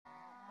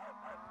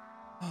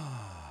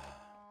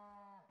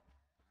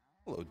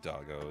Hello,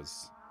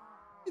 doggos.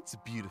 It's a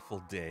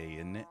beautiful day,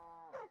 isn't it?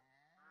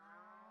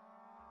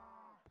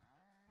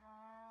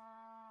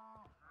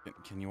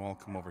 Can you all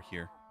come over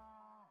here?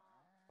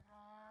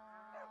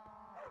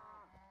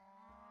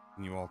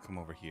 Can you all come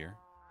over here?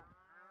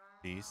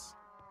 Please?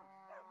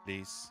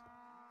 Please?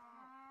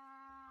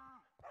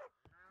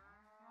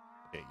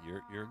 Okay,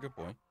 you're a good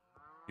boy.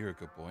 You're a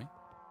good boy.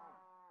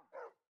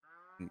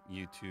 And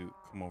you two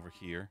come over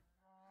here,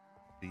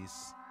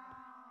 please.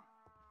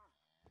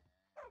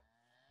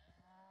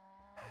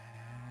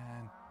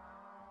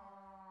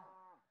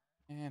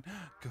 And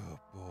good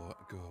boy,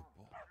 good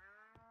boy.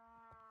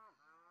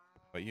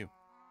 But you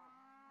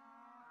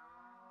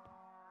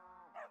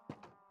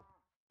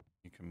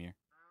come here.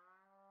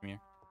 Come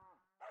here.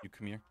 You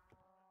come here.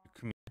 You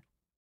come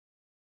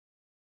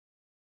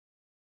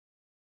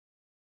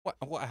here.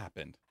 What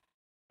happened?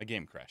 My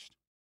game crashed.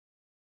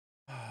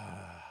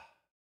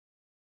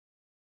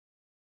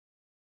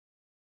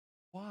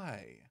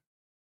 Why?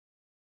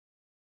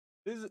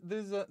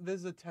 There's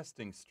a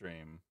testing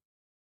stream.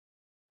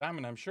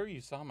 Diamond, I'm sure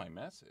you saw my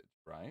message,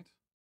 right?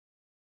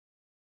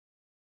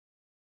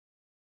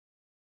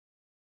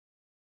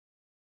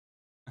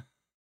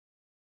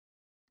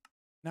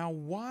 Now,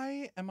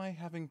 why am I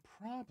having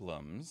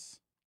problems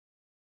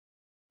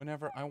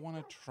whenever I want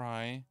to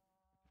try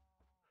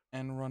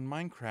and run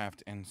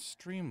Minecraft and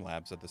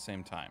Streamlabs at the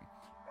same time?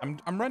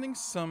 I'm running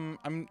some,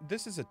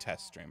 this is a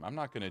test stream. I'm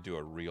not going to do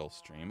a real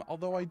stream,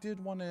 although I did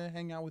want to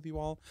hang out with you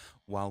all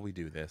while we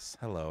do this.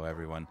 Hello,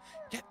 everyone.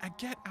 Get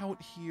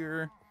out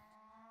here.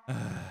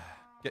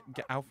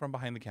 Get out from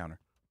behind the counter.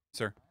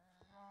 Sir.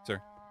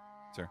 Sir.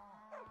 Sir.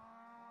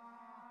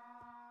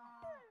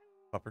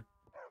 Pupper.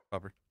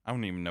 Pupper. I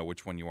don't even know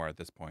which one you are at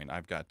this point.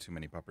 I've got too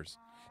many puppers.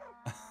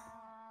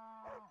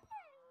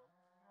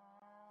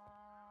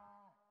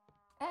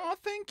 Oh,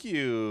 thank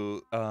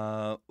you,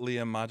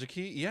 Leah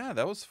Majiki. Yeah,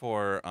 that was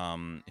for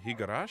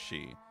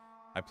Higurashi.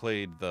 I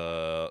played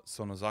the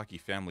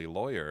Sonozaki family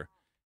lawyer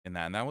in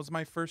that, and that was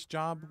my first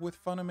job with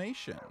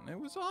Funimation. It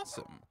was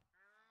awesome.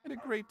 I had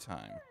a great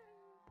time.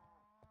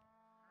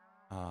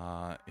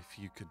 If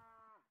you could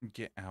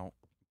get out,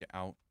 get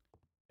out,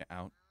 get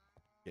out,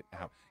 get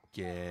out,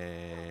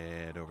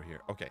 get over here.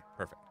 Okay,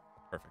 perfect.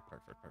 Perfect,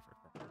 perfect, perfect,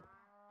 perfect.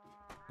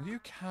 Will you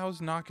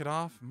cows knock it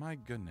off? My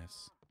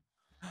goodness.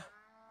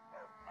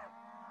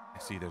 I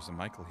see there's a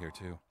Michael here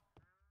too.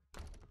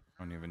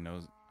 I don't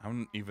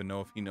even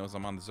know if he knows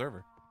I'm on the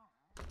server.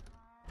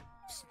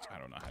 I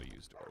don't know how to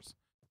use doors.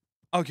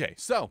 Okay,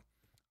 so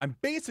I'm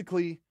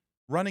basically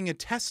running a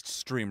test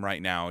stream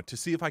right now to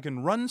see if I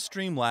can run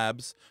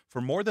Streamlabs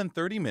for more than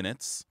 30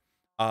 minutes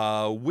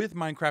with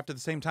Minecraft at the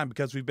same time,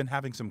 because we've been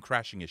having some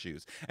crashing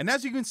issues. And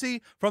as you can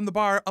see from the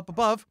bar up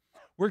above,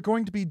 we're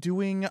going to be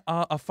doing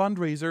a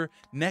fundraiser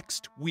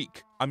next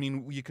week. I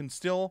mean, you can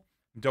still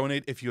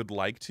donate if you'd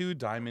like to.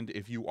 Diamond,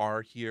 if you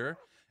are here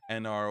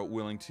and are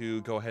willing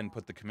to, go ahead and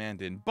put the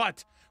command in.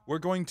 But we're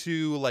going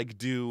to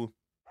do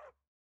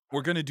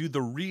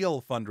the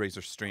real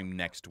fundraiser stream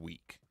next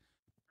week.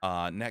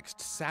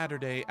 Next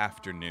Saturday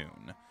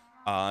afternoon.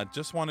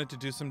 Just wanted to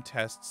do some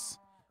tests.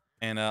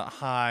 And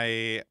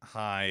hi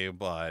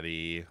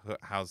buddy.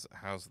 How's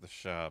the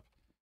shop?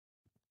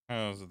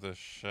 How's the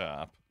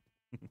shop?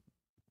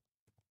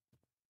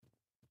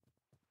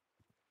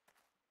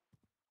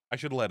 I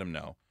should let him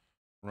know.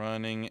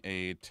 Running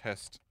a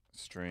test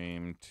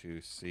stream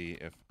to see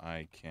if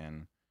I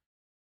can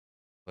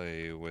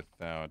play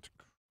without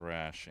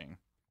crashing.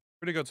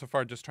 Pretty good so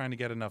far, just trying to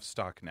get enough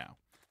stock now.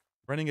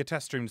 Running a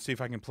test stream to see if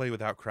I can play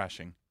without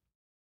crashing.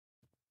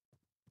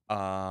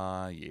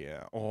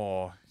 Yeah.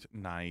 Oh,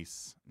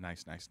 nice.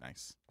 Nice, nice,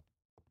 nice.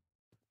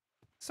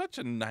 Such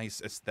a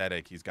nice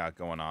aesthetic he's got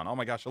going on. Oh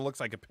my gosh, it looks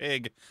like a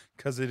pig,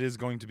 because it is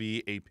going to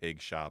be a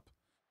pig shop.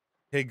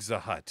 Pig's a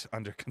Hut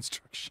under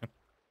construction.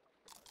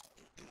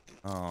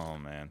 Oh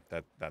man,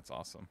 that's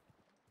awesome.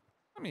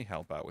 Let me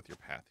help out with your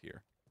path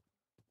here.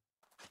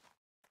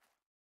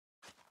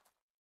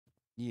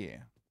 Yeah.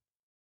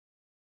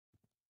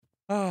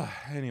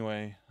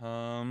 Anyway,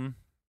 are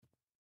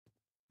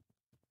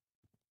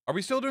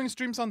we still doing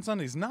streams on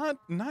Sundays? Not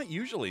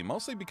usually,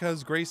 mostly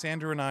because Grace,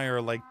 Andrew, and I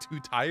are like too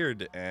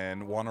tired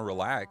and want to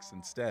relax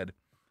instead.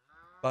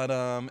 But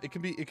it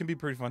can be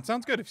pretty fun.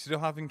 Sounds good. If you're still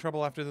having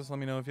trouble after this, let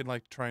me know if you'd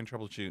like to try and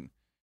troubleshoot.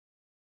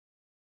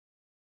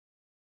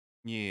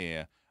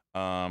 Yeah.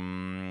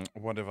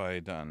 What have I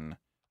done?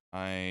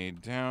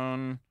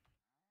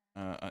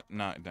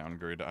 Not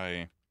downgrade.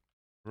 I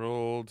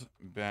rolled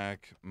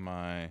back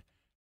my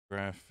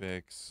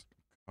graphics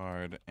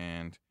card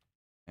and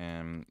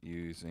am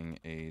using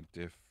a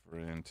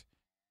different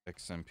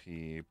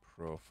SMP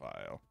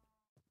profile.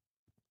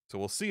 So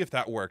we'll see if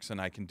that works and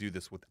I can do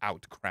this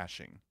without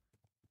crashing.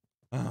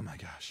 Oh my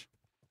gosh.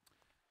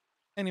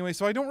 Anyway,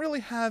 so I don't really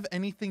have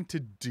anything to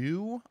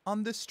do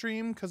on this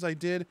stream because I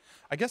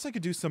guess I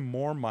could do some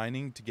more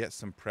mining to get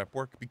some prep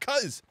work,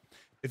 because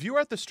if you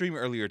were at the stream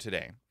earlier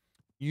today,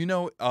 you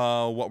know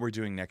what we're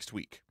doing next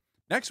week.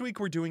 Next week,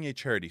 we're doing a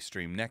charity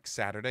stream next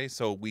Saturday,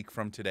 so a week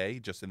from today,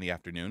 just in the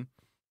afternoon.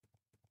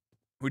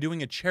 we're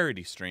doing a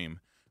charity stream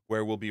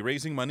where we'll be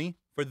raising money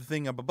for the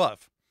thing up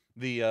above,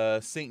 the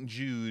St.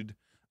 Jude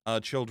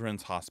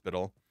Children's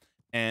Hospital.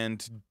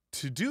 And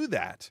to do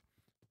that,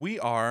 we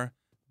are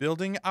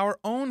building our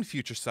own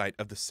future site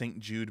of the St.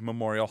 Jude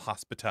Memorial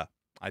Hospital.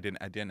 I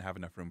didn't have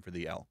enough room for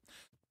the L.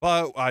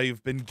 But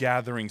I've been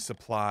gathering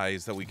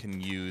supplies that we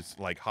can use,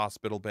 like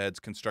hospital beds,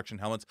 construction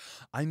helmets.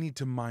 I need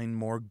to mine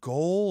more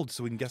gold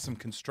so we can get some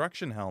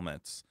construction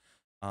helmets.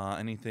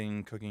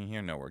 Anything cooking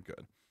here? No, we're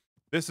good.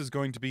 This is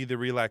going to be the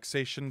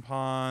relaxation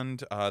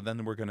pond.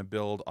 Then we're going to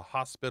build a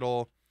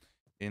hospital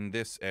in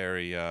this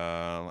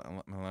area.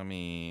 Let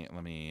me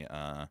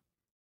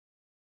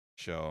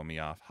show me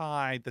off.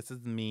 Hi, this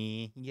is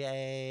me.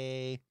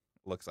 Yay.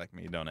 Looks like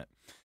me, don't it?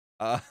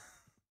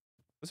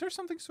 Was there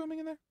something swimming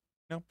in there?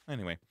 No?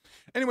 Anyway,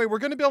 we're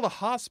going to build a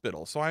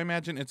hospital. So I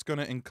imagine it's going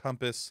to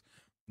encompass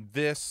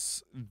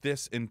this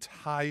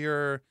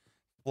entire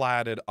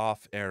flatted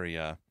off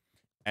area.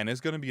 And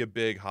it's going to be a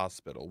big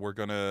hospital. We're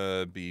going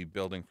to be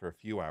building for a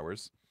few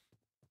hours.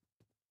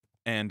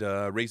 And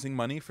raising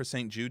money for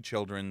St. Jude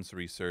Children's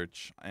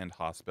Research and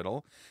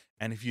Hospital.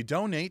 And if you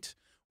donate,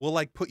 we'll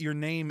like put your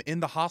name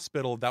in the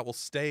hospital that will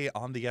stay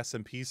on the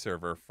SMP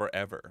server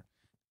forever.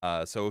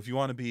 So if you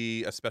want to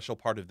be a special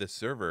part of this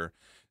server,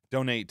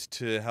 donate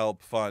to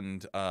help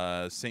fund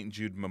St.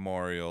 Jude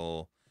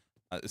Memorial,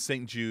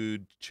 St.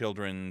 Jude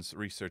Children's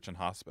Research and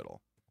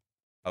Hospital,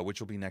 which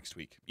will be next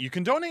week. You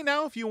can donate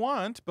now if you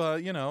want,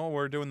 but you know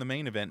we're doing the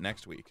main event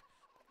next week.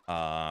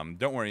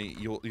 Don't worry,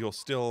 you'll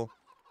still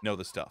know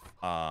the stuff.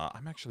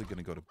 I'm actually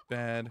gonna go to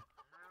bed.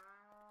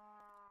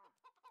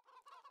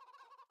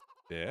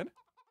 Bed.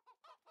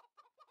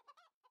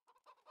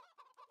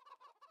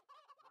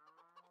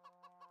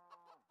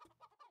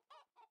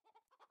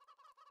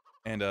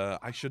 And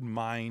I should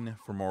mine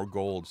for more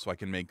gold so I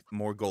can make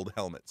more gold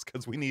helmets,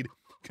 because we need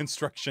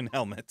construction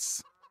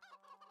helmets.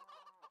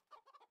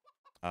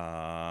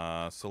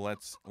 So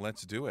let's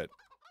do it.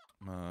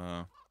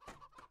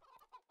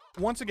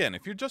 Once again,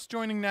 if you're just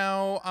joining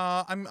now,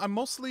 I'm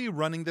mostly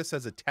running this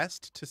as a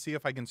test to see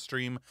if I can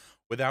stream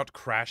without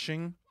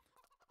crashing.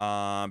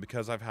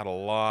 Because I've had a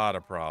lot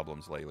of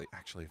problems lately.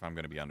 Actually, if I'm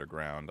going to be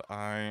underground,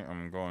 I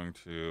am going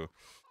to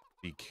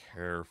be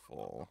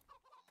careful.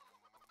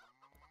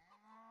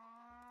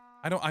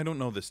 I don't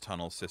know this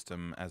tunnel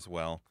system as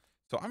well.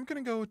 So I'm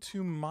going to go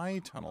to my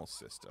tunnel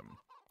system,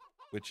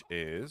 which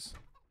is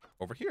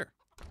over here.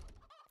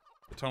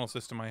 The tunnel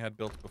system I had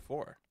built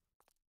before.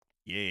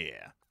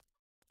 Yeah.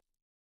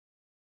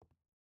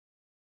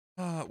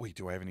 Wait,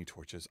 do I have any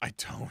torches? I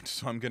don't,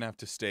 so I'm going to have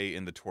to stay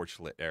in the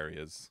torch-lit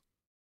areas.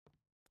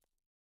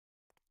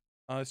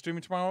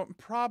 Streaming tomorrow?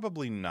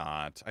 Probably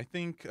not. I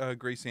think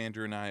Grace,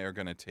 Andrew, and I are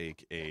going to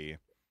take a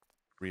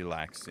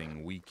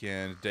relaxing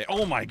weekend day.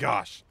 Oh my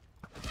gosh!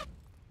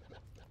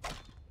 What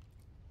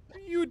are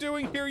you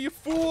doing here, you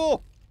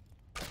fool?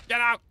 Get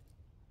out!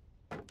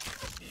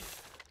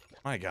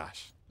 My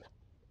gosh.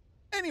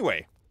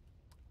 Anyway,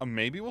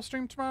 maybe we'll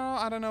stream tomorrow.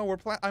 I don't know.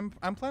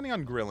 I'm planning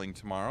on grilling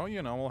tomorrow.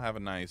 You know, we'll have a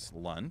nice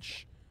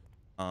lunch.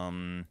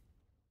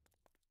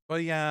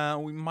 But yeah,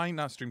 we might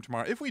not stream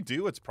tomorrow. If we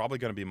do, it's probably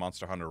going to be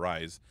Monster Hunter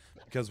Rise,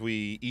 because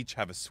we each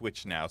have a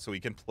Switch now, so we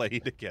can play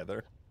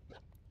together.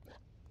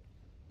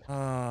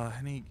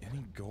 Any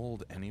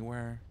gold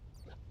anywhere?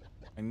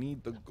 I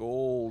need the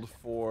gold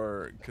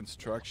for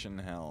construction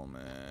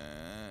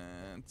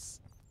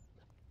helmets.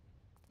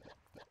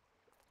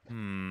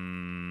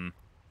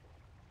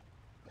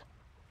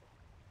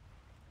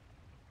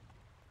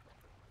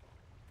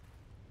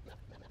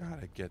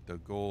 Gotta get the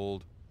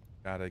gold.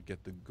 Gotta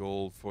get the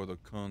gold for the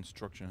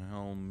construction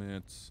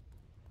helmets.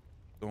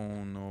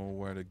 Don't know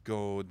where to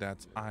go.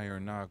 That's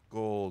iron, not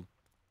gold.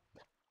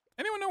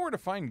 Anyone know where to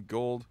find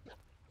gold?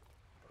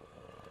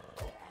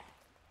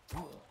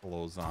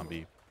 Hello,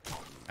 zombie.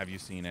 Have you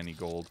seen any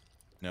gold?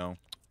 No?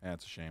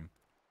 That's a shame.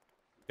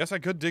 Guess I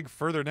could dig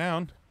further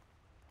down.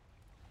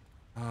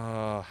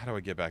 How do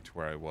I get back to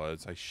where I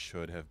was? I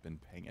should have been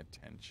paying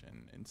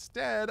attention.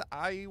 Instead,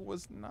 I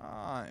was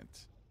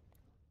not.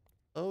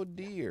 Oh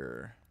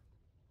dear.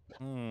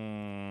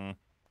 Hang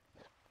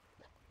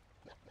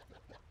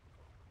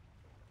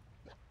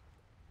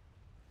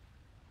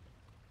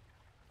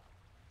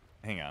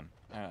on.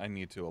 I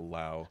need to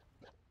allow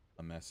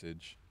a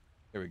message.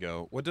 There we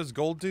go. What does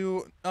gold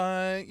do?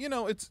 You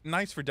know, it's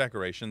nice for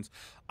decorations.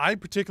 I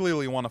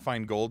particularly want to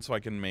find gold so I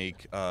can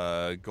make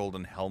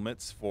golden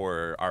helmets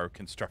for our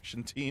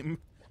construction team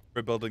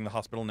for building the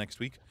hospital next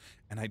week.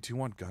 And I do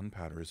want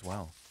gunpowder as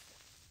well.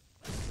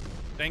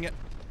 Dang it.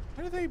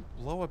 Why do they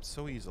blow up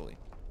so easily?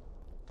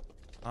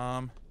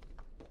 Is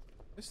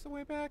this the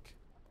way back?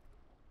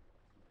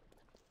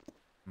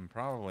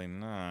 Probably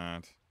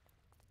not.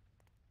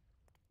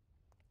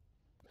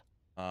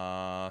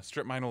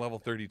 Strip miner level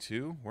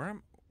 32.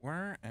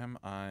 Where am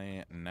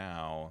I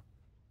now?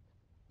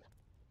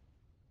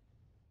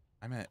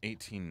 I'm at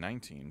 18,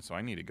 19, so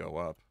I need to go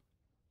up.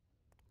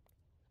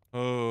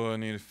 Oh, I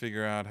need to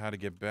figure out how to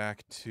get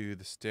back to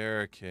the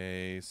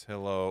staircase.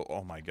 Hello.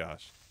 Oh my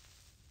gosh.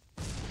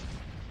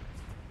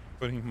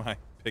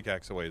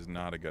 pickaxe away is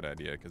not a good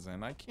idea, because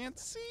then I can't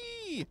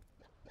see.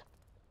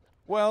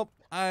 Well,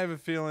 I have a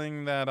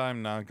feeling that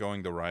I'm not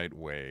going the right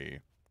way.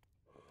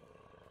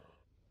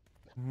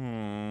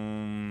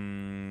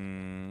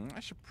 I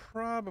should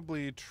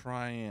probably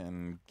try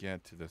and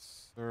get to the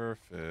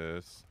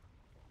surface.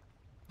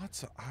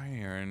 Lots of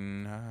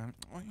iron.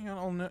 Well,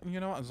 you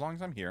know, as long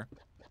as I'm here.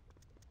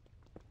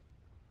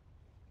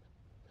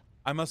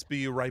 I must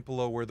be right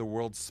below where the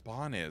world's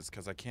spawn is,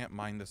 because I can't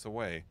mine this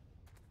away.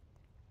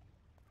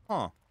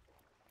 Huh.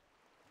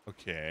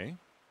 Okay.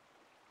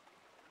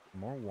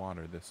 More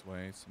water this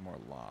way, some more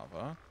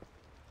lava.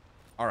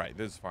 Alright,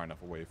 this is far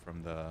enough away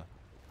from the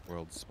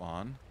world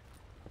spawn.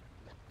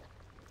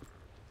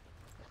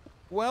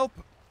 Welp,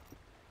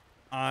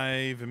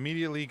 I've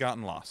immediately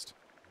gotten lost.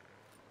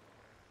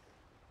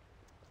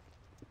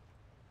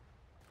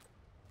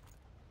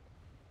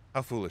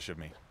 How foolish of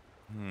me.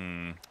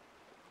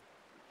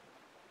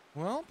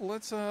 Well,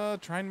 let's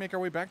try and make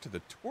our way back to the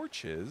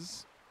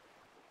torches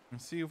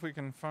and see if we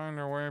can find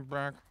our way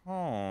back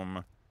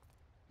home.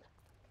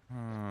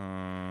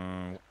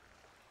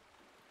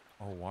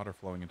 Oh, water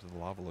flowing into the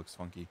lava looks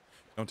funky.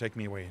 Don't take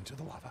me away into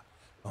the lava.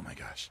 Oh my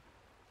gosh.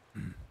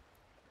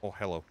 Oh,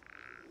 hello.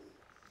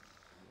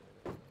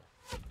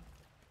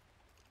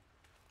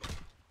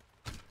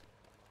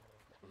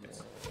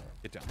 Yes.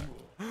 Get down there.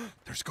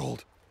 There's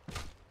gold.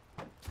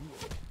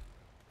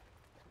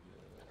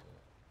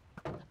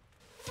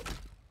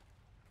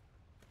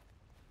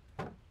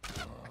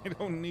 I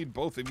don't need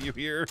both of you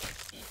here. It's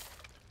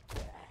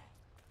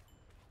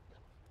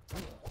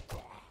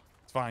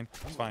fine.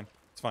 It's fine.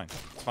 It's fine.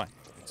 It's fine.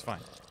 It's fine.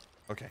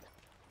 Okay.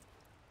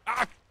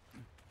 Ah!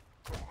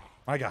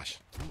 My gosh.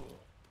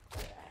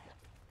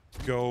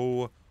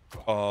 Go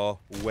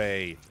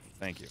away.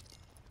 Thank you.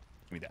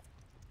 Give me that.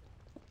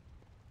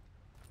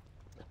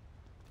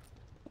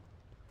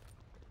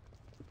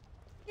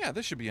 Yeah,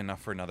 this should be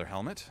enough for another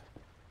helmet.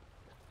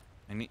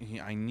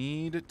 I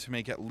need to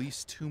make at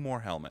least 2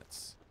 more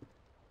helmets.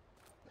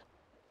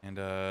 And,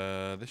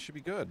 this should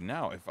be good.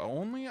 Now, if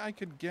only I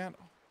could get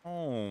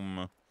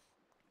home.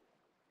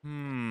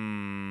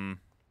 Gonna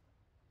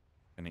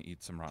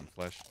eat some rotten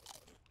flesh.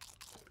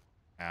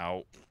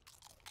 Ow.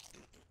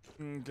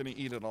 Gonna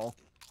eat it all.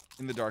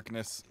 In the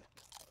darkness.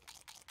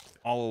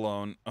 All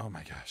alone. Oh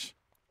my gosh.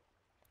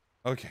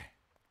 Okay.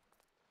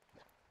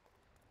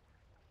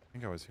 I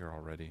think I was here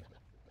already.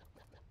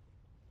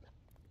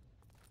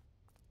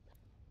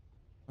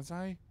 Was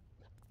I?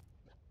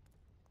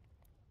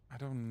 I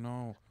don't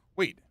know.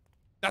 Wait.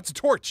 That's a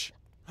torch!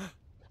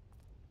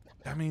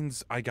 That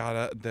means I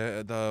gotta...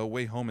 The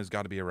way home has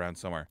got to be around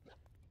somewhere.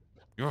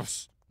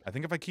 Yes! I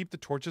think if I keep the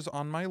torches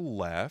on my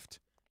left,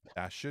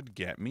 that should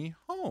get me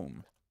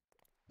home.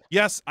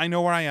 Yes, I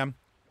know where I am.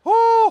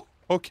 Oh!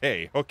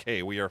 Okay,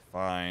 okay, we are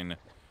fine.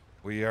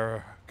 We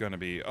are gonna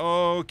be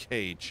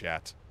okay,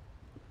 chat.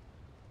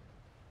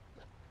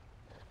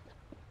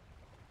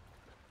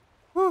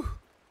 Whew.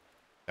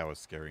 That was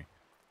scary.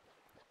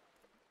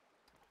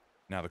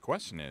 Now the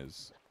question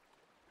is,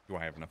 do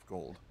I have enough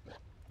gold?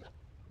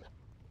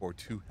 For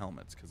 2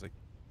 helmets, because I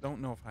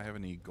don't know if I have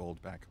any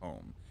gold back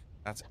home.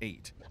 That's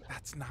 8.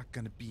 That's not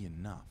going to be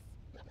enough.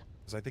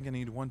 Because I think I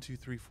need 1, 2,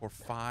 3, 4,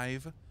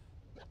 5.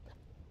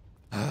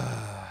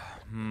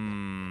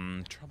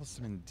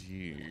 Troublesome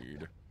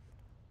indeed.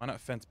 Why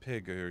not fence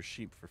pig or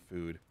sheep for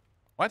food?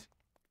 What?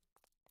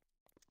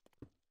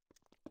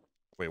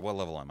 Wait, what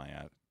level am I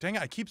at? Dang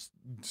it, I keep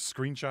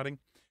screenshotting.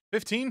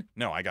 15?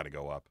 No, I gotta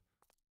go up.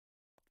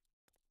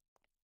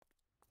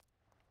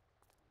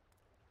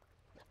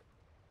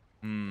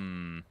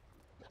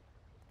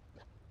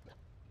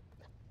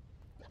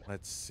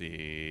 Let's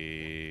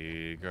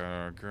see.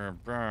 Go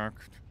back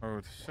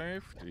to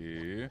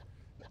safety.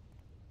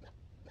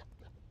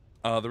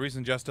 The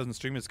reason Jess doesn't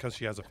stream is because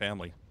she has a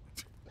family.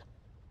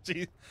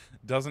 She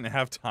doesn't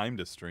have time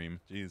to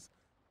stream. Jeez.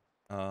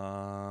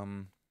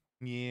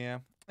 Yeah.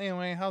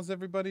 Anyway, how's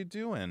everybody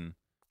doing?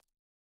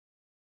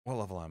 What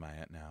level am I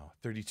at now?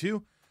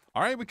 32?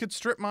 Alright, we could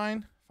strip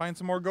mine. Find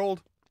some more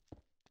gold.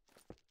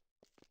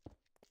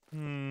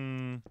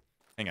 Hang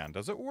on.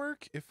 Does it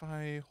work if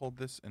I hold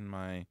this in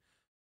my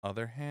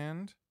other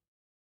hand?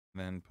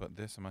 Then put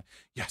this in my...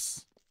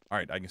 Yes!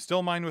 Alright, I can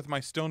still mine with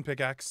my stone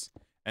pickaxe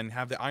and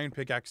have the iron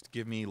pickaxe to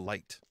give me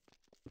light.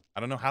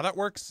 I don't know how that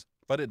works,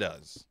 but it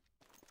does.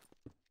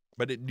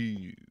 But it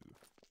do.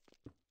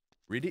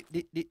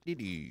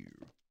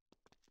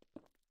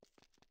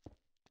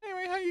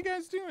 Anyway, how you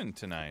guys doing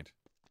tonight?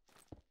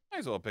 Might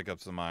as well pick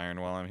up some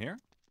iron while I'm here.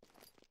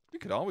 We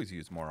could always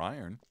use more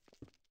iron.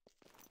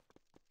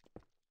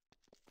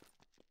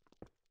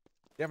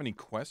 You have any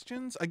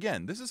questions?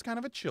 Again, this is kind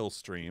of a chill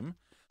stream.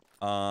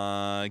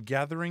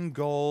 Gathering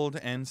gold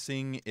and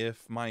seeing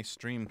if my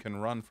stream can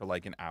run for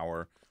like an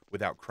hour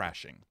without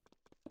crashing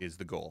is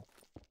the goal.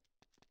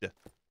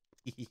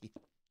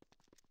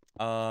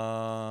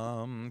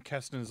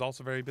 Keston is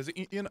also very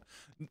busy. You know,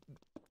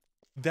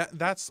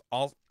 that's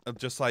all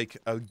just like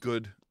a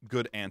good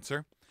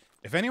answer.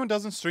 If anyone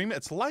doesn't stream,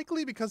 it's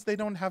likely because they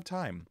don't have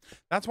time.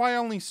 That's why I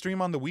only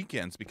stream on the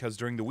weekends, because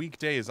during the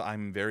weekdays,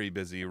 I'm very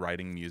busy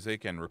writing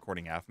music and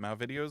recording Aphmau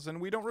videos, and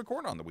we don't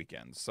record on the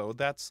weekends. So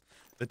that's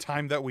the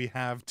time that we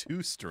have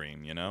to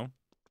stream, you know?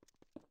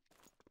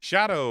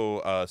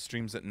 Shadow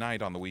streams at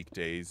night on the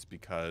weekdays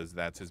because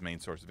that's his main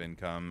source of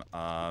income.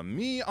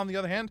 Me, on the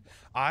other hand,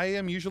 I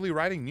am usually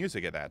writing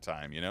music at that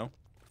time, you know?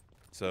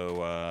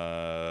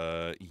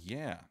 So,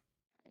 yeah.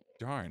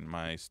 Darn,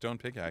 my stone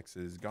pickaxe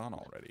is gone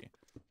already.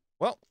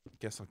 Well,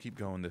 guess I'll keep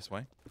going this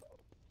way.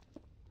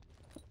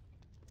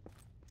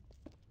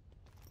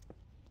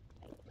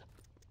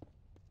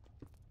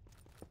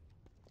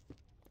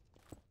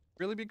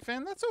 Really big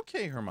fan? That's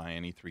okay,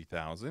 Hermione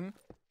 3000.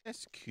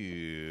 That's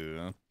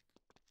cool.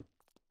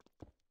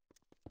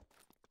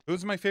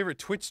 Who's my favorite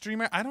Twitch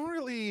streamer? I don't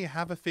really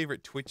have a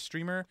favorite Twitch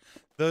streamer.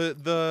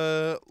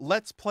 The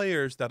Let's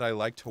Players that I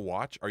like to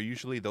watch are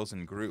usually those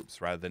in groups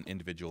rather than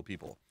individual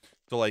people.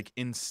 So, like,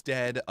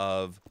 instead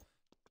of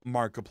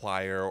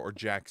Markiplier or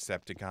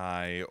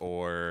Jacksepticeye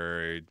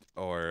or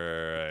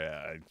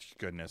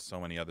goodness, so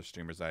many other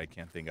streamers that I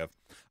can't think of.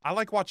 I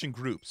like watching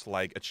groups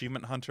like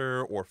Achievement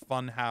Hunter or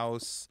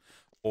Funhouse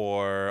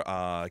or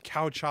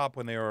Cow Chop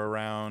when they were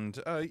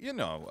around. You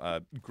know,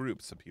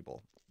 groups of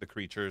people, the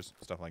creatures,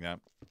 stuff like that.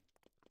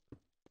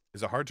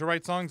 Is it hard to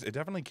write songs? It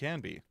definitely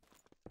can be.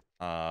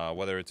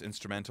 Whether it's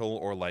instrumental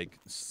or like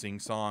sing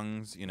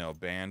songs, you know,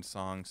 band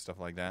songs, stuff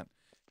like that.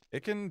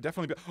 It can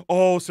definitely be.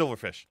 Oh,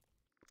 silverfish.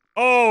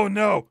 Oh,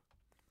 no!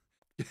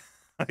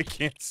 I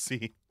can't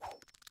see.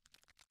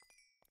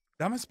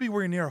 That must be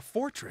where you're near a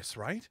fortress,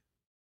 right?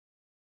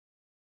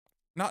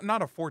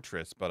 Not a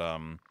fortress, but,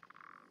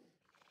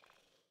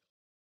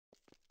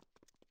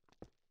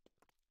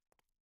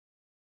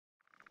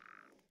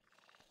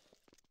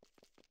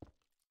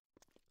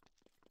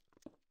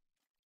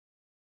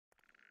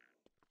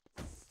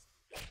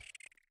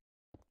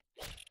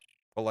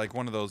 but like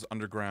one of those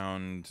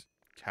underground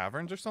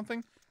caverns or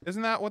something?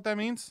 Isn't that what that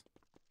means?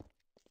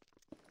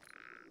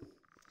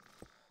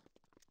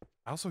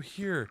 I also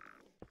hear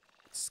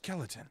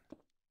skeleton.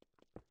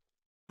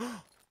 It's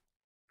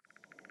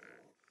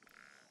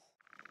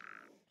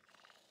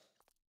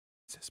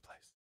this place.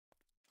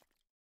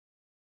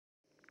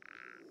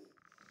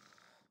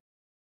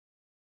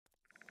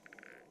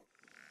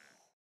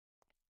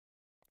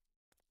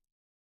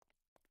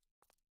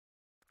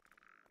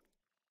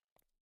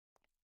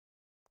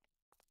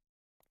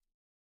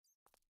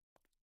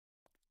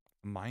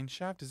 Mine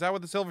shaft? Is that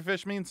what the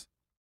silverfish means?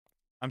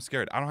 I'm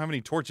scared. I don't have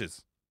any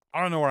torches.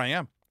 I don't know where I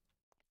am.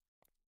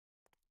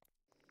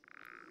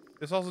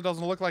 This also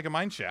doesn't look like a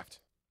mine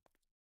shaft.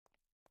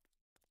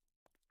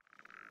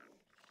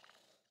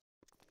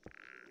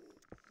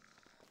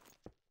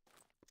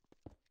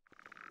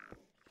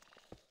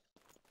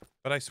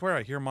 But I swear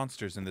I hear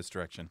monsters in this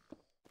direction.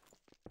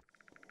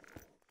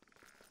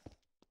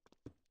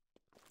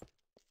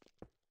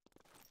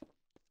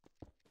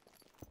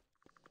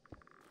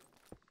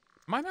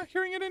 Am I not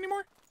hearing it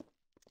anymore?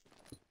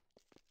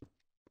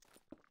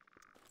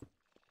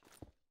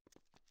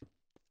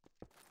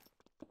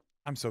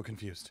 I'm so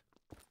confused.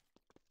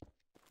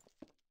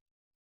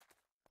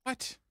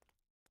 What?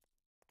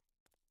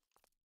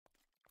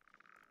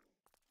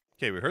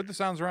 Okay, we heard the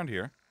sounds around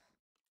here.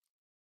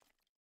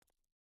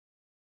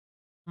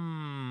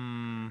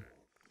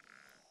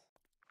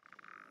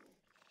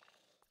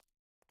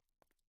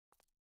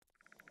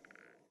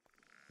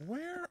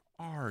 Where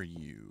are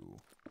you?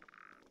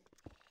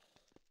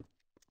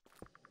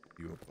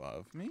 You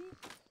above me?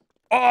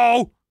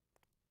 Oh!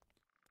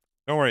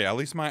 Don't worry, at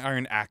least my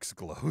iron axe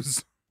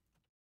glows.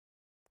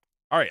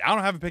 Alright, I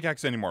don't have a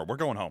pickaxe anymore. We're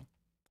going home.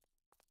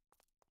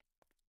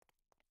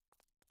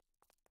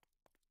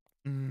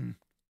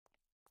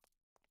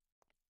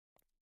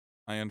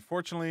 I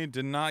unfortunately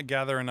did not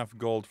gather enough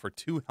gold for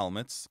 2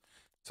 helmets,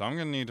 so I'm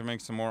gonna need to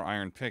make some more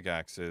iron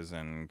pickaxes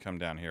and come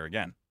down here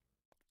again.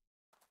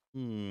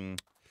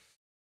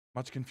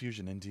 Much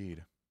confusion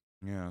indeed.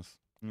 Yes.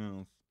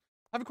 Yes.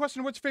 I have a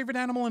question. What's your favorite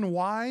animal and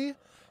why?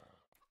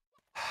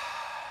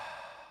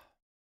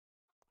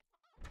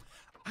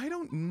 I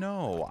don't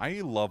know.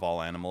 I love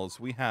all animals.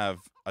 We have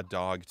a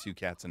dog, 2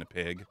 cats, and a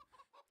pig.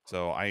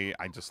 So I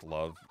just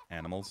love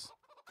animals.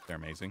 They're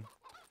amazing.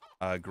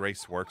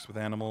 Grace works with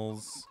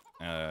animals,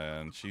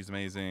 and she's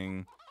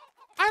amazing.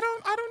 I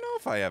don't know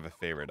if I have a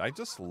favorite. I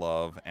just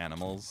love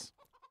animals.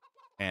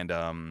 And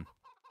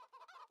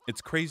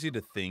it's crazy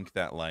to think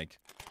that, like,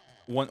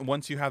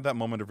 once you have that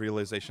moment of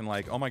realization,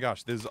 like, oh my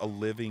gosh, there's a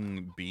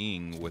living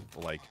being with,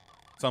 like,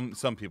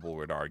 some people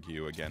would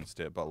argue against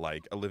it, but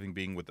like a living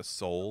being with a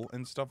soul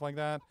and stuff like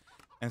that.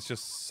 And it's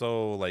just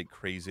so, like,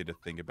 crazy to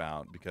think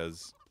about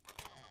because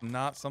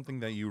not something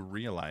that you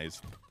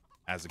realize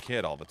as a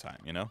kid all the time,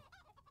 you know?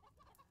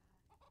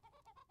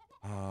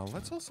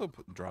 Let's also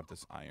drop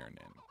this iron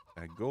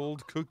in. That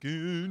gold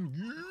cooking.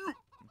 Yeah.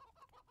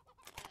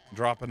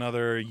 Drop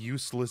another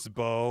useless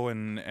bow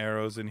and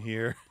arrows in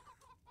here.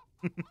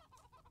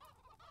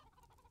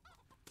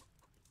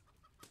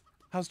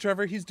 How's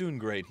Trevor? He's doing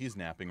great. He's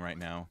napping right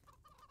now.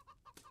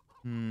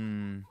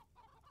 I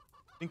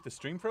think the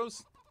stream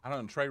froze? I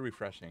don't know. Try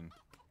refreshing.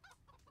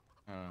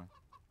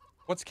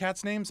 What's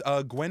cats' names?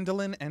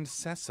 Gwendolyn and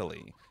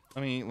Cecily.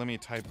 Let me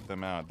type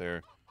them out.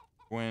 They're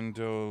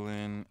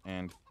Gwendolyn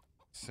and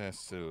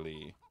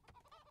Cecily.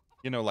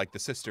 You know, like the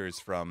sisters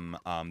from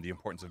The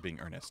Importance of Being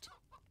Earnest.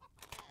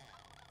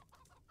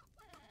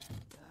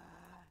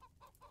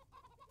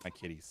 My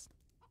kitties.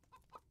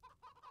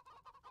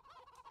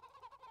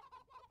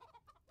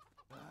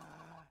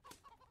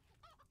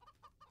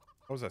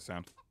 What was that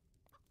sound?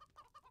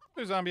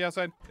 There's a zombie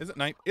outside. Is it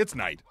night? It's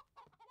night.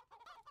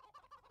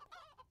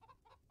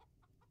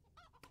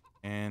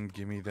 And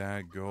give me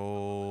that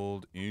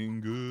gold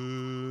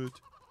ingot.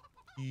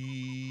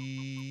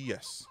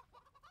 Yes.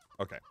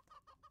 Okay.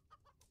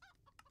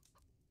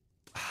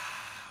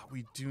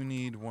 We do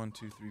need 1,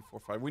 2, 3, 4,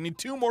 5. We need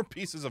 2 more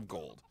pieces of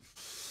gold.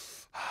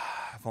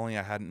 If only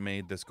I hadn't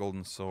made this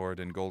golden sword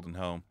and golden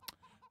hoe.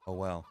 Oh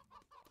well.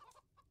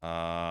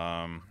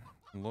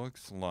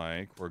 Looks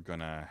like we're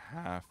gonna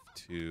have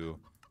to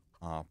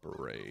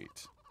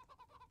operate.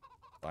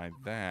 By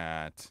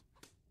that,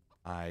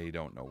 I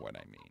don't know what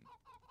I mean.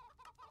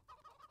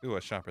 Ooh,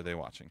 what shop are they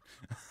watching?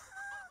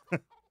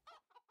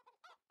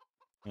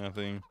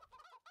 Nothing.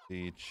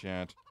 The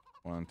chat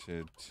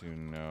wanted to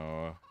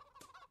know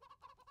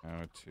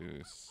how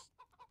to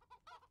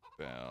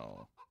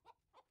spell.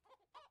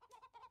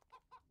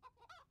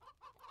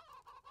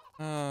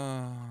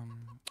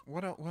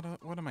 What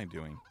am I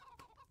doing?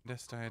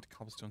 Death diet,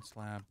 cobblestone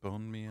slab,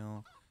 bone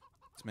meal.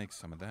 Let's make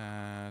some of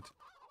that.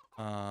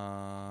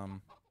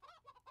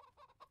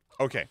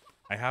 Okay,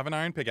 I have an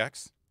iron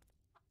pickaxe.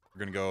 We're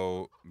gonna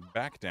go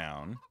back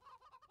down.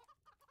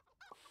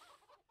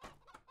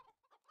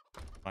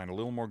 Find a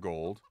little more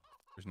gold.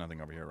 There's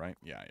nothing over here, right?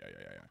 Yeah.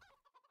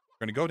 We're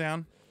gonna go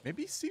down.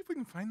 Maybe see if we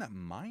can find that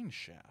mine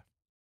shaft.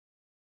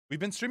 We've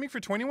been streaming for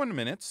 21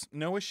 minutes.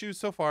 No issues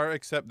so far,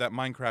 except that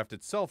Minecraft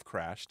itself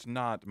crashed,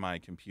 not my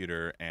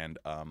computer and,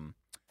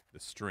 the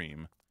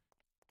stream.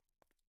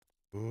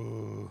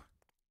 Ooh.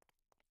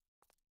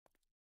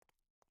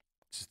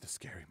 It's just a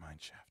scary mine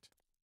shaft.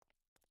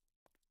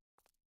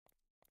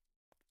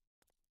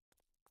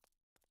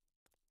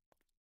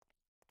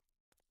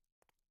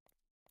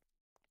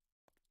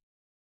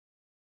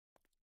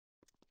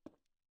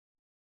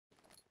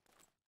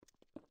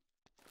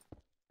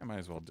 I might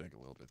as well dig a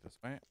little bit this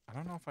way. I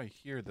don't know if I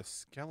hear the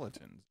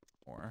skeletons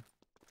more.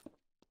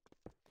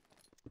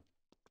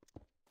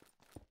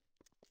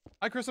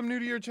 Hi, Chris. I'm new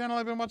to your channel.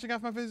 I've been watching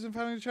Aphmau videos and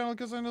found your channel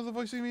because I know the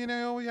voice of me and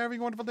I hope you're having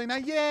a wonderful day now.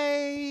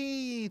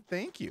 Yay!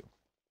 Thank you.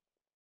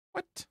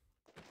 What?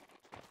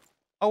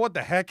 Oh, what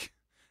the heck?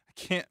 I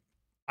can't...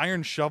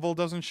 Iron shovel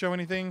doesn't show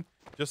anything.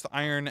 Just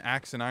iron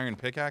axe and iron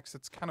pickaxe.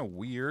 It's kind of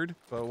weird,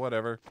 but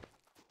whatever.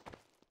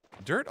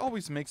 Dirt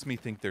always makes me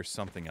think there's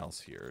something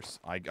else here.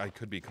 I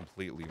could be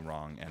completely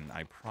wrong, and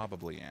I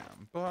probably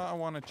am. But I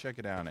want to check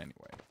it out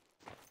anyway.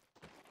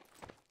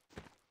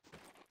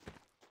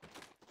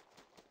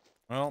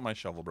 Well, my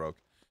shovel broke.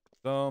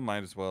 So,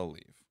 might as well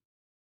leave.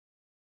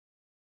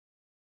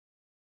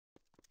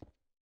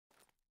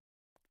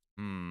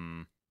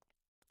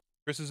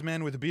 Chris is a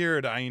man with a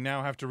beard. I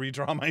now have to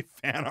redraw my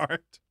fan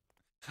art.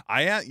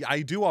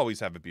 I do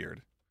always have a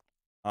beard.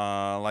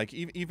 Like,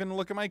 even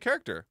look at my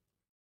character.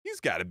 He's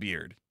got a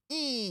beard.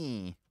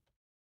 I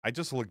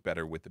just look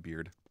better with the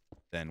beard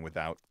than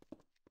without.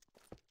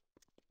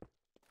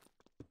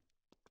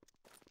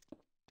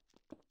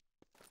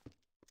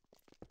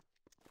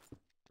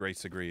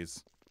 Grace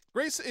agrees.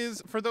 Grace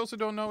is, for those who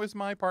don't know, is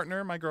my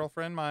partner, my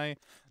girlfriend, my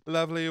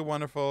lovely,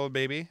 wonderful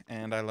baby,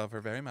 and I love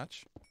her very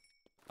much.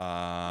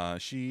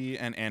 She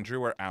and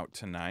Andrew are out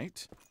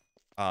tonight,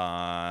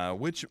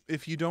 which,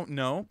 if you don't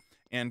know,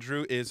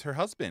 Andrew is her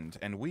husband,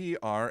 and we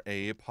are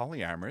a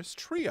polyamorous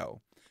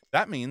trio.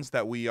 That means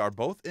that we are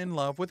both in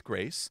love with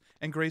Grace,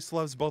 and Grace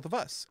loves both of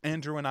us.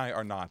 Andrew and I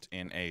are not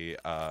in a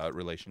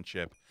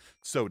relationship,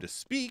 so to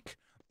speak,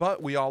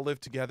 but we all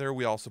live together,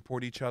 we all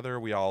support each other,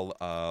 we all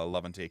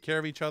love and take care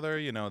of each other,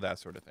 you know, that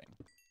sort of thing.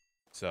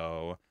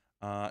 So,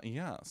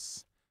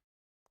 yes.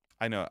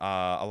 I know,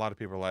 a lot of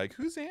people are like,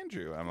 who's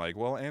Andrew? I'm like,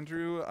 well,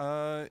 Andrew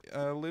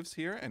lives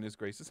here and is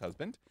Grace's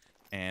husband.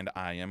 And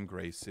I am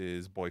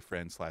Grace's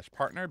boyfriend /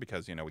 partner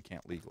because, you know, we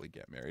can't legally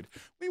get married.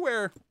 We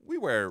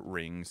wear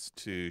rings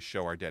to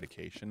show our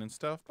dedication and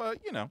stuff, but,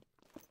 you know.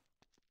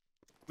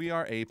 We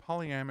are a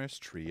polyamorous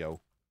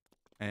trio,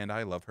 and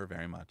I love her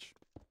very much.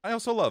 I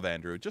also love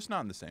Andrew, just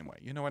not in the same way.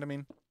 You know what I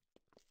mean?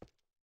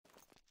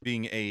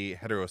 Being a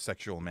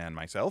heterosexual man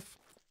myself.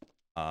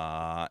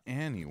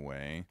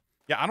 Anyway.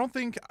 Yeah, I don't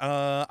think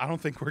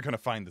we're gonna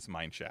find this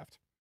mine shaft.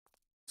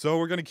 So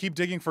we're gonna keep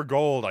digging for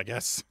gold, I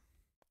guess.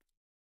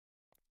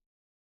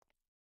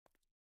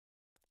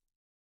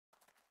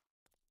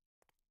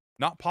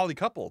 Not poly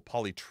couple,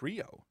 poly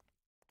trio.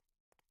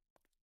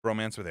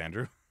 Bromance with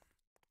Andrew.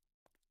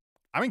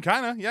 I mean,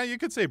 kinda. Yeah, you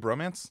could say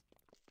bromance.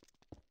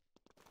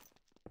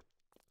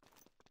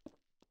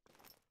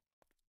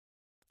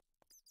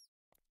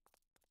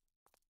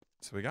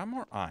 So we got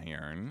more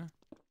iron.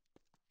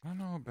 I don't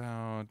know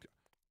about...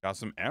 Got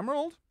some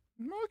emerald?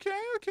 Okay,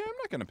 okay, I'm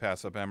not gonna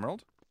pass up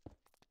Emerald.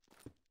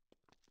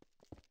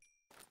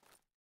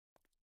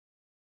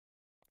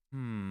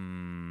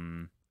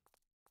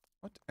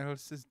 What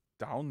else is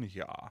down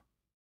here?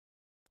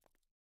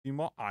 Need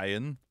more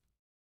iron.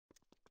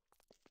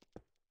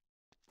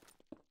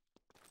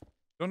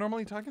 Don't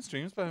normally talk in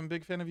streams, but I'm a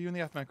big fan of you and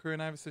the Aphmau crew,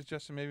 and I have a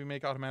suggestion: maybe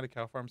make automatic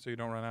cow farm so you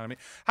don't run out of meat.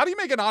 How do you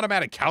make an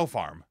automatic cow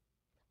farm?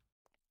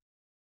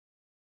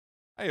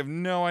 I have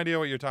no idea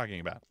what you're talking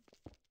about.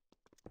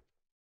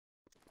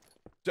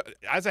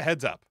 As a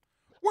heads up,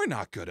 we're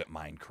not good at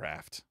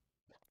Minecraft.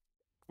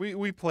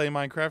 We play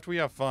Minecraft, we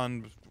have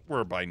fun.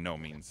 We're by no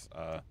means,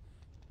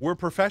 we're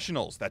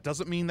professionals. That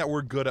doesn't mean that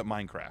we're good at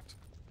Minecraft.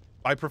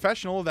 By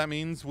professional, that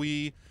means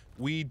we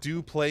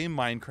do play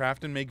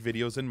Minecraft and make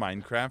videos in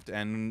Minecraft,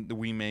 and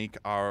we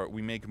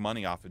make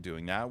money off of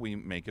doing that. We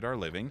make it our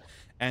living,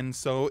 and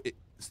so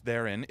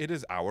therein it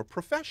is our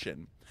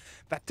profession.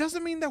 That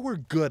doesn't mean that we're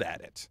good at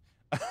it.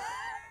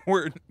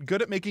 We're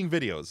good at making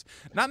videos,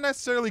 not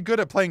necessarily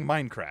good at playing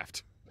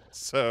Minecraft.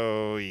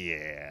 So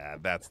yeah,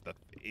 that's the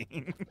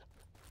thing.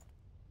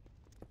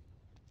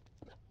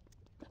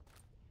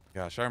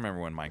 Gosh, I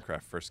remember when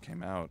Minecraft first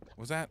came out.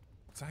 Was I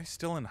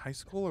still in high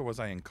school or was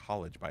I in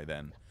college by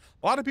then?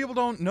 A lot of people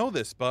don't know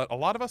this, but a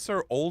lot of us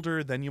are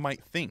older than you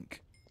might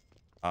think.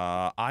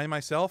 I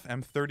myself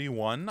am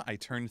 31. I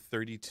turned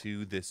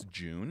 32 this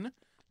June.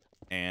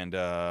 And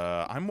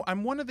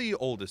I'm one of the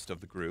oldest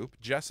of the group.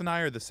 Jess and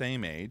I are the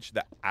same age.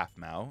 The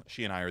Aphmau,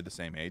 she and I are the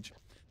same age.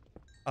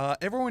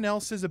 Everyone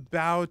else is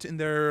about in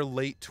their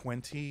late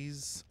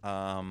 20s.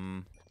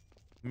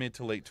 Mid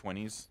to late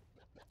 20s.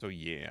 So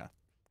yeah.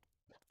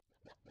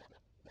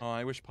 Oh,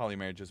 I wish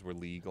polymarriages were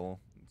legal.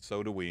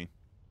 So do we.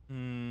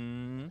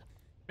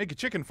 Make a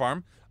chicken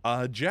farm.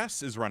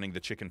 Jess is running the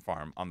chicken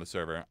farm on the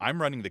server.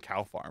 I'm running the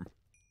cow farm.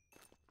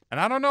 And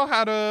I don't know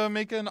how to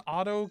make an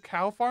auto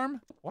cow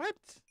farm. What?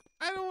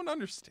 I don't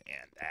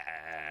understand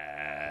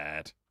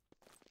that.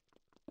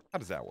 How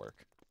does that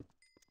work?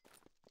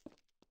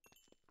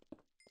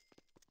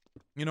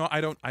 You know, I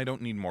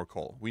don't need more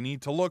coal. We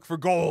need to look for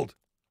gold.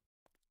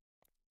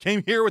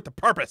 Came here with the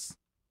purpose.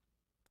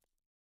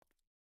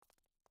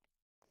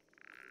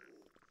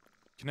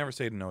 Can never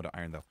say no to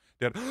iron though.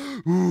 Dad.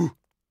 Ooh.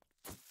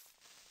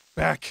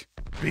 Back,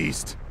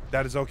 beast.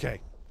 That is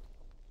okay.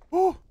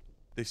 Ooh.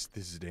 This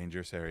is a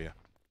dangerous area.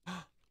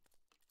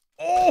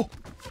 Oh.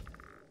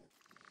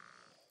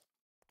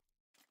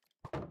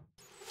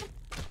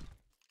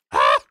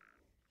 Ah!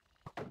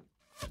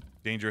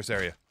 Dangerous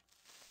area.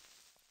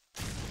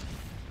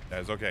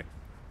 That is okay.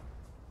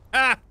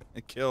 Ah!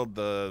 I killed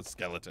the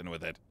skeleton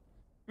with it.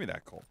 Give me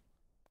that coal.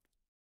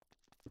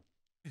 What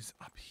is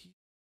up here?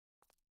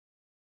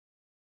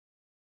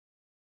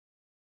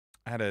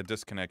 I had a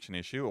disconnection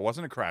issue. It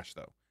wasn't a crash,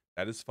 though.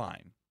 That is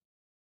fine.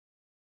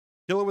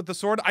 Kill it with the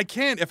sword? I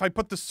can't. If I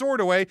put the sword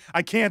away,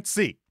 I can't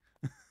see.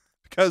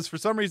 Because for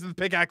some reason, the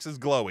pickaxe is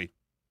glowy.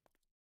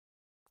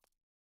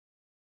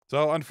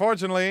 So,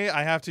 unfortunately,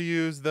 I have to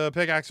use the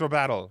pickaxe for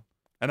battle.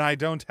 And I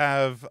don't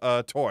have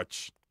a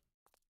torch.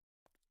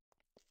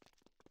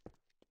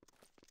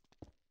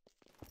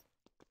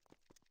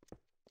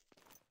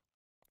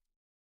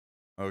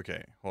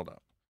 Okay, hold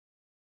up.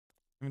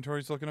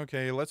 Inventory's looking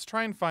okay. Let's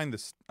try and find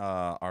this,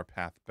 our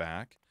path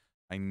back.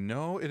 I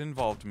know it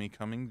involved me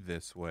coming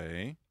this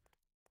way.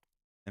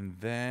 And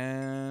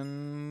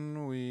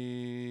then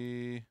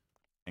we...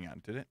 Hang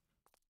on, did it?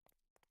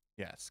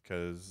 Yes,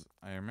 because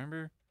I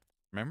remember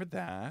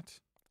that.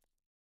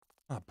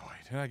 Oh boy,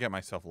 did I get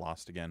myself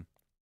lost again.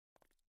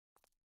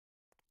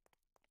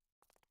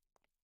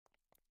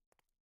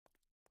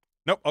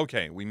 Nope,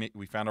 okay,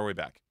 we found our way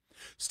back.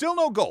 Still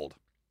no gold.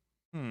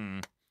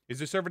 Is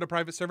the server a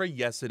private server?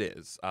 Yes, it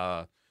is.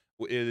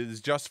 It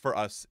is just for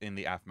us in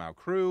the Aphmau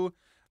crew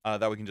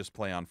that we can just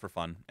play on for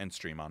fun and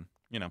stream on.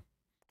 You know.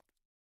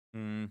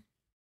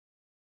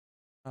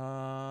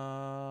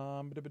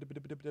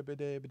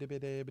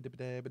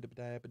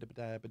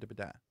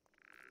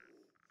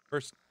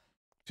 First,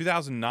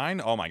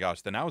 2009. Oh my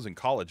gosh, then I was in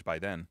college by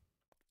then.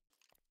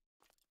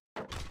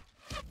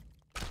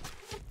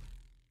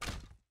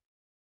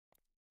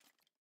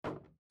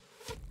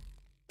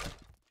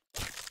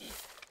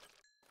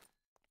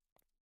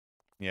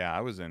 Yeah,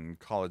 I was in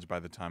college by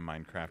the time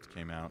Minecraft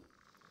came out.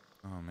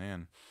 Oh,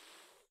 man.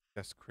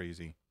 That's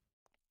crazy.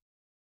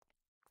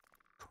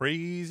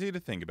 Crazy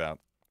to think about.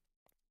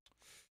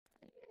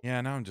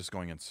 Yeah, now I'm just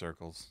going in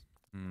circles.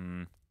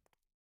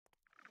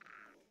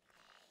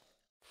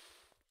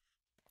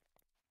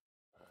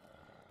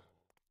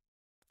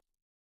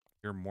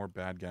 You're more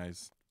bad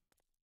guys.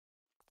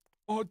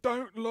 I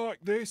don't like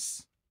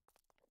this.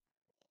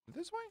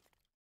 This way?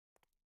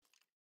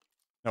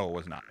 No, it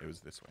was not. It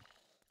was this way.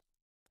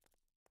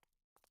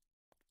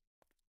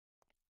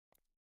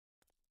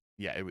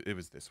 Yeah, it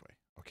was this way.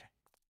 Okay.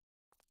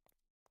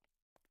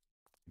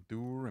 I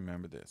do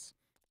remember this.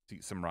 Let's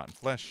eat some rotten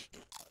flesh.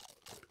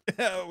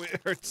 Oh,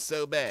 it hurts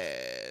so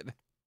bad.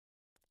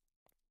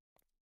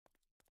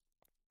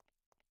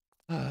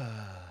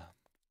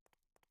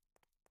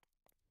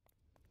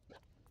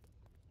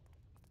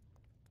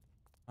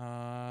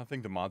 I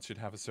think the mods should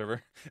have a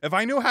server. If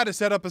I knew how to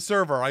set up a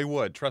server, I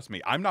would. Trust me,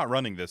 I'm not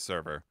running this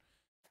server.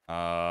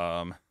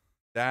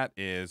 That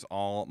is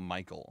all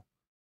Michael.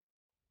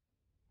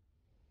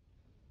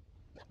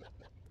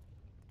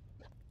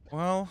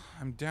 Well,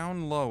 I'm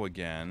down low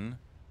again.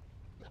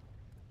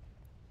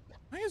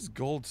 Why is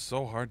gold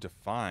so hard to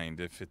find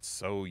if it's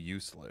so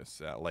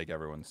useless, like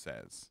everyone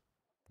says?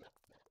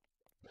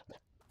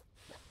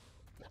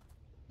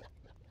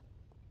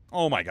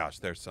 Oh my gosh,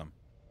 there's some.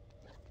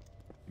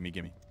 Gimme,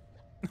 gimme.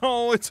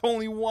 No, it's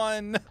only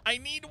one. I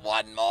need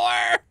one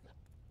more.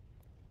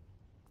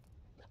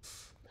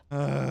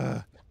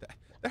 There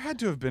had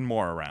to have been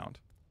more around.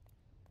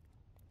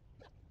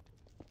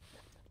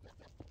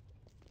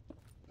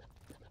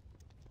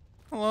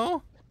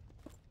 Hello?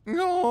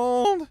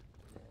 Gold.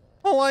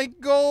 I like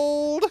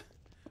gold.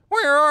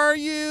 Where are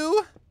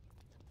you?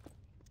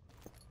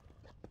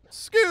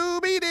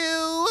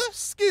 Scooby-Doo.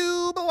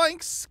 Scoob like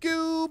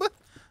Scoob.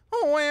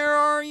 Where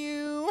are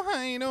you?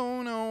 I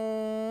don't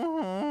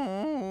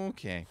know.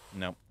 Okay.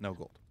 No, no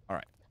gold. All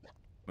right.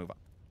 Move on.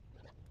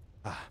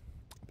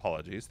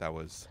 Apologies. That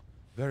was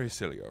very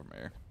silly of me.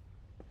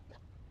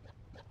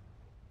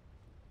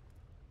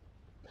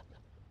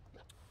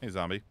 Hey,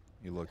 zombie.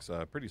 He looks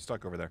pretty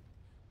stuck over there.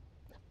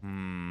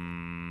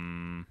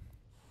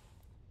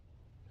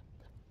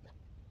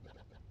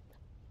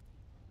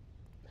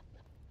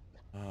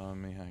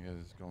 I guess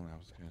it's golden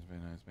apples.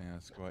 Very nice. May I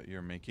ask what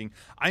you're making?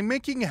 I'm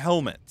making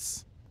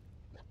helmets.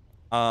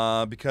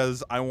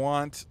 Because I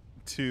want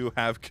to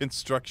have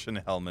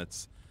construction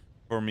helmets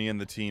for me and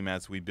the team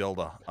as we build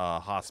a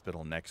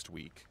hospital next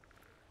week.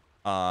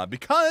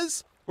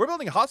 Because we're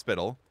building a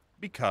hospital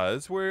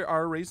because we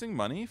are raising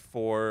money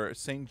for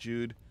St.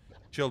 Jude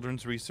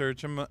Children's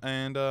Research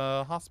and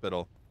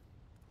Hospital.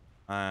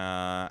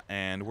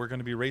 And we're going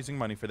to be raising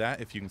money for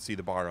that, if you can see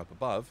the bar up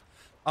above.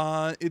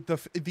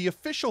 The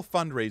official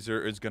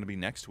fundraiser is going to be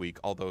next week,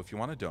 although if you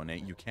want to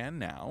donate, you can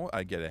now.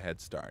 Get a head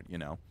start, you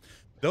know.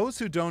 Those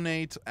who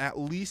donate at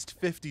least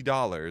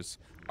 $50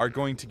 are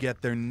going to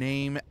get their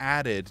name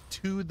added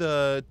to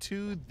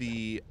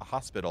the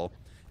hospital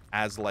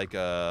as like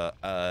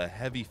a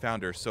heavy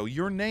founder. So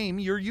your name,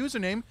 your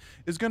username,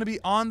 is going to be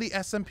on the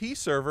SMP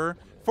server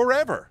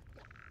forever.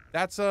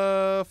 That's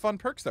fun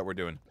perks that we're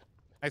doing.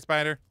 Hi,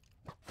 Spider.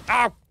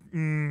 Ow!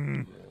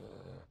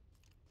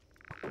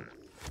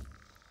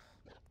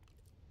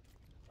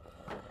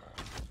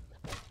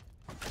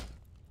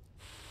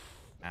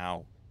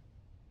 Ow.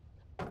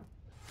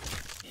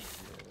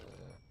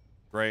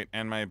 Great,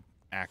 and my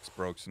axe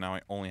broke, so now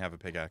I only have a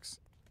pickaxe.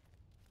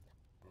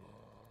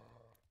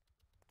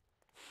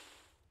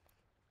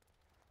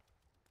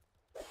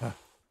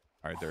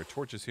 Alright, there are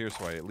torches here,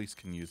 so I at least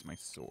can use my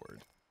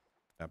sword.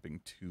 Without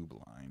being too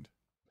blind.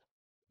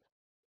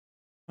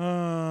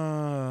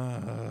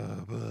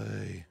 Oh,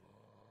 boy.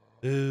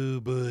 Oh,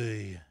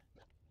 boy.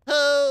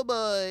 Oh,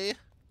 boy.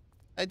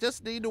 I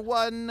just need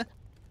one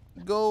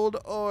gold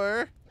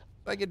ore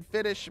so I can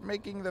finish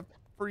making the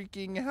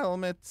freaking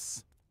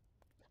helmets.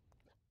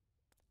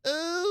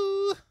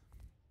 Oh.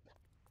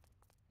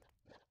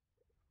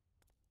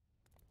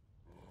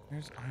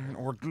 There's iron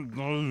ore.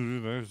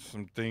 There's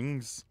some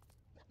things.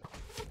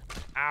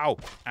 Ow.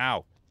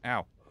 Ow.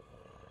 Ow.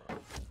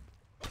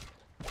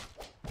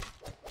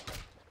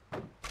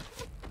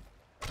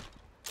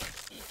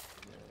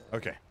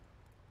 Okay.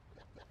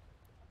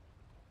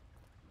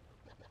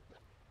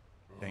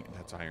 Dang,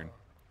 that's iron.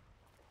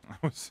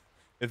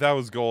 If that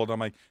was gold, I'm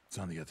like, it's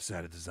on the other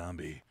side of the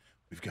zombie.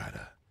 We've got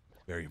a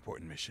very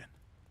important mission.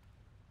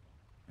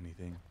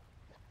 Anything?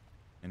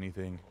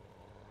 Anything?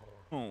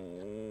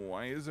 Oh,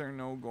 why is there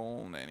no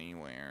gold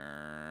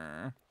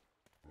anywhere?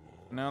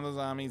 Now the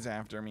zombie's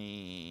after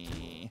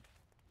me.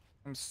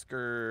 I'm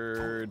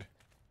scared.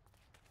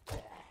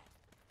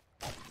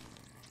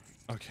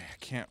 Okay,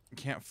 I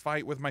can't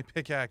fight with my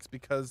pickaxe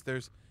because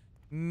there's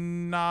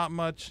not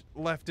much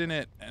left in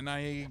it, and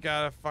I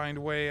gotta find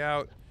a way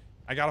out.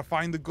 I gotta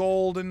find the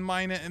gold and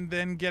mine it and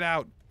then get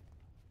out.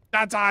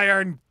 That's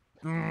iron!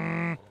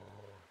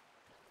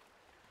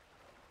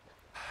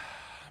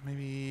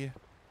 Maybe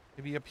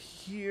up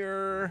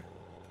here.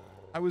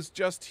 I was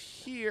just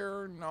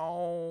here.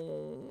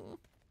 No.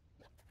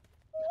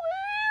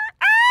 Where?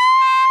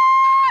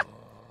 Ah!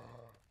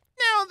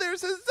 Now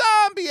there's a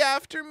zombie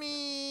after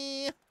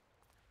me.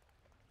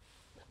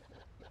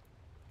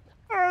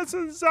 There's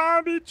a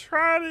zombie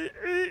trying to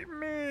eat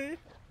me.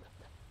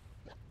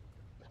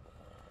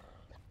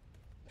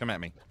 Come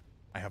at me.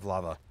 I have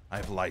lava. I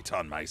have light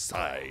on my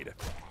side.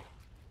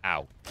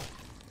 Ow.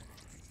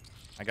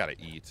 I gotta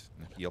eat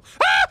and heal.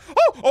 Ah!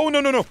 Oh! Oh,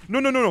 no, no, no. No,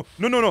 no, no, no.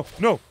 No, no, no.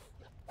 No.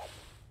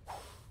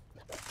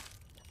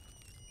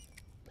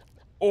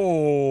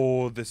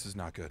 Oh, this is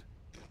not good.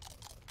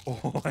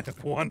 Oh, I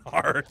have one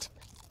heart.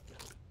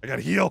 I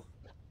gotta heal.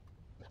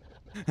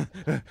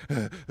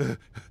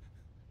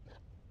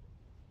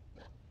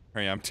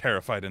 Hey, I'm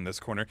terrified in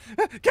this corner.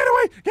 Get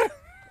away! Get.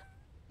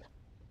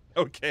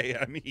 Okay,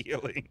 I'm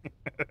healing.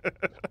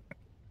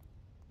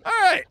 All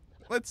right,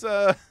 let's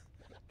try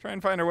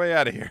and find our way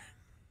out of here.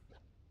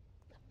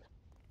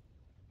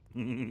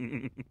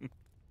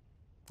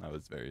 That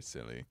was very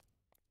silly.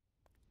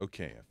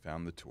 Okay, I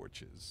found the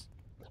torches.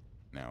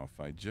 Now, if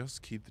I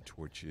just keep the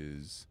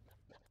torches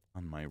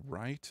on my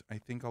right, I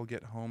think I'll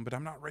get home, but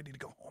I'm not ready to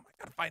go home. I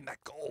gotta find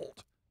that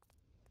gold.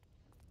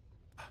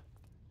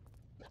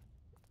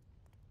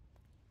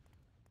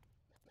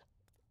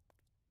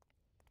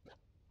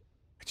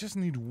 I just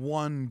need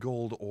one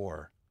gold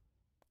ore.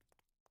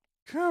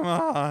 Come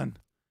on.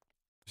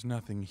 There's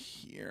nothing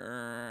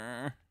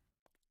here.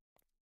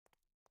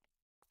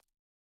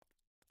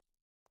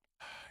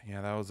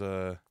 Yeah,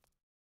 that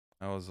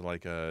was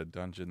like a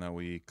dungeon that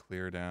we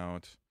cleared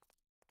out.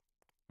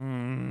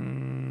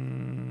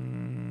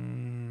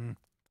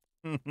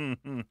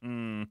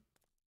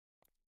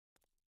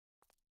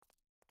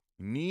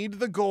 Need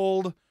the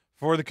gold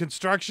for the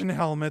construction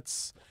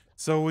helmets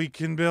so we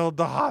can build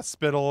the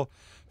hospital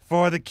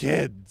for the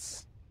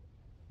kids.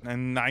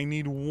 And I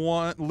need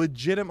one,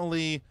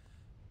 legitimately,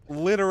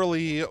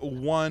 literally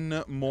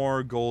one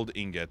more gold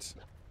ingot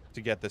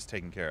to get this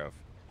taken care of.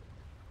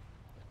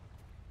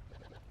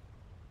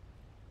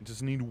 I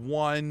just need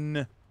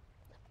one.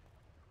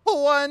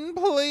 One,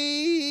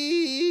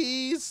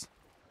 please.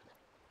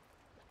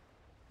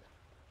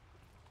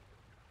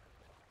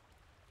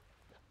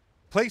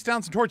 Place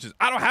down some torches.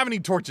 I don't have any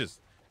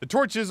torches. The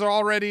torches are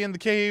already in the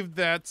cave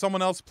that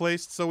someone else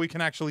placed so we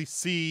can actually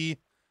see.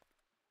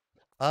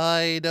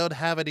 I don't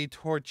have any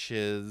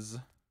torches.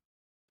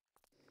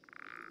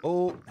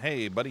 Oh,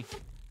 hey, buddy.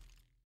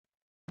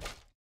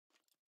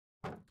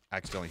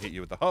 Accidentally hit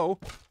you with the hoe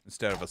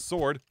instead of a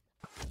sword.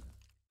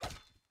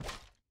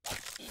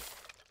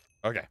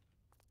 Okay. Is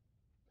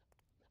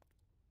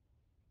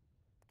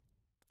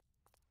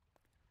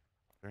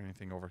there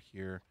anything over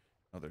here?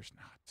 No, there's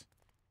not.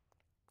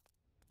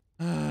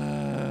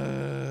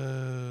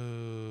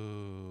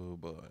 Oh,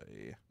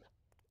 boy.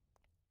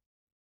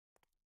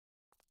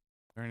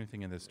 Is there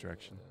anything in this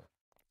direction?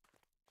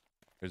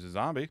 There's a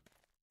zombie.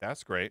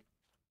 That's great.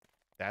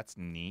 That's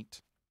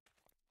neat.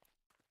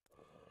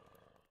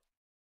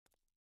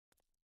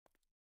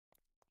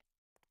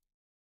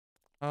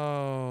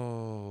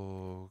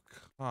 Oh,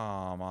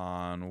 come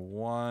on.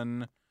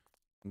 One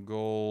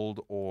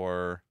gold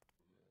ore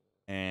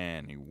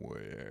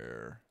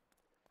anywhere.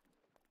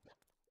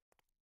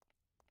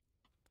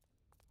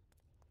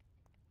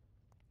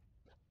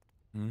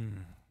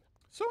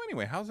 So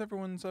anyway, how's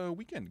everyone's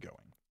weekend going?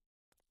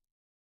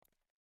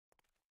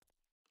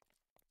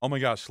 Oh my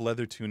gosh,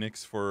 leather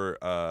tunics for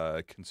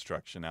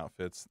construction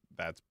outfits.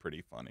 That's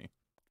pretty funny.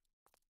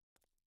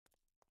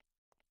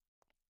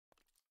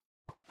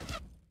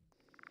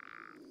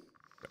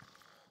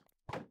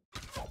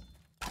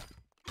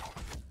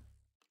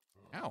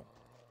 Ow.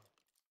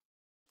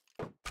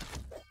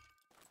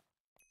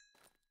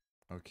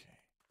 Okay.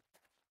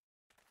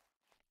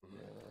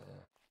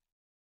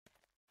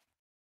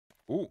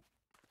 Ooh.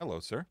 Hello,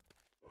 sir.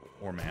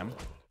 Or ma'am.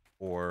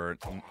 Or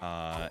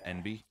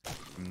NB.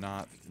 I'm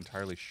not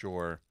entirely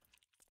sure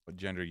what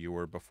gender you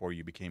were before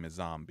you became a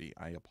zombie.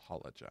 I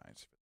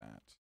apologize for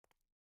that.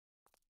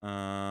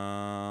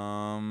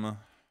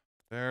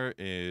 There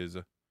is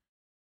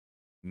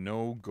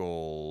no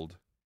gold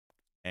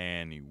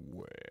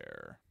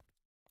anywhere.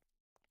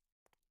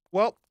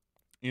 Well,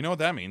 you know what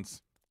that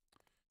means.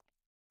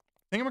 I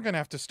think I'm gonna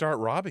have to start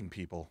robbing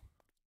people.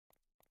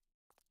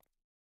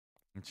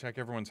 And check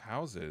everyone's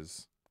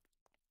houses.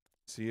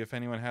 See if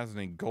anyone has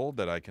any gold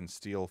that I can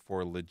steal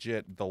for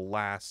legit the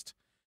last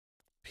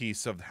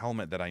piece of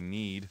helmet that I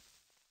need.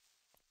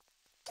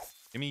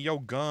 Give me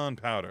your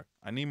gunpowder.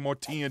 I need more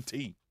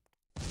TNT.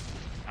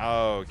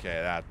 Okay,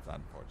 that's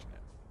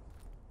unfortunate.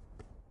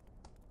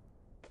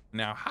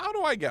 Now, how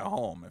do I get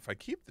home? If I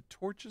keep the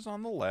torches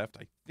on the left,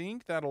 I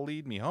think that'll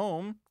lead me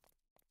home.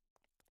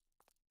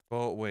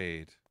 But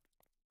wait.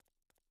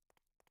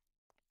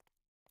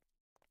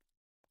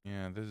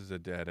 Yeah, this is a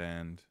dead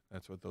end.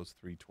 That's what those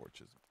 3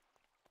 torches are.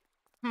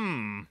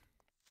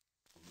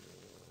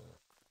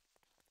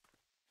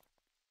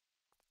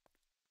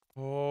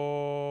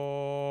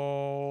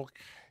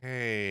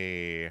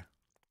 Okay.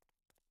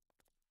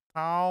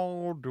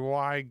 How do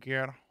I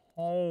get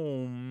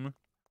home?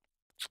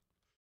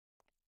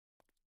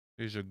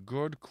 Is a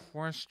good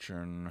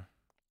question.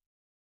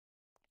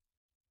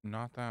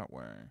 Not that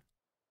way.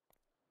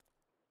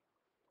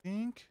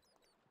 Think?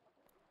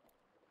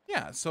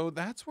 Yeah, so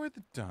that's where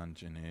the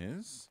dungeon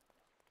is.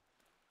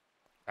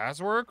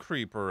 That's where a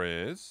creeper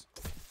is.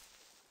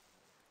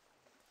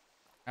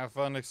 Have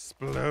fun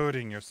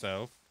exploding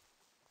yourself.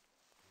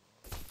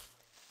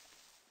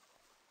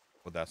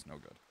 Well, that's no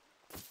good.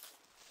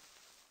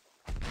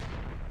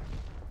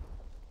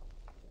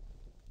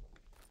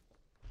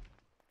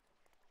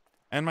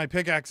 And my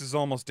pickaxe is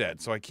almost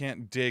dead, so I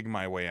can't dig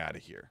my way out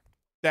of here.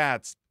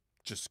 That's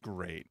just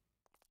great.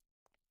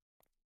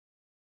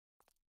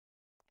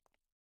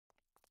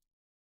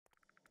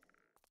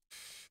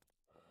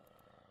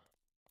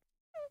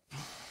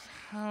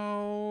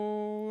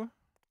 How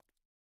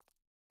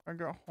I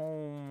got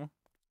home?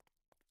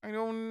 I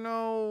don't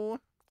know.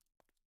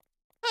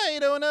 I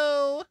don't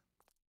know.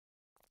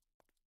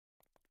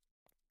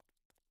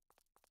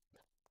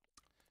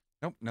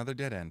 Nope, another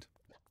dead end.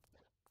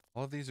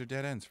 All of these are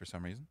dead ends for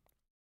some reason.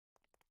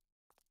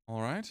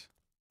 All right.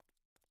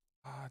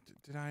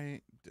 Did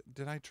I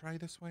try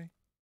this way?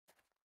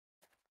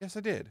 Yes, I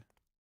did.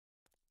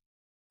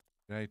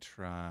 Did I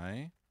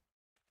try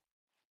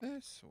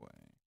this way?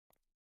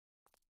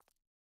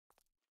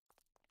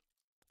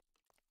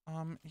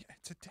 Yeah,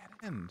 it's a dead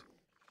end.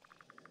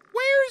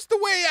 Where's the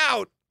way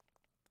out?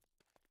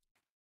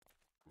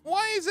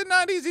 Why is it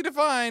not easy to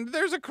find?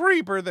 There's a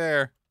creeper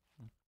there.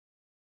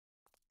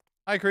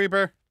 Hi,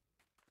 creeper.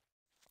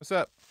 What's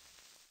up?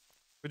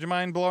 Would you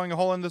mind blowing a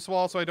hole in this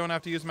wall so I don't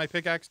have to use my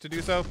pickaxe to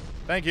do so?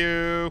 Thank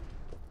you.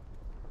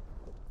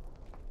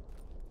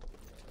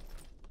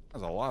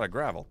 That's a lot of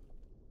gravel.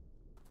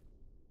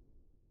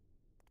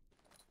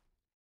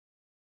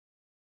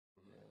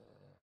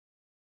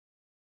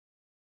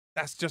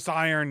 That's just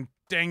iron.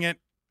 Dang it.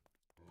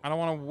 I don't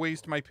want to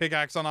waste my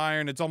pickaxe on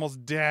iron. It's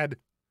almost dead.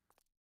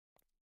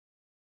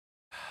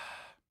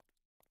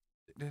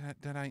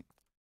 Did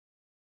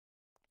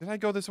I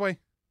go this way? I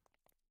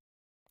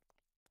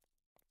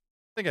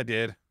think I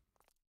did.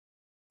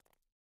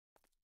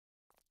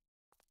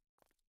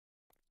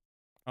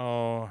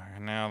 Oh,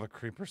 now the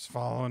creeper's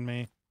following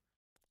me.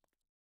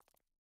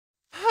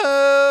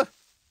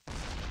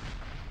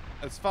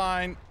 That's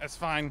fine. That's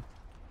fine.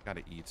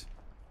 Gotta eat.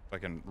 If I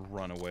can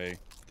run away.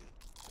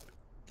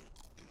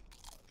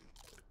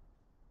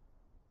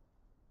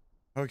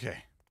 Okay.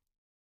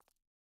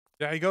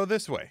 Did I go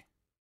this way?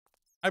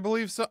 I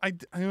believe so.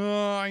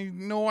 I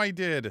know I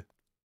did. Did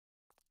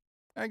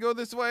I go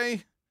this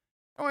way?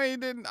 No, I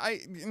didn't. I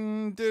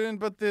didn't,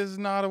 but there's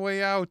not a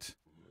way out.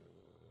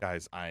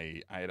 Guys,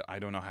 I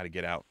don't know how to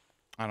get out.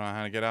 I don't know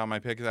how to get out. My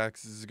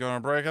pickaxe is going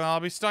to break and I'll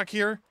be stuck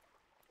here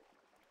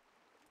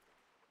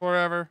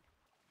forever.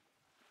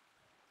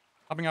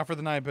 Hopping out for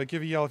the night, but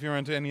give a yell if you're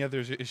into any other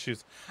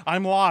issues.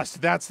 I'm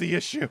lost. That's the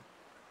issue.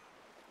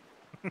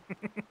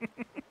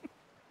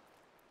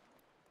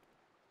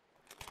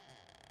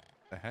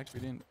 The heck? We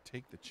didn't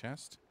take the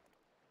chest?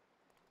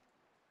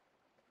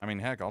 I mean,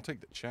 heck, I'll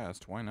take the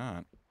chest. Why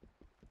not?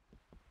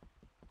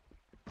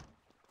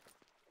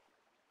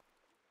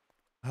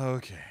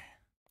 Okay.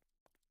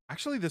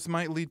 Actually, this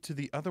might lead to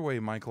the other way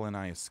Michael and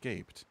I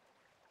escaped.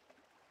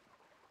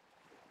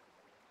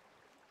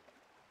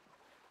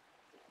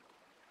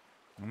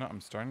 No,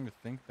 I'm starting to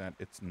think that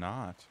it's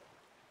not.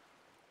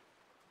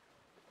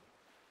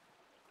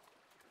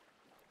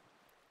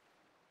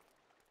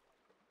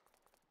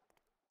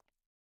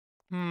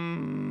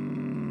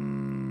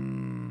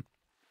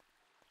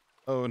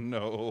 Oh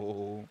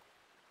no.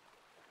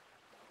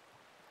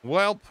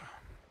 Welp.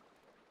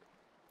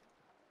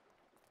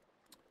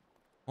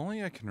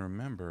 Only I can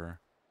remember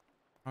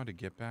how to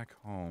get back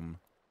home.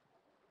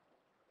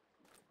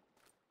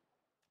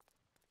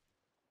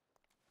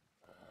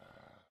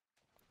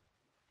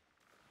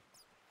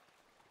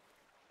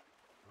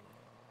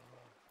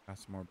 Got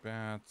some more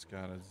bats,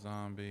 got a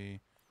zombie.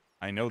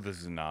 I know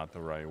this is not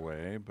the right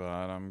way, but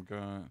I'm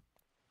gonna...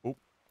 Oh,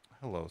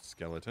 hello,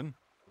 skeleton.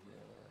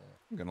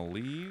 I'm gonna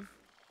leave.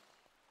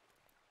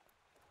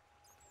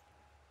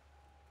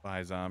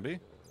 Bye, zombie.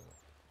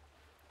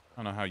 I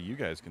don't know how you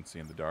guys can see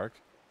in the dark.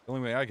 The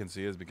only way I can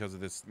see is because of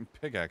this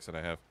pickaxe that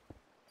I have.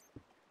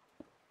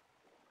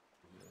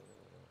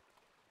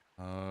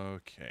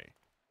 Okay.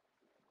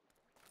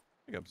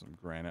 Pick up some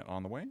granite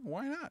on the way.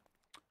 Why not?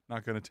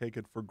 Not gonna take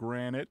it for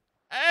granted.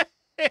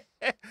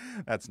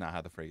 That's not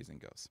how the phrasing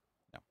goes.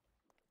 No.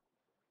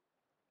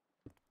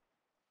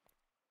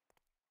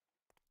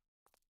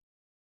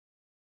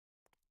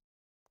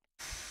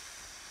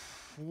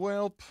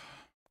 Welp.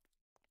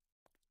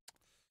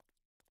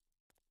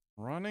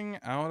 Running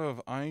out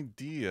of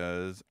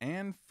ideas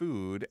and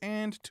food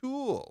and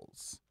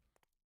tools.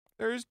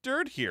 There's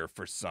dirt here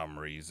for some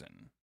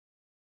reason.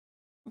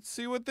 Let's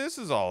see what this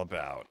is all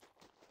about.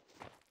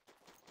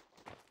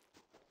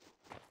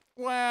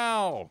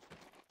 Wow.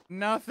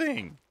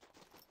 Nothing.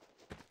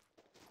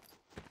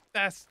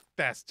 That's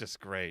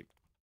just great.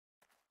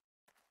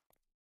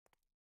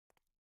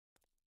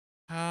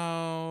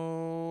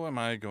 How am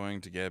I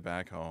going to get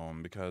back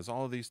home? Because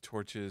all of these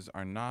torches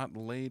are not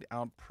laid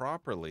out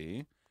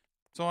properly,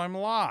 so I'm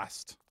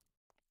lost.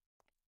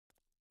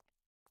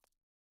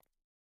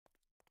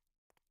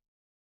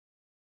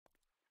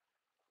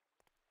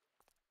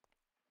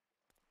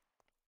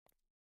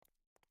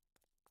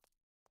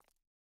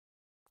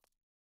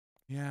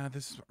 Yeah,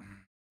 this is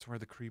where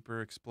the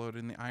creeper exploded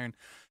in the iron.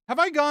 Have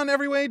I gone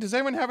every way? Does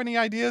anyone have any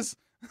ideas?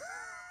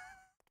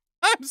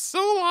 I'm so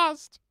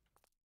lost.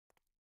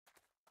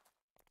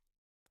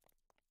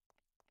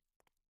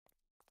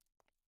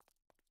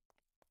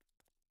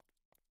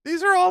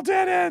 These are all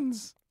dead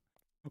ends.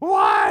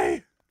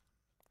 Why?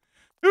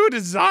 Who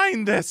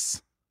designed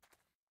this?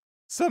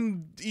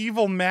 Some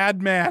evil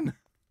madman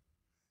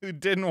who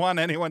didn't want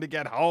anyone to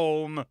get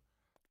home.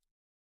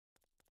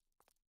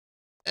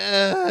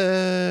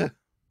 That's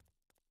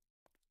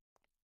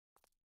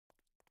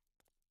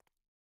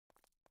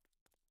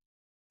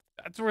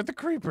where the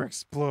creeper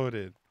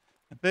exploded.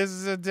 This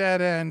is a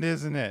dead end,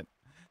 isn't it?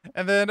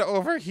 And then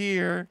over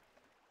here,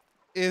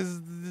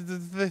 is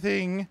the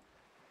thing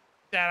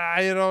that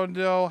I don't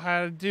know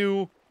how to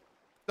do.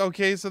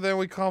 Okay, so then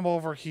we come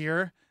over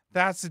here.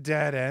 That's a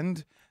dead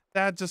end.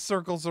 That just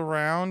circles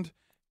around.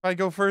 If I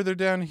go further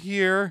down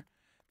here,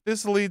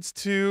 this leads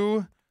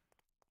to...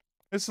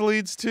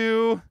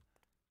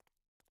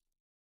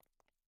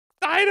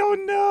 I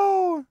don't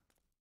know!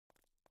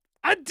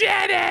 A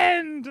dead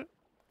end!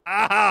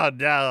 Oh,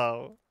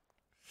 no.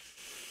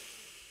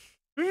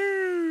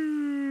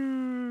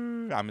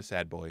 I'm a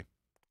sad boy.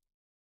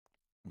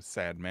 I'm a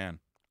sad man.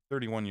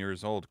 31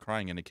 years old,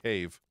 crying in a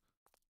cave.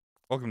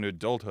 Welcome to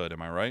adulthood,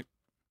 am I right?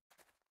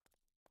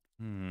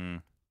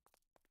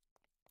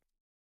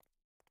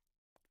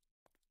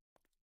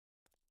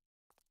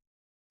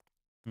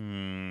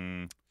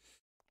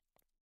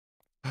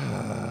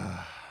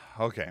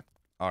 Okay.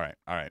 All right.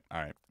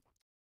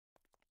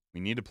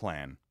 We need a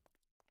plan.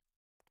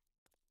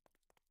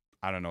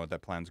 I don't know what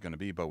that plan's going to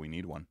be, but we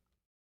need one.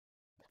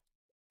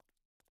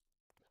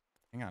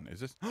 Hang on, is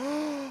this...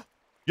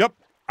 Yep,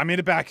 I made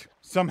it back.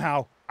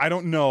 Somehow. I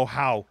don't know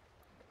how,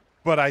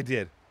 but I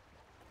did.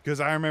 Because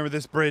I remember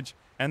this bridge,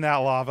 and that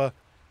lava,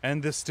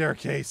 and this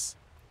staircase.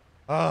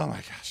 Oh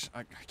my gosh.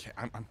 I can't...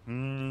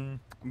 I'm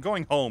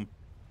going home.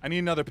 I need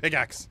another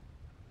pickaxe.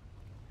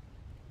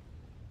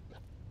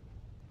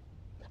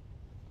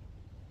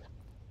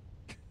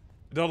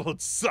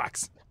 Adulthood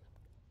sucks.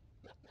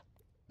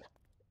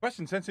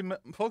 Question, since you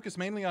focus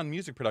mainly on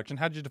music production,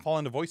 how did you fall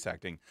into voice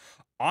acting?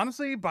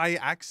 Honestly, by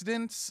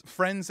accident,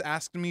 friends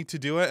asked me to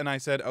do it, and I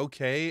said,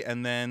 okay,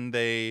 and then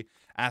they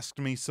asked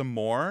me some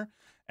more,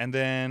 and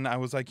then I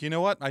was like, you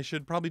know what? I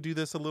should probably do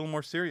this a little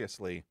more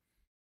seriously.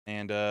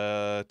 And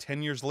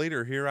 10 years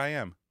later, here I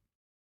am,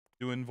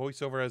 doing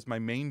voiceover as my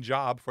main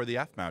job for the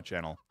Aphmau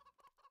channel.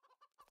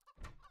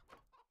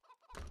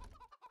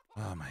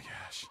 Oh my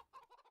gosh.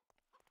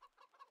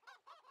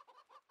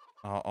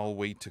 I'll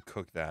wait to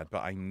cook that, but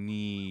I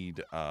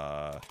need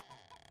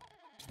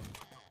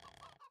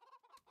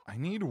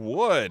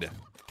wood. Is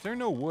there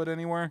no wood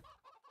anywhere?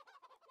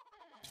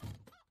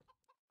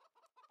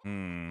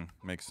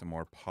 Make some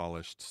more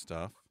polished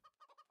stuff.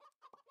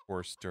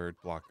 Coarse dirt,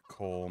 block of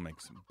coal, make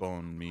some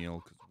bone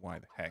meal, because why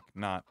the heck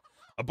not?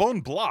 A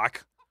bone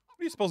block? What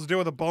are you supposed to do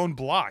with a bone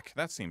block?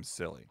 That seems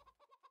silly.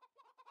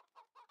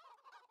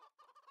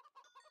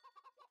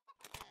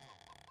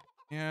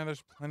 Yeah,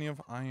 there's plenty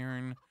of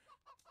iron.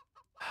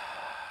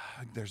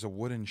 There's a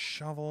wooden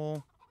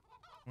shovel.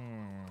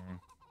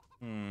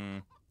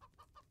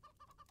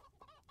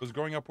 Was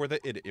growing up worth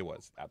it? It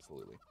was,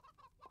 absolutely.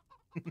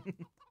 It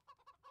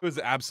was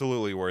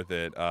absolutely worth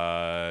it,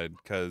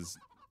 because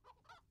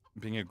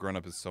being a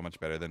grown-up is so much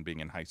better than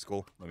being in high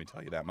school. Let me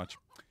tell you that much.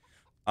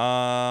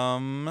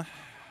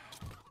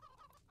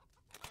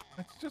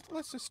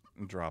 Let's just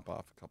drop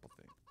off a couple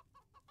things.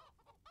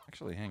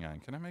 Actually, hang on.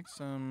 Can I make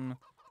some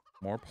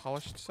more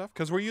polished stuff?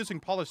 Because we're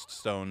using polished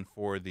stone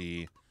for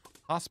the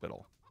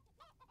hospital.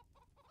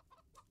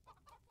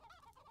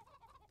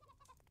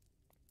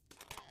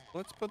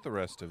 Let's put the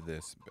rest of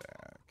this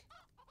back.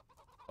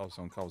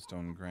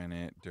 Cobblestone,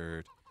 granite,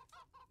 dirt,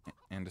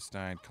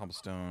 andesite,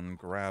 cobblestone,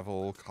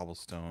 gravel,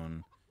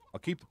 cobblestone. I'll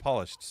keep the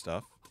polished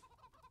stuff.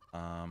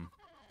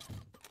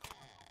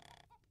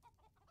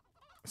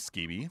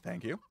 Skeevy,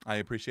 thank you. I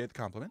appreciate the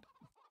compliment.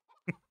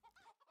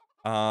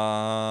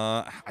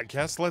 I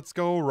guess let's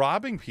go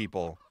robbing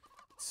people.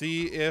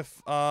 See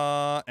if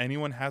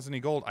anyone has any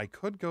gold. I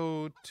could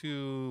go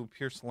to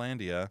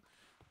Piercelandia,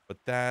 but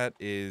that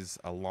is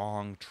a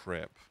long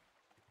trip.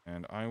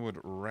 And I would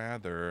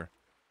rather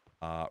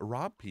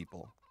rob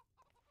people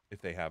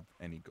if they have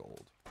any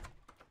gold.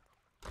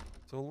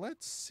 So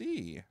let's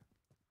see.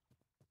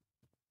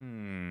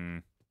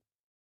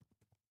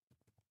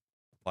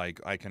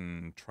 Like, I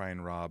can try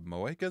and rob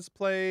Moeka's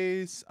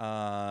place,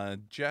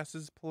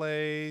 Jess's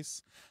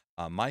place,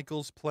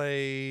 Michael's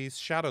place.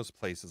 Shadow's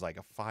place is like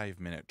a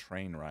 5-minute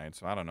train ride,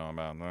 so I don't know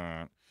about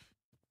that.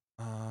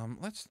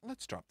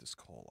 Let's drop this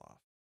coal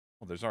off.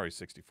 Well, there's already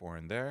 64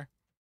 in there.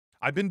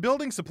 I've been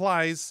building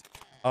supplies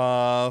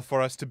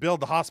for us to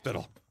build the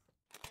hospital.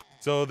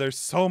 So there's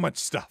so much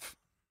stuff.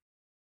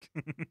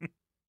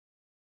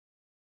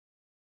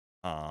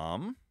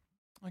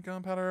 Like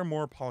gunpowder,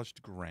 more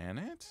polished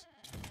granite.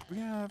 We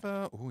have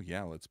oh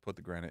yeah, let's put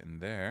the granite in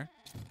there.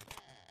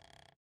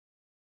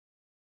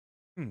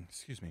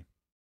 Excuse me.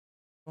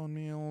 Bone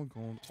meal,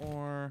 gold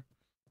ore.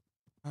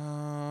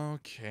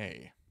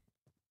 Okay.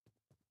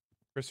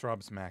 Chris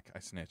robs Mac, I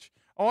snitch.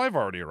 Oh, I've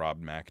already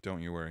robbed Mac,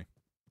 don't you worry.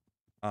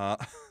 I've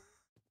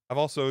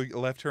also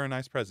left her a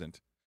nice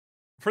present.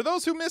 For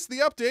those who missed the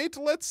update,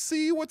 let's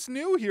see what's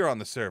new here on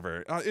the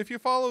server. If you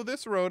follow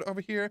this road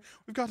over here,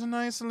 we've got a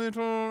nice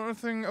little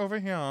thing over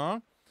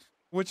here,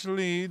 which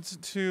leads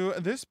to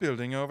this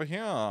building over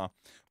here.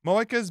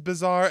 Moeka's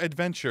Bizarre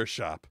Adventure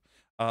Shop,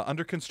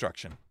 under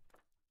construction.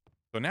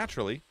 So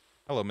naturally,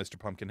 hello, Mr.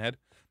 Pumpkinhead.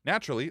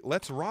 Naturally,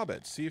 let's rob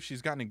it, see if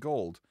she's got any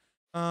gold.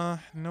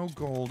 No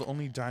gold,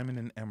 only diamond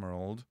and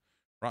emerald.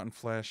 Rotten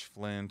flesh,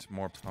 flint,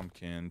 more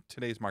pumpkin.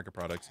 Today's market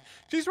products.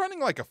 She's running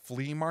like a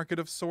flea market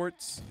of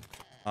sorts.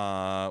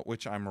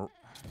 Which I'm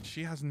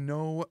She has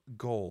no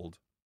gold.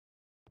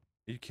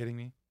 Are you kidding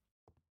me?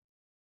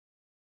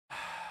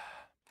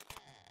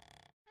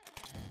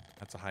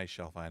 That's a high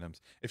shelf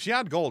items. If she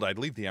had gold, I'd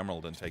leave the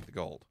emerald and take the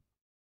gold.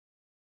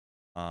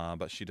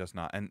 But she does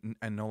not. And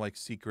no like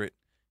secret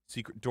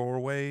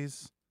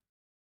doorways.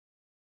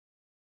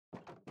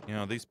 You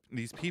know,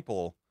 these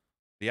people,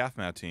 the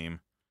Aphmau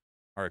team,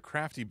 are a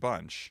crafty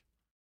bunch.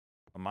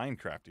 A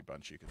Minecrafty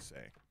bunch, you could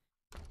say.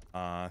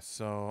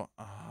 So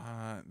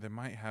they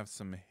might have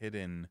some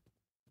hidden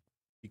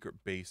secret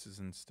bases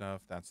and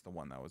stuff. That's the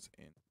one that was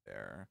in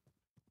there.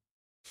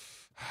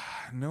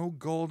 No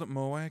gold at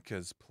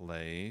Moeka's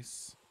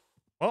place.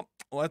 Well,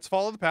 let's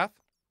follow the path.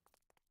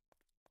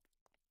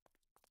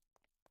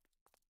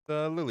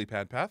 The lily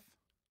pad path.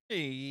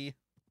 Hey.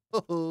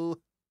 Oh.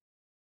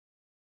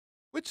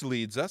 Which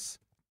leads us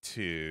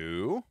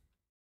to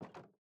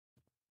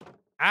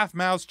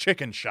Aphmau's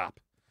chicken shop.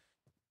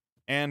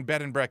 And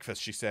bed and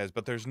breakfast, she says,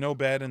 but there's no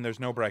bed and there's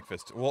no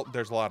breakfast. Well,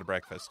 there's a lot of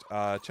breakfast.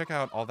 Check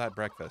out all that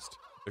breakfast.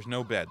 There's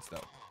no beds,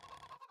 though.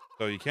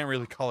 So you can't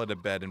really call it a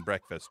bed and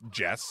breakfast,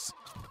 Jess.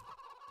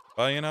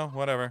 Well, you know,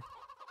 whatever.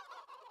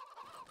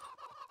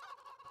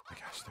 Oh my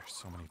gosh, there's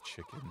so many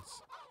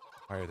chickens.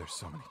 Why are there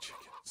so many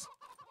chickens?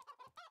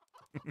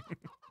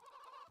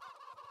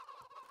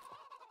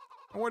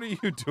 What are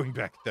you doing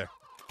back there?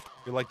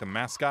 You're like the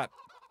mascot?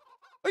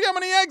 Look how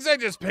many eggs I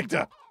just picked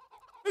up!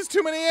 There's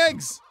too many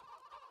eggs!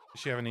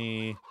 Does she have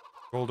any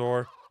gold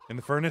ore in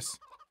the furnace?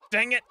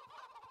 Dang it!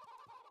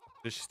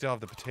 Does she still have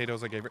the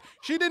potatoes I gave her?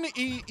 She didn't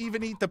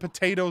even eat the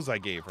potatoes I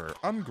gave her.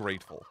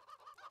 Ungrateful.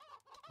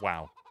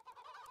 Wow.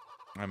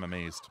 I'm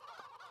amazed.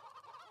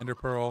 Ender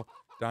pearl,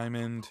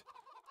 diamond.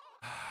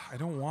 I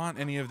don't want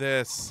any of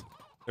this.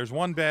 There's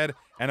one bed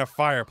and a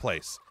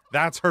fireplace.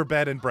 That's her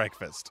bed and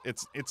breakfast.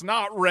 It's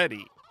not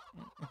ready.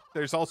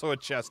 There's also a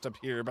chest up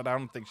here, but I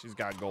don't think she's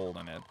got gold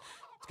in it.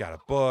 She's got a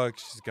book.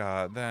 She's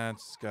got that.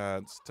 She's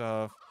got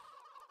stuff.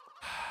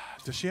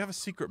 Does she have a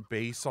secret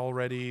base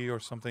already or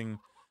something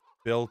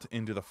built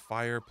into the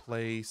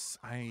fireplace?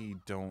 I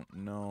don't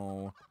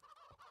know.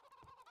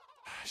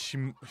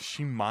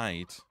 She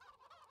might,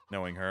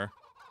 knowing her.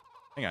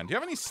 Hang on. Do you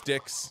have any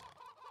sticks?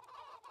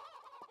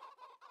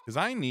 Because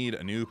I need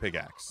a new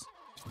pickaxe.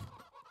 I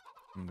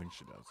don't think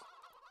she does.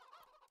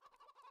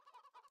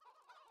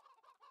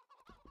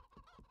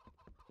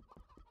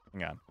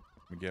 Hang on.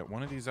 Let me get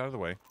one of these out of the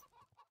way.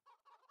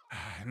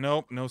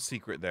 Nope, no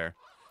secret there.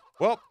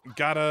 Well,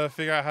 gotta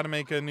figure out how to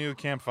make a new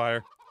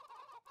campfire.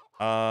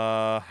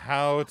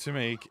 How to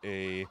make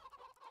a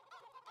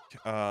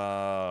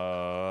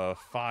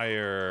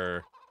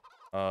fire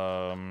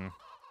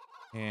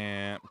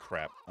and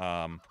crap.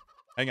 Hang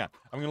on.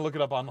 I'm gonna look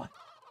it up online.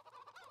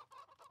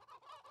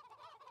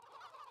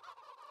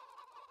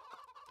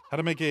 How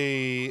to make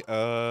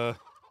a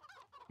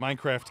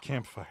Minecraft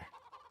campfire.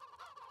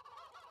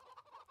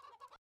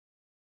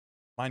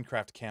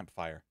 Minecraft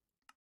campfire.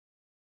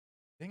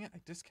 Dang it, I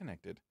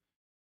disconnected.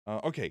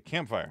 Okay,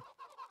 campfire.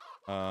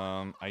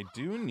 I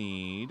do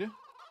need...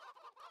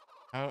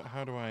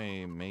 How do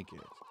I make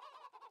it?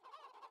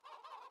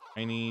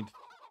 I need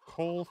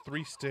coal,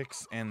 3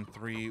 sticks, and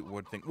 3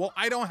 wood things. Well,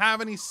 I don't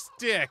have any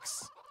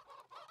sticks!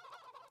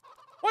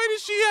 Why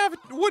does she have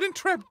a wooden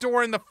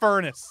trapdoor in the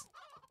furnace?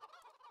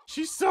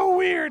 She's so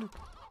weird!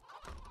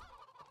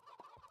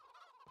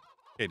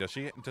 Okay, does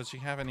she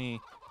have any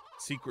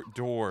secret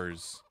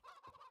doors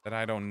that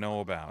I don't know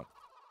about?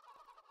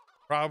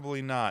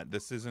 Probably not.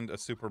 This isn't a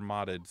super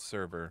modded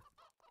server.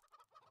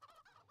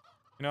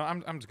 You know,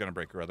 I'm just gonna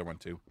break her other one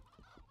too.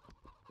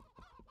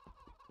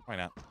 Why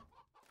not?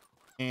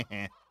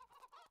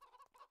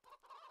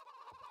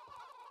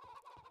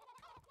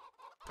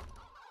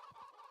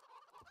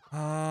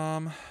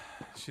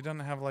 She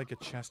doesn't have like a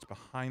chest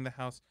behind the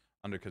house.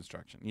 Under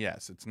construction.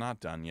 Yes, it's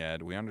not done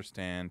yet. We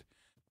understand.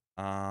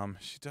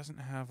 She doesn't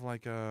have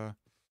like a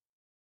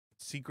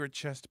secret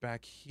chest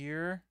back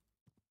here.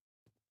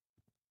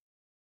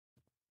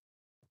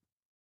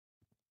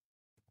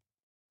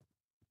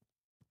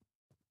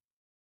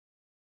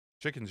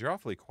 Chickens, you're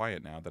awfully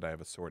quiet now that I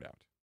have a sword out.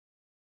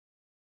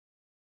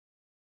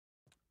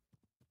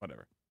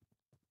 Whatever.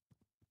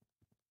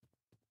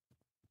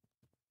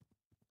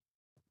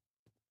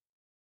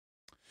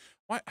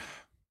 Why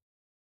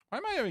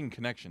am I having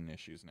connection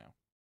issues now?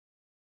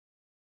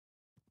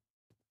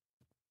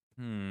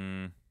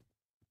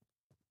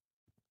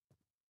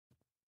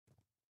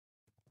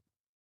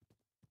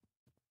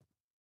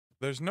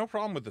 There's no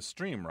problem with the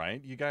stream,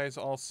 right? You guys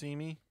all see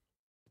me?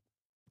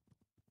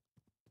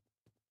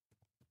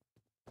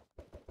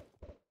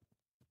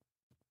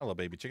 Hello,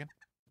 baby chicken.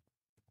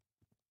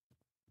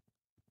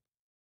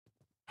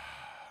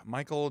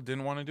 Michael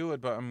didn't want to do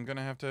it, but I'm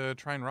gonna have to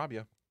try and rob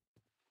you.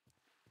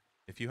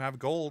 If you have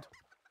gold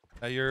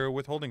that you're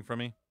withholding from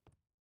me.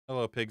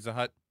 Hello, Pig's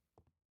Hut.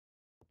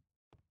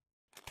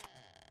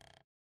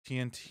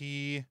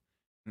 TNT,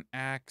 an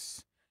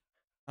axe.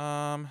 You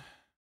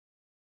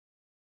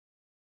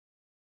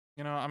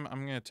know, I'm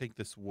gonna take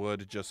this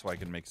wood just so I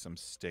can make some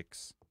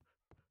sticks.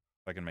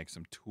 So I can make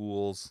some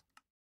tools.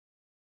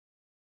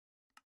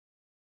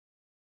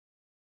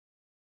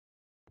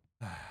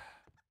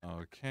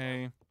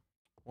 Okay.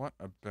 What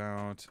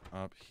about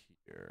up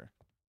here?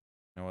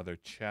 No other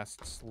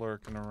chests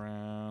lurking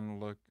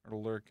around,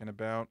 lurking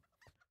about.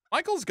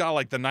 Michael's got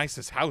like the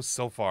nicest house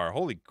so far.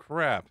 Holy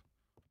crap.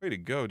 Way to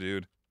go,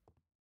 dude.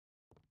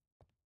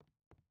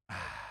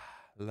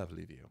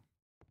 Lovely view.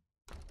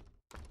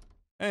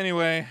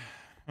 Anyway.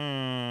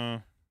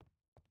 No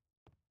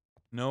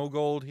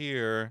gold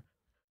here.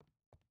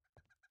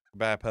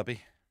 Bye,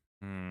 puppy.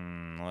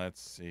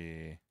 Let's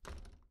see.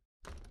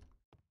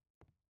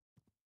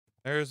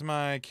 There's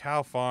my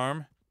cow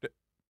farm.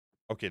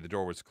 Okay, the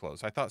door was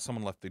closed. I thought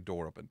someone left the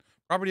door open.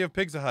 Property of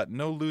Pigs a Hut.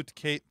 No loot,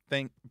 Kate.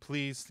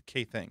 Please,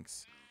 Kate.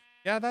 Thanks.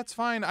 Yeah, that's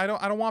fine. I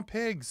don't want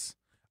pigs.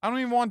 I don't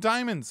even want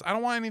diamonds. I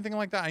don't want anything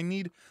like that. I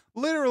need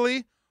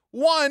literally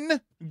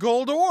 1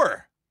 gold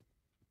ore.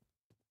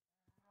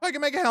 I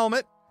can make a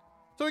helmet,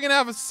 so we can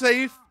have a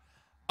safe,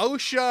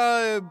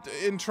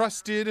 OSHA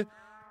entrusted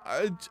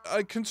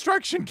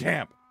construction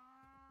camp.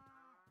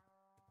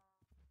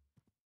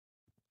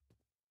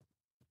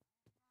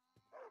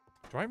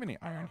 Do I have any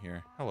iron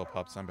here? Hello,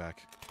 pups. I'm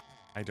back.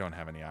 I don't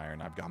have any iron.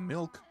 I've got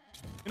milk.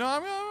 You know,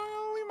 I'm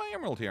gonna leave my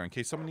emerald here in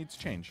case someone needs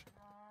change.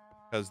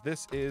 Because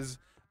this is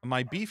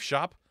my beef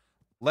shop.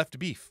 Left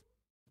beef.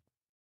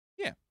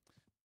 Yeah.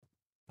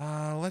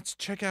 Let's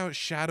check out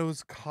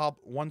Shadow's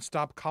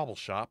one-stop cobble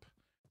shop.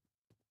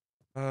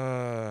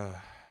 Yeah.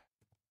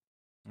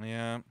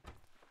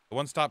 The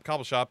one-stop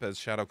cobble shop, as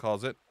Shadow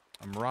calls it.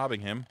 I'm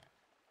robbing him.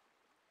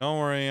 Don't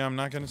worry, I'm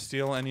not gonna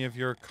steal any of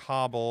your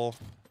cobble.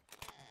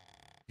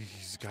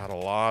 He's got a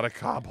lot of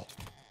cobble.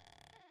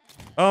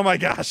 Oh my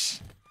gosh.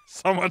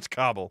 So much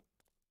cobble.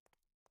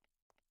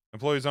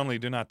 Employees only,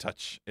 do not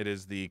touch. It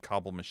is the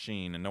cobble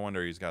machine, and no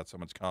wonder he's got so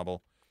much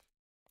cobble.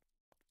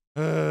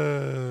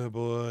 Oh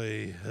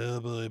boy. Oh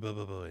boy, boy,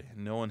 boy, boy.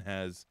 No one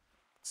has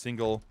a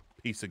single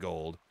piece of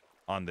gold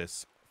on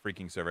this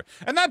freaking server.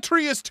 And that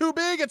tree is too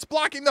big! It's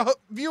blocking the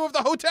view of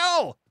the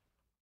hotel!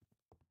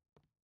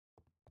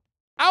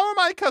 How are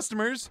my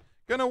customers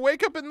gonna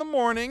wake up in the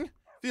morning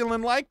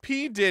feeling like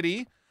P.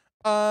 Diddy,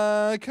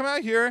 come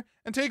out here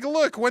and take a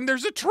look when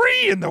there's a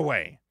tree in the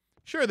way?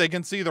 Sure, they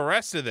can see the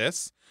rest of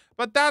this,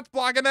 but that's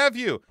blocking that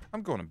view.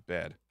 I'm going to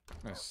bed. I'm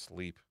gonna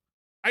sleep.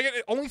 I can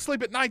only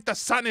sleep at night. The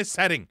sun is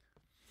setting.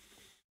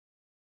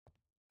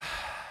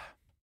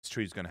 This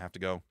tree's gonna have to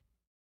go.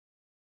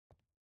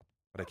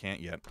 But I can't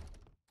yet.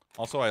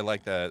 Also, I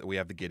like that we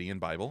have the Gideon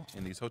Bible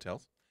in these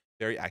hotels.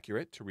 Very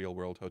accurate to real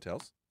world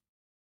hotels.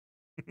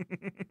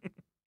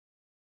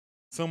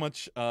 So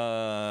much,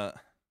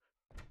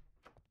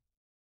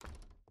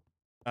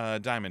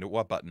 Diamond,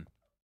 what button?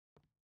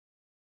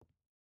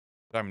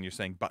 Diamond, you're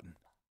saying button.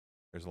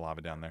 There's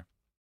lava down there.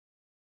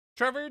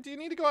 Trevor, do you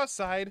need to go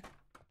outside?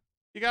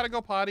 You gotta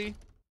go potty,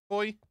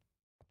 boy.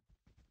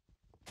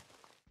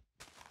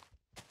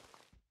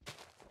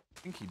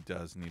 I think he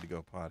does need to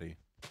go potty.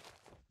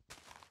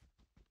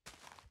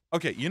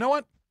 Okay, you know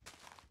what?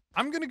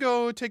 I'm gonna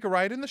go take a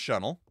ride in the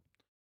shuttle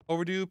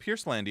over to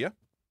Piercelandia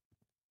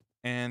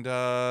and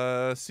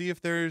see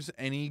if there's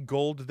any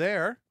gold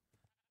there.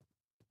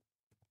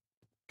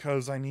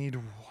 Because I need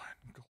 1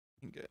 gold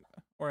ingot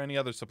or any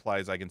other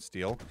supplies I can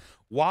steal.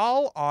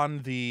 While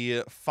on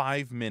the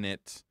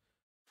 5-minute,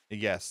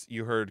 yes,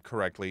 you heard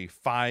correctly,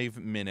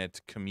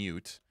 5-minute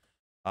commute,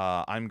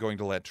 I'm going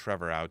to let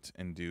Trevor out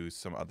and do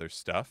some other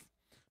stuff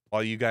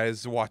while you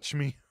guys watch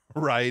me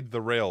ride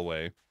the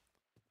railway.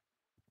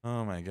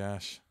 Oh my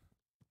gosh.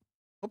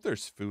 Hope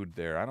there's food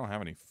there. I don't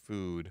have any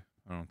food,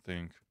 I don't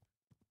think.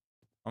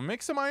 I'll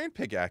make some iron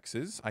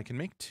pickaxes. I can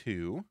make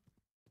 2.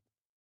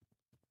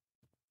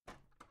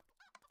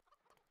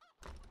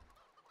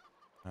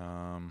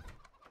 Let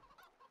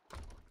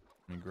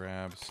me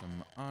grab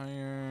some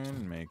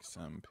iron, make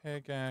some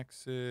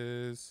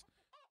pickaxes.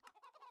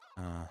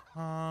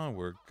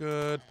 We're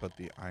good. Put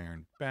the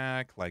iron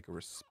back like a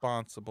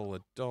responsible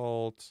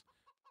adult.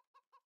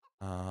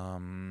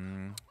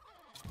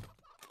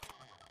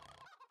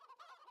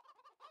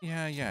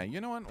 Yeah,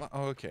 you know what?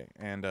 Oh, okay.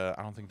 And,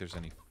 I don't think there's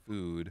any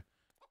food.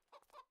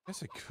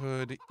 Guess I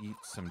could eat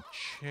some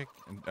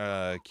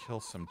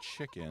kill some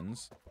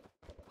chickens.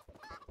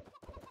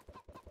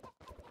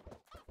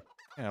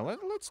 Yeah,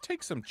 let's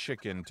take some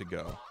chicken to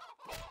go.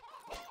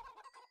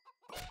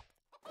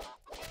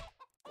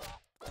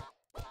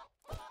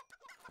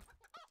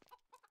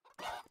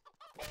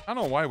 I don't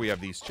know why we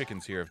have these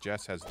chickens here if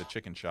Jess has the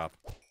chicken shop.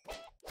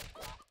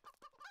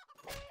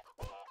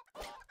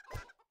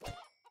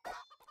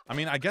 I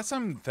mean, I guess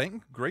I'm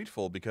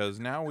grateful because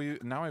now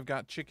I've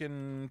got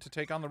chicken to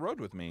take on the road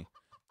with me.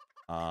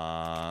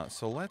 So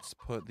let's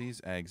put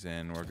these eggs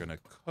in. We're gonna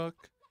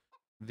cook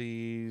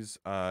these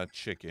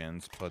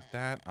chickens. Put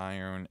that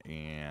iron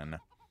in.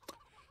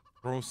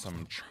 Throw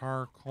some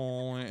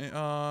charcoal in.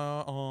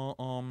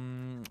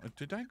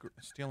 Did I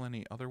steal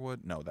any other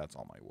wood? No, that's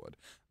all my wood.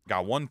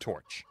 Got 1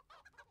 torch.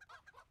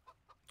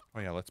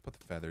 Oh yeah, let's put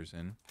the feathers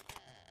in.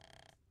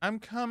 I'm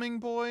coming,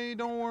 boy.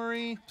 Don't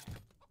worry.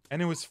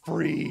 And it was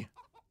free.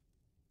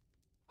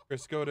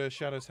 Chris, go to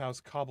Shadow's house.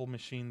 Cobble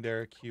machine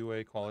there.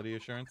 QA quality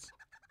assurance.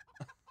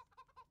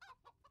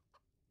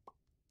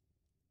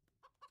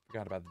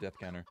 Forgot about the depth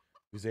counter.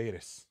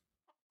 Uzatus.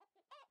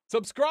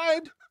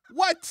 Subscribed?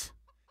 What?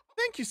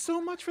 Thank you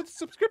so much for the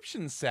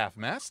subscription,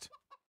 Safmast.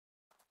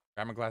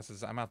 Grab my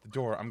glasses. I'm out the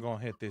door. I'm going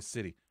to hit this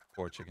city.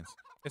 4 chickens.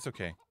 It's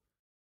okay.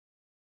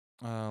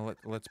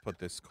 Let's put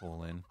this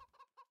coal in.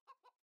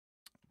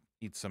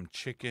 Eat some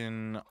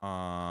chicken.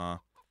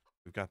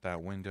 We've got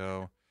that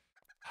window.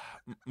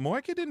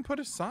 Moika didn't put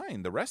a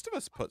sign. The rest of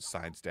us put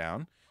signs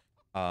down.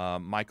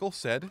 Michael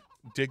said,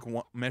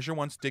 measure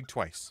once, dig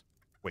twice.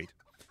 Wait.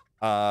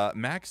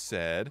 Max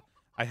said,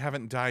 I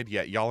haven't died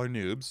yet. Y'all are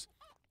noobs.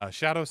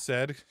 Shadow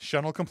said,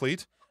 shuttle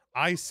complete.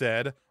 I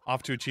said,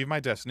 off to achieve my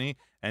destiny.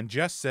 And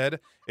Jess said,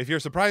 if you're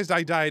surprised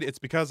I died, it's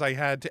because I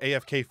had to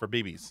AFK for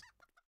babies.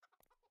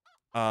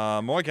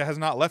 Moika has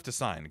not left a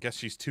sign. I guess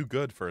she's too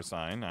good for a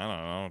sign. I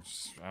don't know.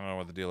 I don't know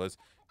what the deal is. Is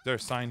there a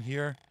sign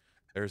here?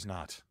 There's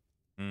not.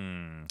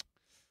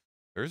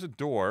 There's a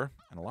door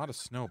and a lot of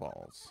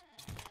snowballs.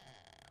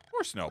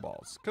 More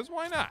snowballs, because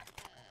why not?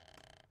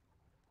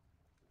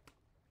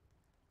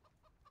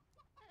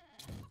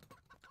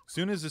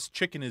 Soon as this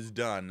chicken is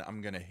done,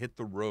 I'm gonna hit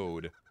the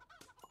road.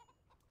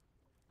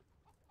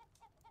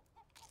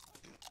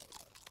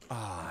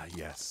 Ah,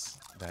 yes.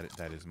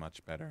 That is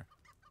much better.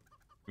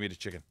 Give me the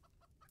chicken.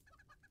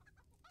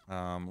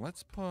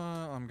 Let's put...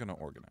 I'm gonna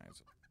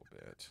organize a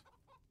little bit.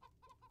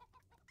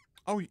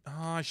 Oh,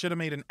 I should have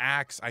made an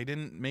axe. I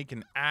didn't make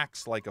an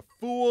axe like a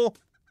fool.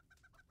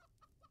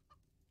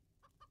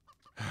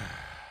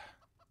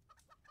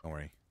 Don't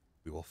worry.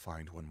 We will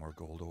find one more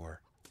gold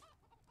ore.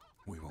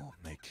 We will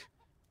make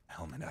a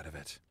helmet out of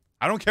it.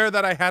 I don't care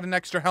that I had an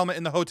extra helmet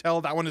in the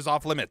hotel. That one is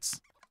off limits.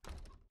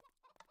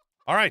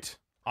 All right.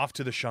 Off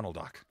to the shuttle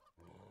dock.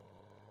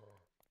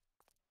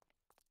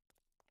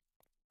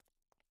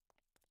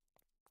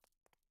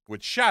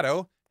 Which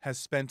Shadow has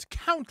spent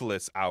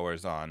countless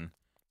hours on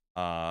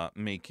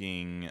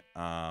making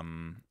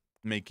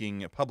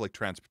public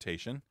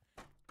transportation.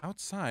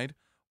 Outside,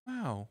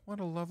 wow, what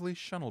a lovely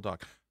shuttle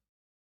dock.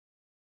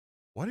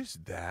 What is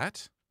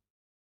that?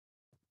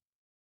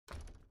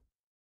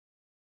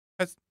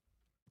 Has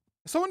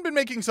someone been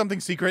making something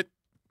secret?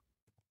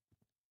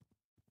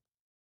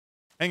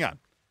 Hang on.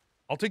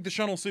 I'll take the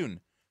shuttle soon.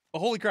 Oh,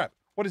 holy crap.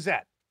 What is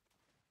that?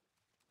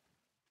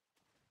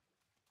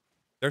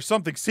 There's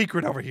something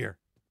secret over here.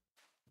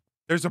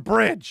 There's a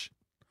bridge.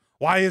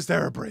 Why is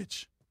there a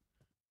bridge?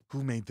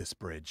 Who made this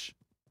bridge?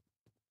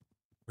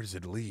 Where does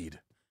it lead?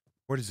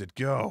 Where does it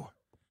go?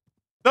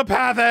 The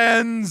path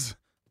ends!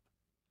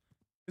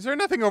 Is there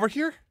nothing over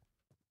here?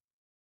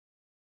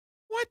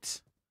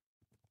 What?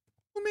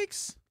 Who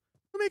makes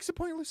a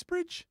pointless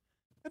bridge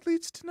that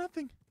leads to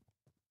nothing?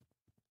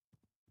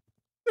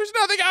 There's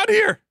nothing out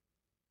here!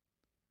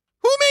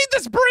 Who made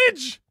this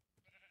bridge?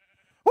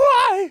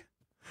 Why?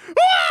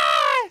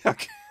 Why?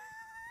 Okay.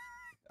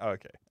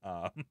 Okay.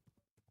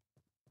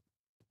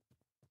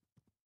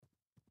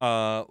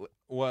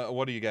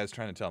 What are you guys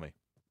trying to tell me?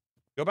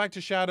 Go back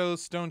to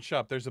Shadow's stone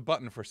shop. There's a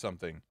button for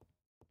something.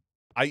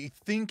 I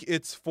think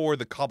it's for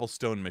the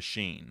cobblestone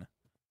machine.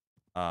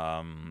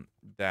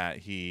 That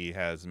he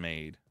has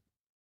made.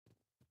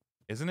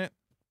 Isn't it?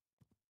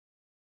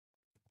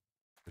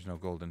 There's no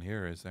gold in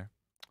here, is there?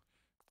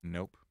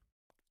 Nope.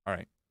 All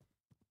right.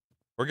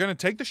 We're gonna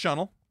take the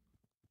shuttle.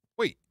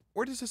 Wait,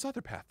 where does this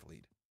other path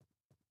lead?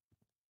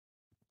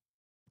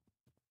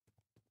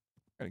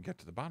 Gotta get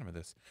to the bottom of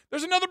this.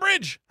 There's another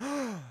bridge!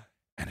 And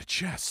a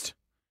chest.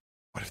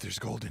 What if there's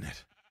gold in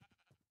it?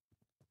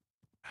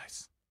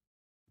 Guys,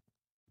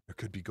 there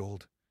could be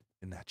gold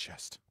in that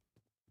chest.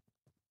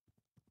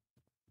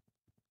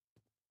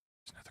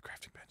 There's another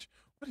crafting bench.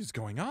 What is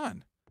going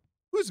on?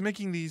 Who's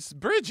making these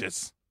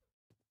bridges?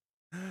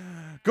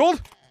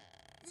 Gold?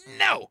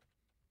 No!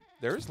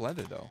 There is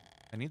leather, though.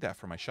 I need that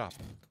for my shop.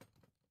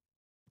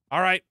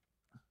 All right.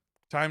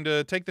 Time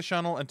to take the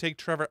shuttle and take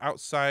Trevor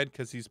outside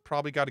because he's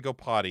probably got to go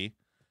potty.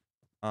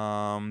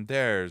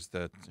 There's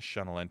the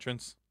shuttle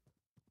entrance.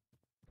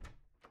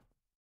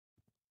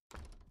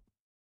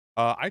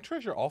 I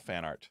treasure all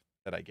fan art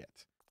that I get.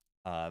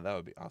 That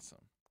would be awesome.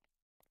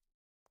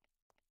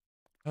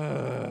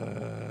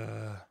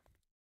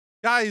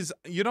 Guys,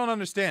 you don't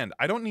understand.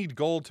 I don't need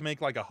gold to make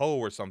like a hoe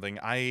or something.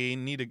 I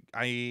need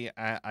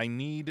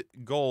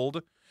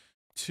gold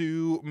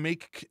to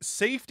make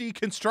safety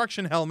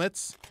construction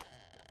helmets.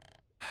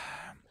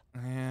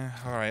 Yeah,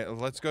 all right,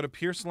 let's go to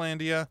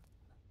Piercelandia.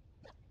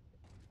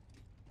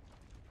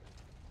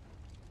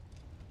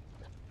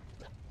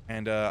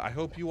 And I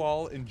hope you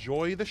all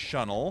enjoy the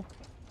shuttle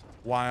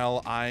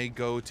while I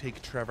go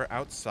take Trevor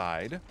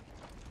outside.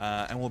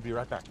 And we'll be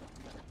right back.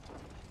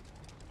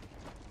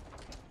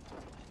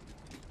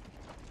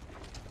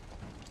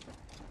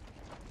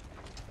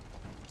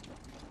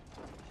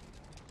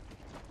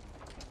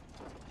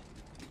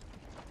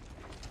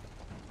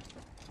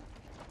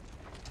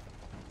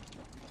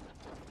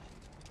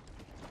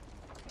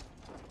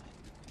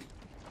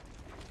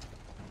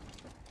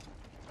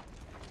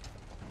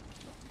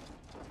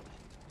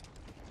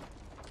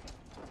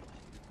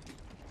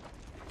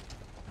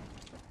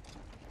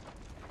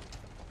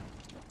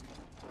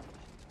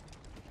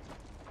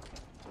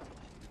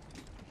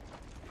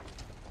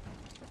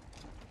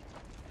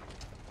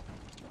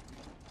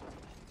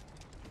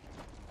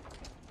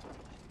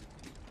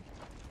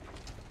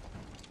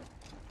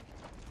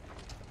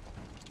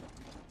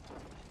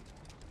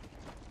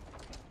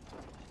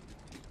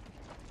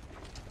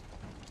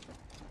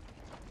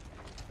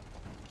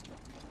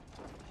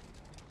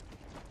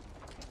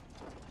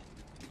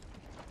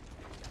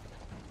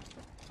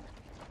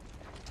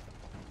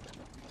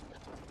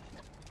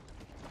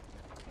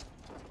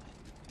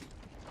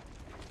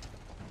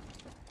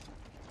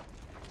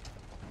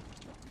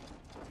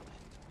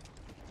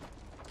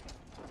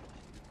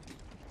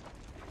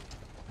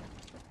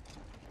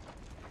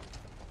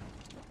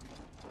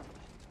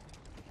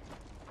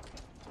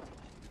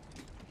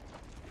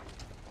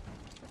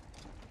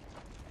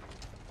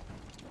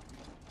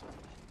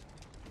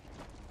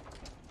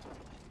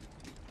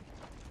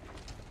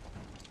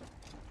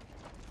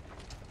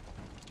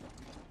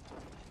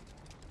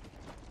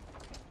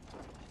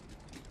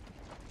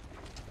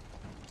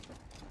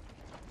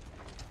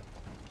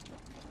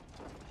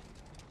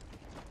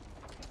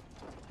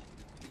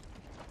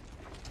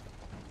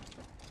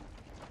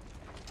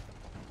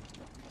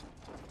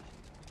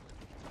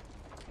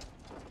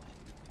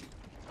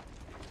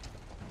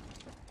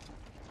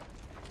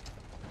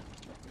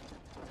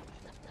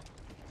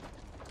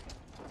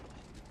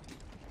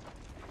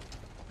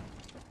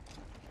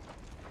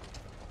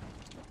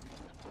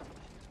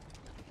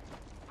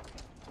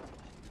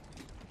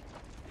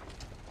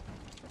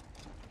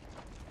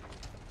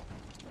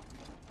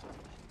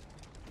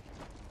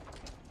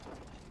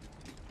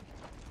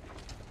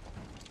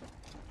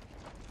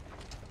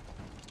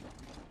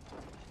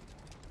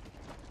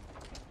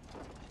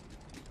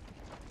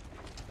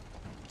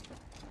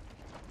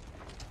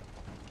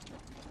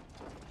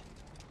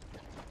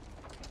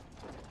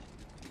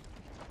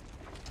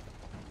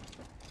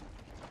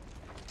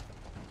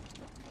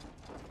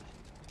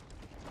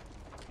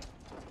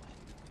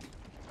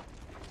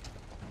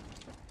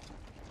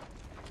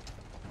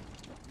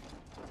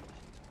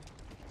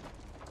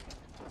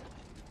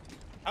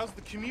 How's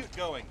the commute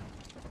going?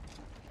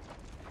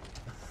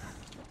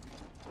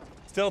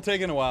 Still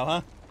taking a while,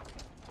 huh?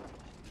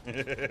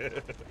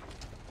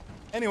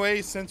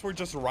 Anyway, since we're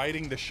just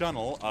riding the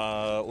shuttle,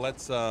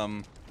 let's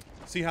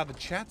see how the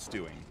chat's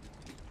doing.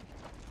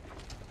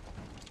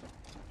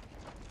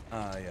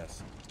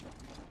 Yes.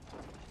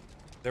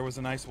 There was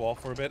a nice wall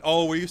for a bit.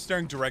 Oh, were you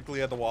staring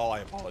directly at the wall? I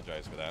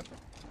apologize for that.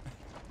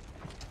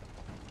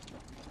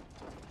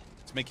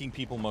 It's making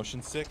people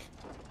motion sick.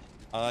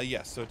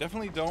 Yes, so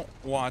definitely don't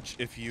watch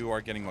if you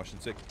are getting motion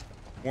sick.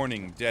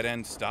 Warning, dead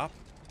end stop.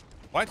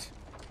 What?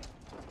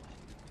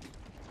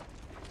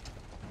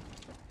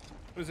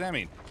 What does that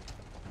mean?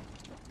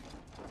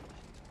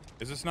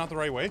 Is this not the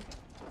right way?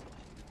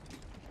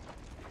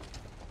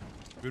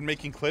 We've been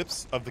making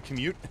clips of the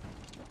commute.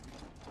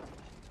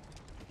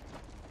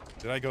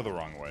 Did I go the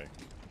wrong way?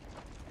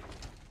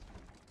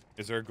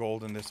 Is there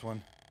gold in this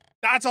one?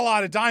 That's a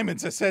lot of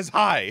diamonds. It says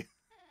hi.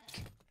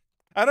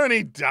 I don't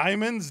need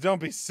diamonds. Don't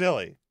be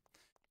silly.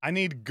 I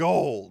need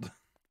gold.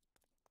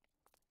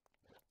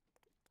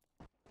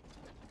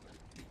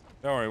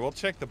 Don't worry. We'll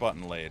check the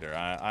button later.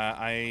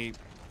 I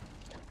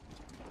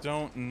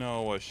don't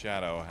know what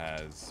Shadow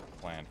has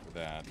planned for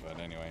that, but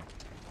anyway.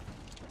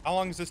 How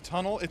long is this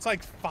tunnel? It's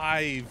like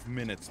 5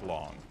 minutes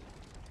long.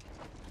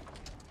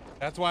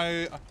 That's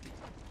why...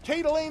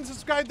 Kate Elaine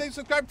subscribed. They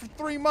subscribed for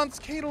 3 months.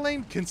 Kate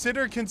Elaine,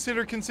 consider.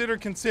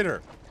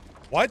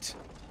 What?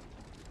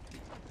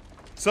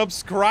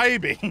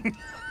 Subscribing.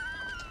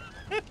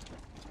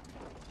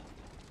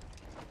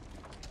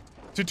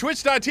 To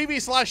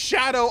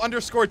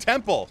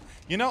twitch.tv/shadow_temple.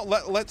 You know,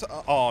 let's...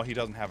 oh, he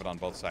doesn't have it on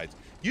both sides.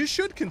 You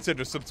should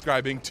consider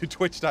subscribing to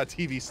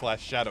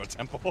twitch.tv/shadow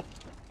temple.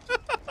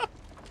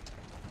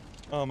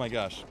 Oh my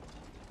gosh.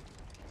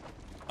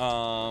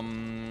 Go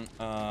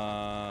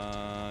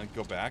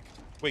back.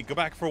 Wait, go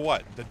back for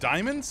what? The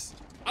diamonds?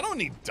 I don't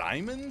need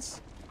diamonds.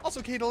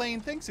 Also, Kate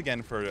Elaine, thanks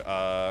again for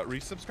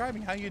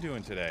resubscribing. How you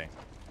doing today?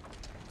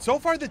 So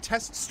far, the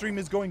test stream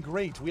is going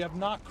great. We have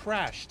not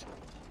crashed.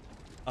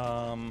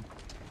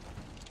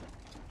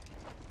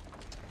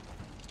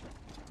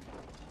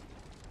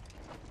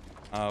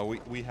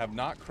 We have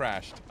not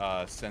crashed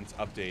since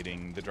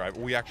updating the driver.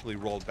 We actually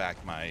rolled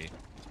back my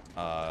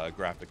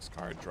graphics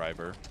card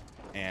driver,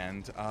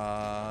 and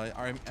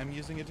I'm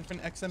using a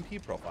different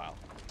XMP profile.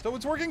 So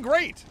it's working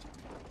great.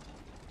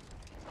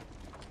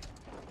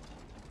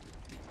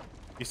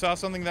 You saw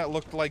something that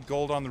looked like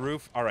gold on the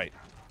roof? All right,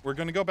 we're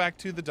gonna go back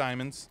to the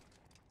diamonds.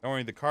 Don't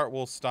worry, the cart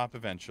will stop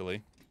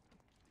eventually.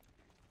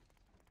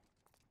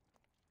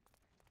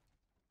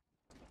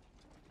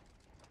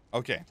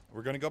 Okay,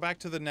 we're gonna go back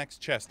to the next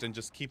chest and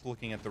just keep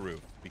looking at the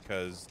roof,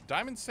 because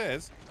Diamond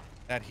says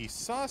that he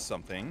saw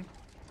something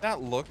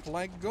that looked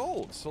like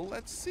gold. So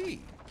let's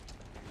see.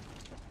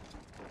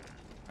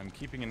 I'm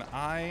keeping an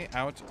eye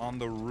out on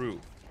the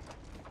roof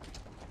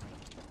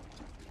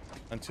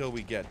until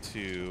we get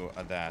to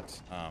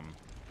that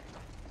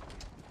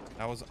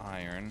was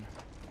iron,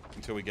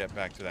 until we get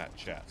back to that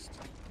chest.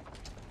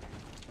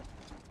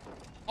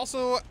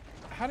 Also,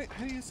 how do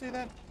you say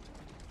that?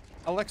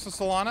 Alexa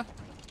Solana?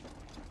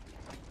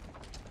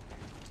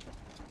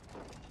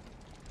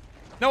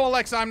 No,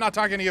 Alexa, I'm not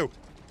talking to you.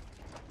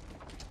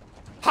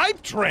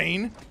 Hype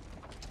train?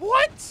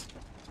 What?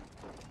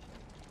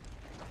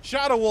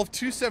 Shadow Wolf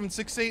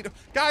 2768.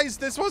 Guys,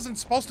 this wasn't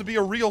supposed to be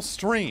a real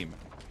stream.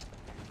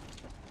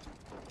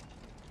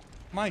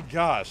 My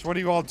gosh, what are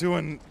you all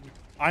doing?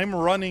 I'm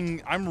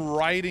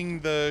riding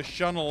the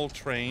shuttle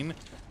train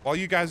while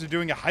you guys are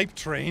doing a hype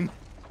train.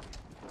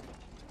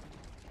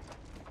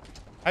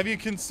 Have you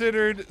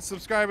considered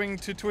subscribing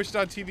to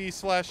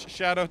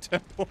twitch.tv/shadow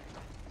temple?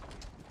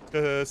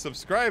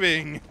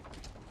 Subscribing.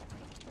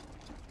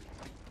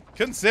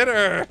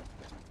 Consider.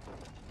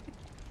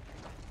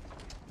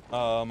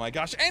 Oh my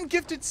gosh. And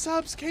gifted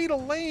subs, Kate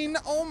Elaine.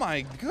 Oh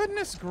my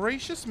goodness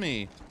gracious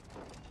me.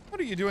 What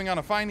are you doing on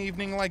a fine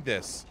evening like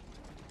this?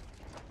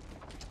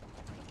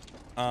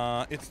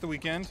 It's the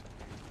weekend.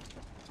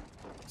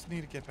 Just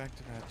need to get back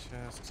to that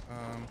chest.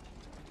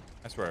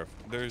 I swear,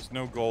 there's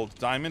no gold.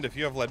 Diamond, if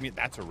you have led me...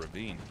 That's a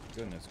ravine.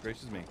 Goodness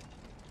gracious me.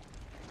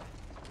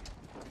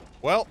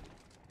 Well,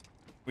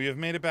 we have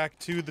made it back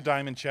to the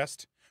diamond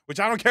chest, which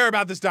I don't care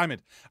about this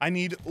diamond. I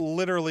need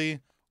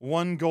literally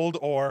 1 gold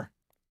ore.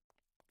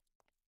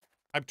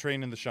 I've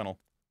trained in the shuttle.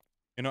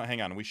 You know,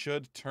 hang on. We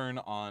should turn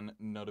on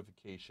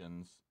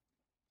notifications,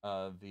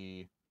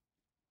 the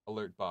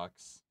alert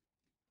box,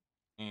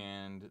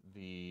 and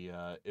the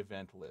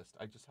event list.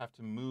 I just have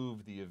to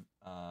move the...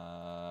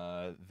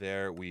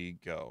 there we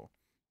go.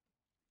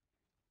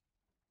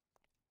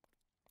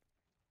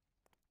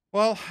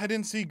 Well, I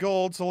didn't see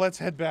gold, so let's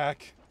head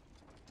back.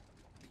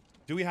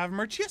 Do we have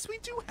merch? Yes, we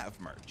do have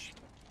merch.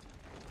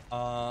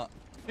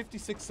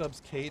 56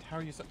 subs, Kate. How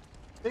are you?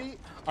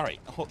 All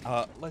right.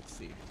 Let's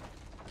see.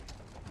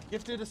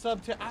 Gifted a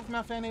sub to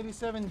Aphmau Fan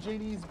 87,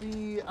 JD's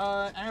B,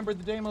 Amber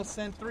the Demo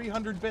sent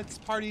 300 bits.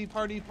 Party.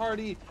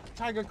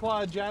 Tiger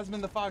Claw,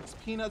 Jasmine the Fox,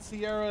 Peanut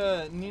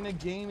Sierra, Nina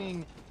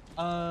Gaming,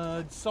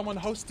 Someone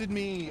hosted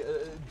me,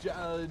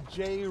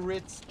 Jay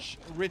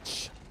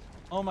Rich.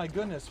 Oh my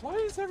goodness, why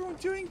is everyone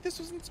doing this?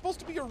 Wasn't supposed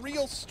to be a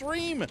real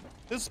stream.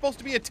 This is supposed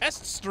to be a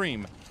test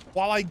stream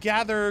while I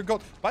gather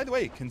gold. By the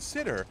way,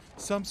 consider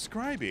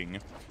subscribing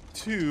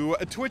to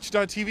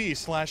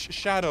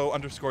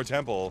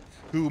twitch.tv/shadow_temple,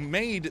 who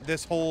made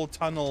this whole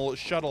tunnel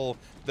shuttle,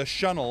 the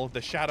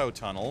shadow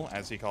tunnel,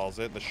 as he calls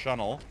it, the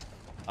shunnel.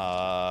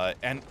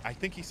 And I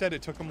think he said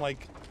it took him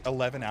like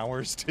 11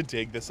 hours to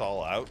dig this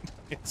all out.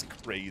 It's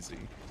crazy.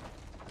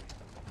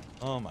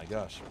 Oh my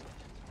gosh.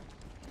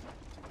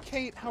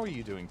 Kate, how are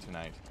you doing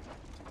tonight?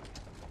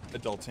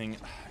 Adulting.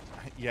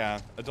 Yeah,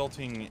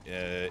 adulting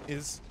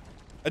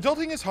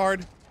is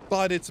hard,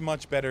 but it's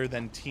much better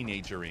than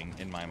teenagering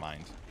in my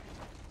mind.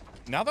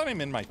 Now that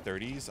I'm in my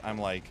 30s, I'm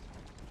like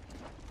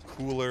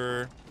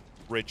cooler,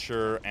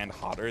 richer, and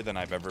hotter than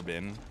I've ever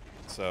been.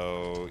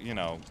 So, you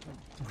know,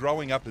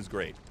 growing up is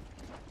great.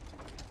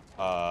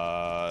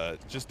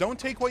 Just don't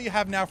take what you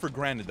have now for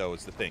granted, though,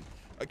 is the thing.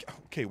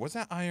 Okay, was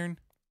that iron?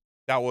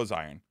 That was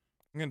iron.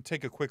 I'm gonna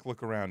take a quick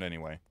look around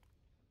anyway.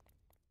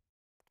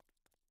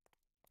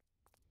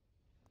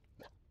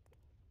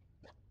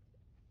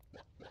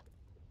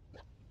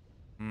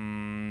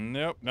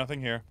 Nope, nothing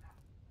here.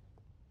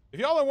 If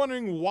y'all are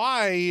wondering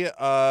why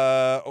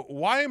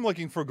I'm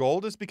looking for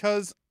gold, is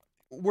because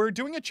we're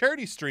doing a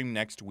charity stream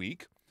next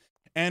week,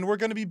 and we're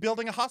going to be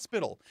building a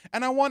hospital.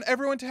 And I want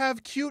everyone to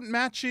have cute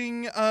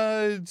matching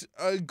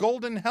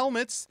golden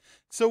helmets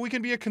so we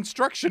can be a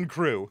construction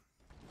crew.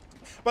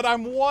 But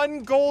I'm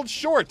 1 gold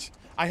short.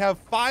 I have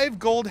 5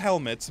 gold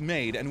helmets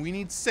made, and we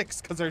need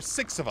 6 because there's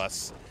 6 of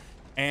us.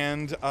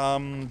 And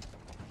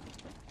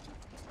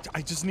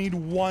I just need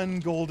 1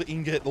 gold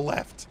ingot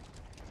left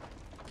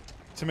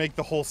to make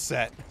the whole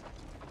set.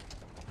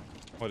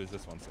 What does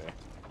this one say?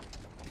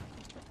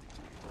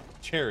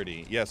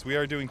 Charity. Yes, we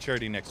are doing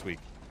charity next week.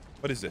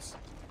 What is this?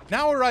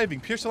 Now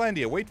arriving,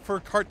 Piercelandia. Wait for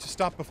cart to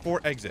stop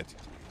before exit.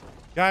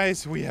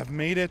 Guys, we have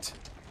made it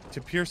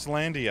to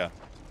Piercelandia.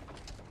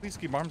 Please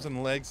keep arms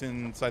and legs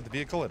inside the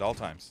vehicle at all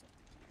times.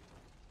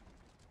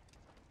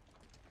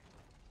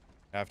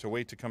 I have to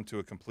wait to come to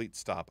a complete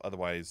stop,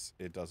 otherwise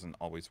it doesn't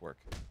always work.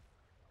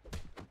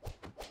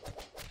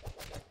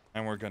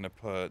 And we're gonna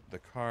put the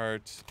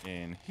cart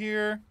in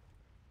here.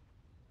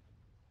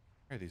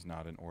 Why are these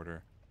not in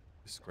order?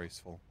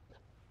 Disgraceful.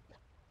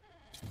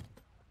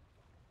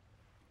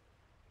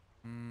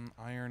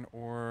 Iron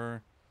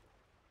ore.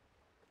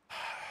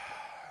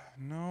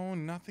 No,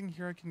 nothing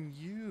here I can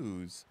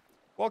use.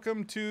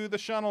 Welcome to the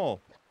shunnel.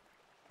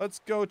 Let's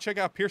go check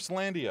out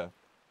Piercelandia.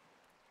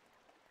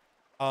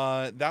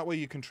 That way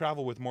you can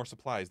travel with more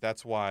supplies.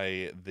 That's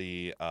why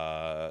the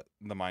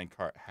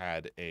minecart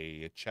had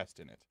a chest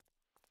in it.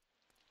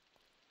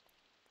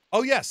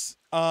 Oh yes,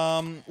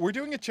 we're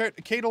doing a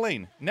Kate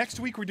Elaine.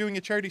 Next week we're doing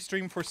a charity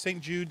stream for St.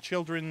 Jude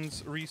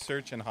Children's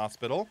Research and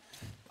Hospital,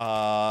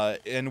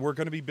 and we're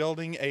going to be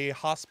building a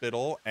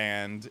hospital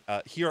and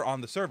here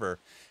on the server,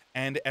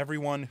 and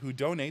everyone who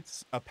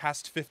donates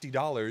past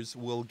 $50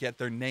 will get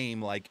their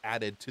name like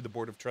added to the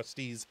board of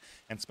trustees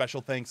and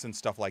special thanks and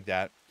stuff like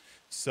that.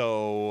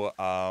 So,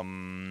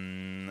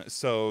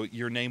 so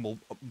your name will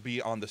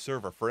be on the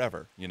server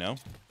forever. You know,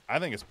 I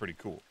think it's pretty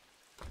cool.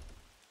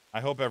 I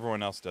hope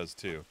everyone else does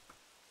too.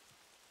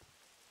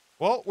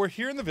 Well, we're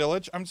here in the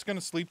village. I'm just going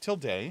to sleep till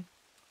day.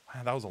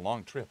 Man, that was a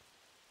long trip.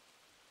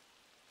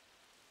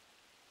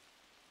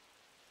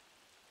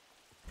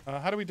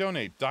 How do we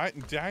donate?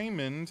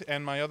 Diamond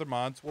and my other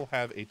mods will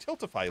have a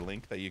Tiltify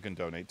link that you can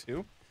donate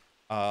to.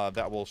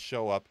 That will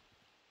show up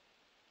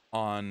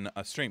on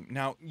a stream.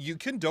 Now, you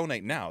can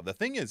donate now. The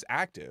thing is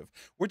active.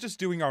 We're just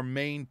doing our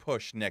main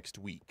push next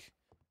week.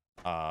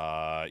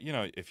 You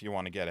know, if you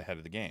want to get ahead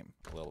of the game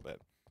a little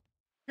bit.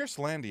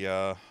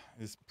 Piercelandia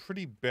is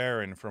pretty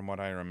barren from what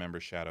I remember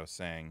Shadow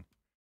saying.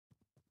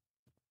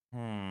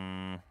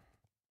 Not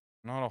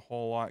a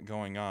whole lot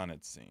going on,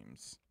 it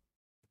seems.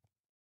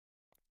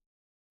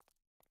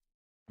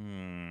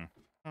 I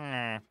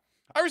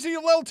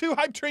received a level 2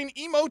 hype train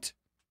emote.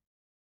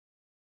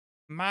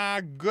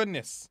 My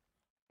goodness.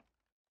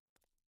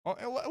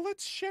 Well,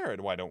 let's share it,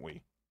 why don't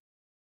we?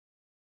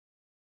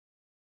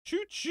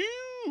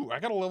 Choo-choo! I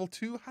got a level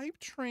 2 hype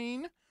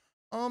train.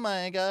 Oh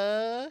my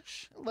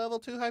gosh. Level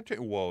 2 hype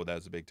train. Whoa, that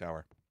was a big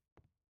tower.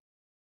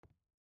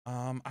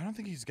 I don't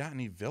think he's got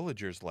any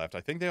villagers left.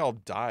 I think they all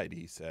died,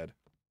 he said.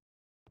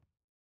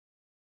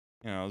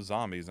 You know,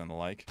 zombies and the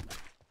like.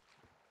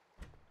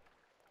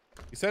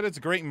 He said it's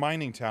a great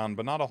mining town,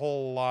 but not a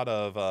whole lot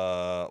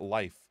of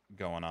life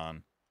going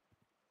on.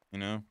 You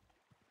know?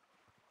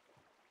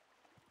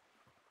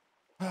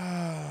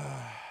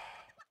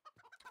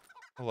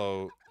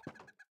 Hello,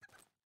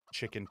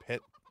 chicken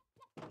pit.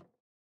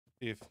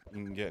 See if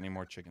you can get any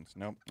more chickens.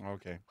 Nope.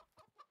 Okay.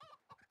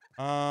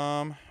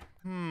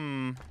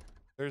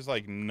 There's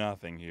like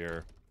nothing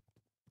here.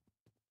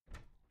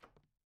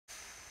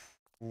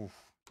 Oof,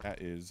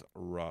 that is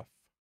rough.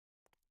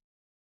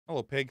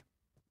 Hello, pig.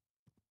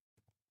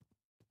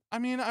 I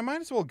mean, I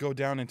might as well go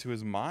down into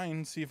his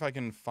mine, see if I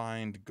can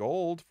find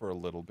gold for a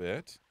little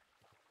bit.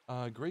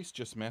 Grace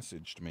just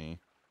messaged me.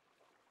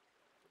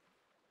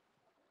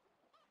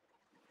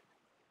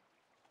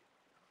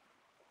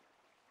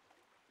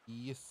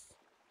 Yes.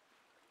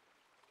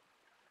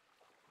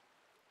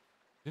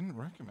 Didn't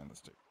recommend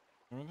this to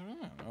you.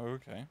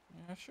 Okay.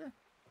 Yeah, sure.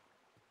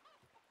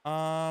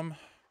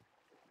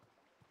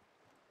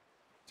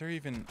 Is there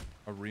even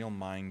a real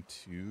mine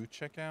to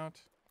check out?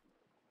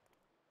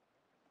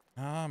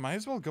 Might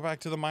as well go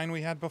back to the mine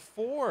we had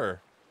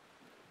before.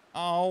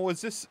 Oh,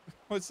 was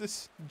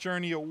this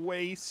journey a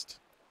waste?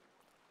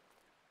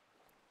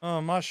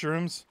 Oh,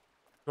 mushrooms.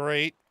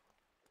 Great.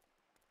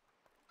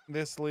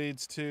 This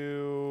leads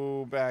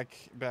to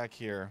back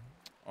here.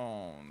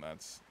 Oh,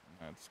 that's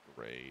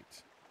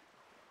great.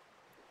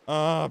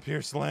 Ah,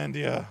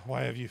 Piercelandia,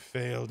 why have you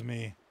failed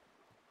me?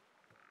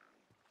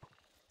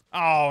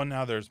 Oh,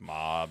 now there's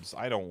mobs.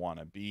 I don't want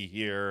to be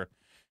here.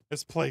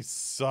 This place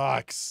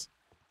sucks.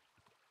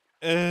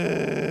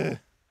 There's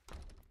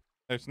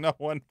no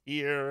one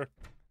here.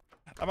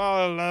 I'm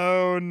all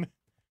alone.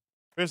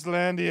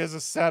 Piercelandia is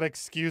a sad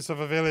excuse of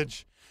a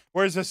village.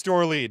 Where's the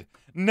store lead?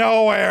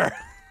 Nowhere.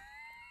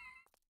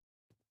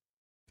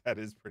 That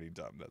is pretty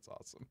dumb. That's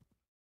awesome.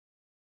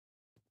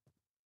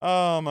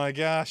 Oh my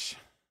gosh.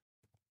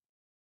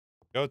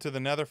 Go to the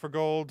nether for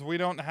gold. We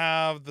don't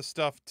have the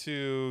stuff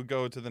to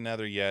go to the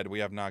nether yet. We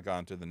have not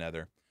gone to the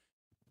nether.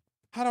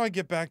 How do I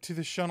get back to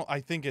the shuttle?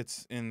 I think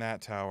it's in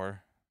that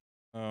tower.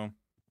 Oh.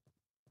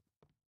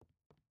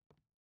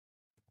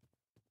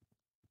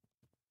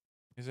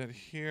 Is it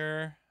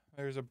here?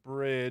 There's a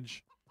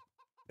bridge.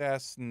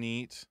 That's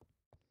neat.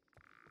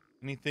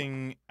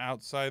 Anything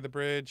outside the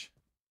bridge?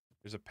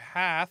 There's a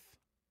path.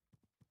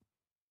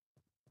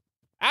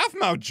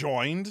 Aphmau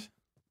joined?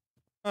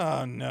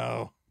 Oh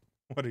no.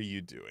 What are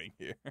you doing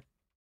here?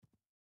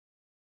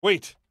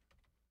 Wait.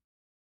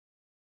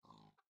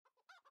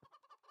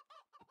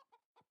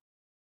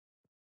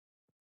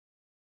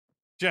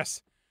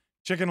 Jess,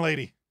 chicken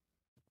lady.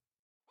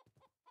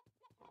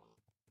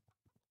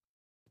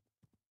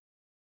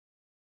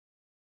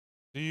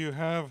 Do you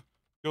have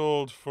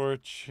gold for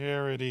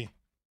charity?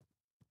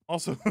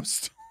 Also,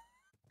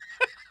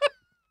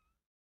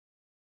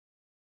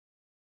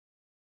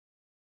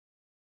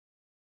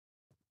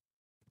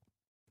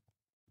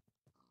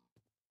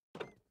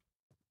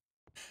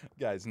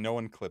 guys, no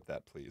one clip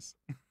that, please.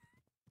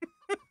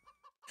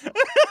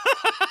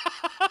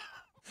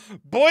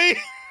 Boy!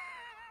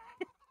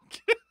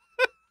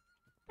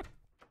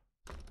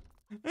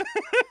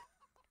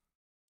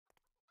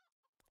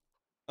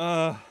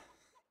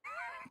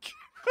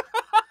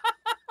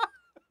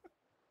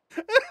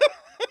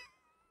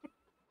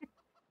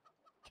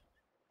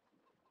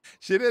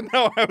 She didn't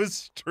know I was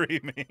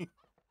streaming.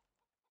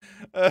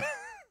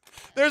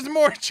 There's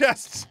more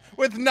chests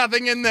with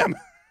nothing in them.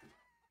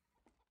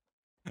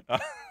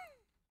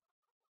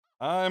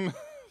 I'm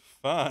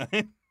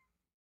fine.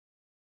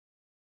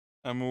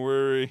 I'm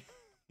worrying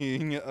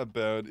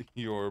about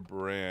your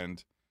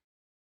brand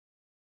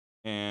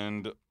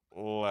and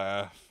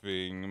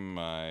laughing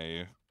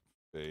my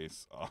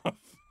face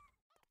off.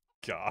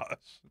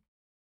 Gosh.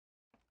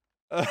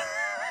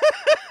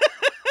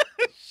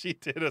 She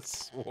did a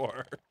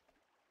swore.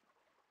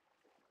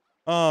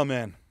 Oh,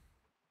 man.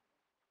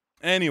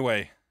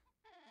 Anyway.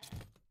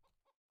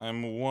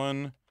 I'm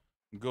 1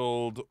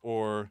 gold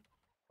ore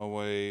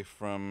away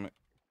from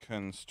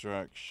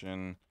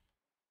construction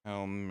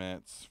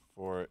helmets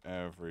for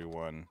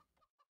everyone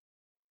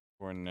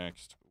for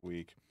next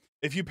week.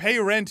 If you pay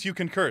rent, you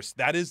can curse.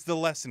 That is the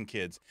lesson,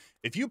 kids.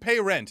 If you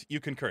pay rent, you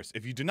can curse.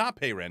 If you do not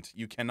pay rent,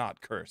 you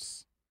cannot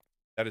curse.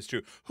 That is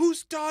true.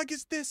 Whose dog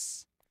is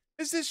this?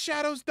 Is this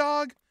Shadow's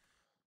dog?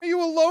 Are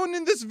you alone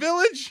in this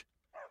village?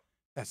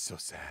 That's so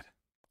sad.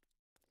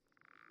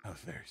 Oh,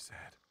 very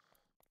sad.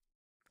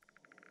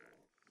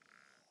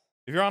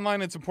 If you're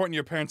online, it's important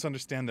your parents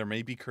understand there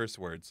may be curse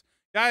words.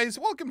 Guys,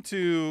 welcome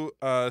to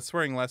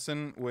Swearing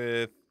Lesson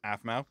with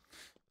Aphmau.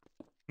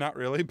 Not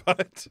really,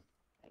 but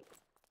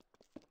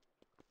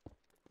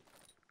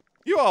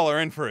you all are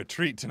in for a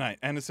treat tonight,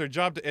 and it's their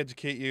job to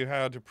educate you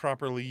how to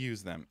properly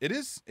use them. It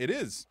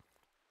is.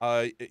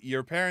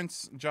 Your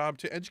parents' job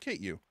to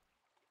educate you.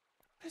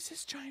 What is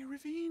this giant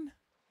ravine?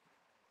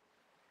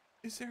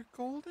 Is there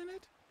gold in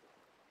it?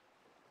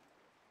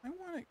 I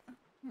want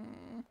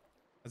to...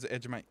 As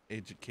I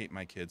educate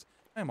my kids,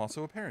 I am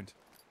also a parent.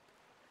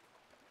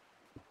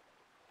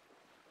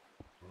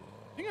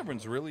 I think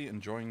everyone's really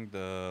enjoying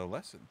the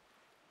lesson.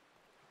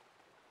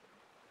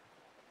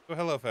 So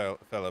hello,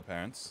 fellow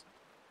parents.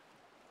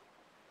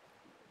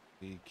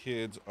 The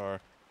kids are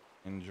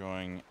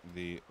enjoying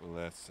the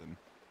lesson.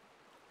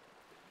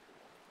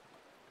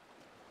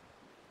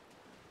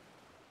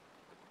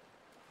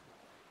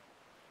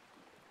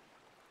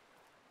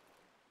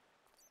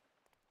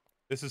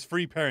 This is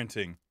free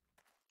parenting.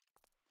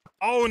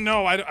 Oh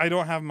no, I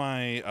don't have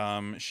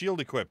my shield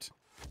equipped.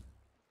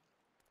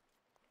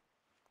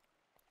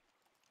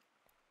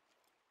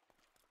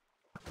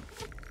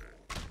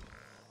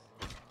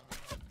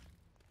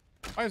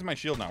 Why is my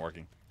shield not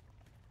working?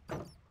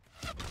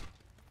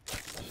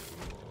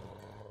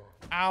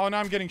 Ow, and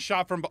I'm getting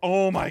shot from...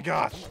 Oh my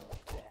gosh.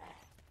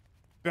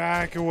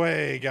 Back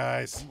away,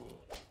 guys.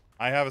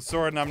 I have a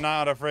sword and I'm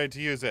not afraid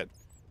to use it.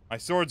 My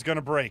sword's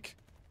gonna break.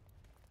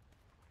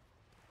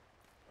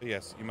 But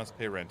yes, you must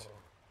pay rent.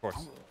 Of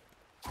course.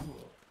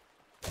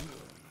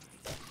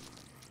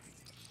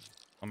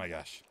 Oh my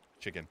gosh.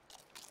 Chicken.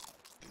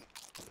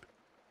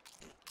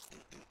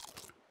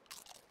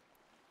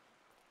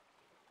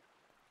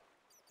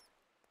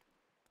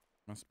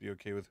 Must be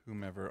okay with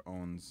whomever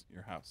owns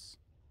your house.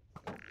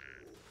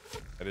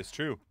 That is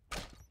true.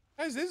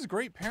 Guys, this is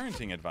great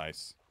parenting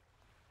advice.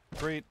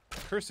 Great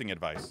cursing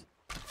advice.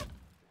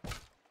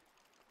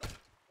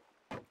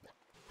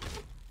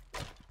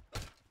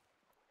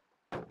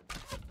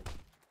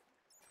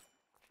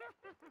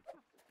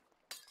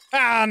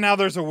 Ah, now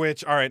there's a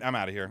witch. All right, I'm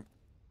out of here.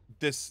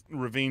 This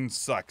ravine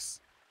sucks.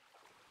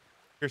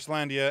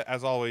 Kirschlandia,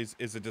 as always,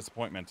 is a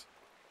disappointment.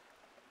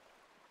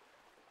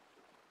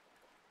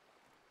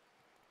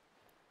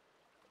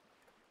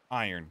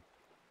 Iron.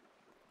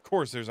 Of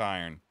course there's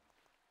iron.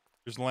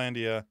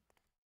 Kirschlandia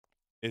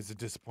is a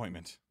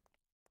disappointment.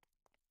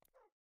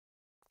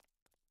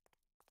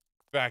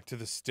 Back to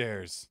the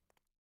stairs.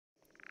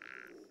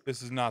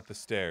 This is not the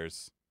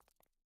stairs.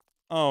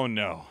 Oh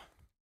no.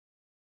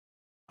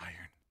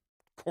 Iron.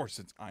 Of course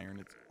it's iron.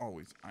 It's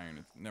always iron.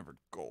 It's never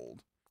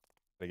gold.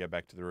 I get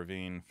back to the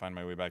ravine, find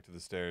my way back to the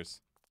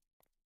stairs.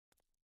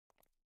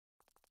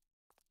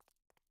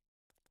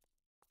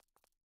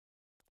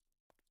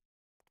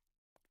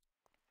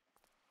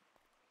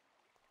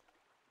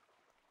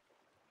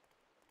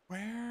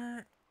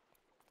 Where?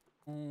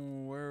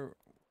 Oh, where?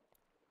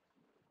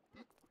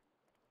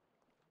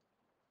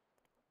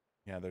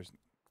 Yeah, there's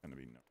gonna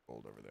be no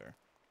gold over there.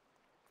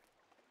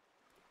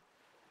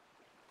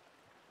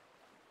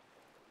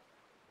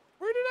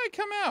 Where did I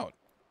come out?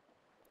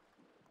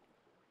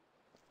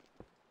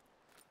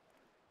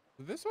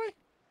 This way? I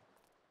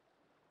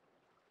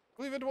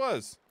believe it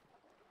was.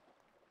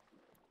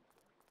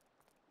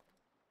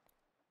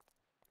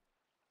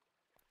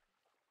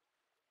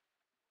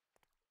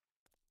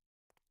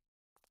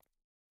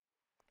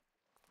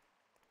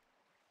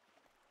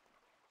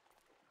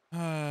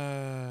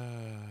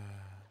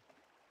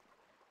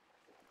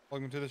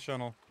 Welcome to the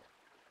shuttle.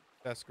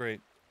 That's great.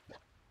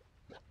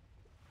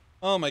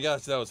 Oh my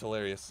gosh, that was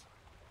hilarious.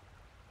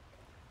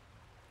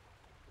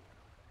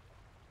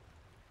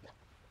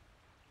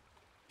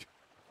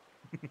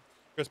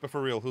 Chris, but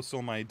for real, who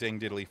stole my dang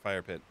diddly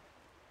fire pit?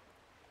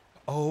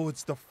 Oh,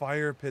 it's the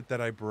fire pit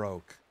that I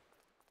broke.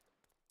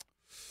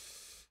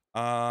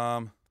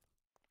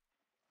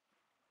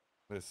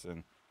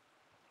 Listen.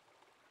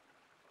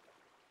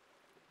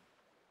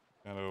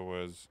 Shadow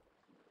was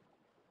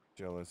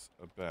jealous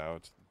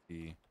about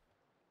the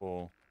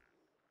full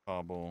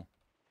cobble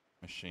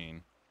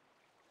machine.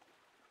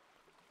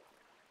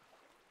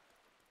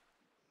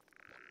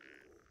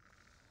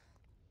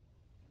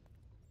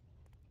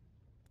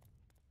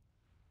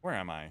 Where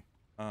am I?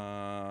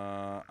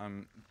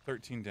 I'm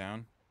 13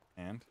 down,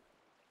 and...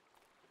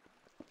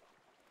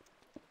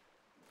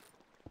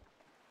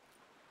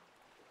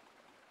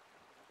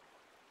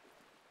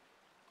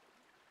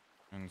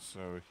 And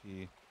so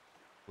he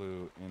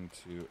flew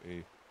into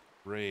a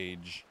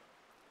rage.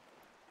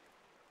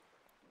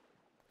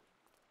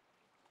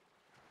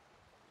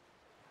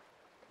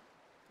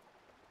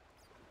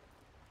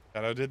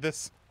 Shadow did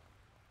this?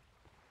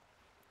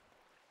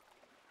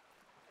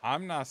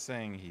 I'm not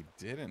saying he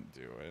didn't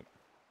do it.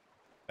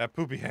 That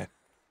poopy head.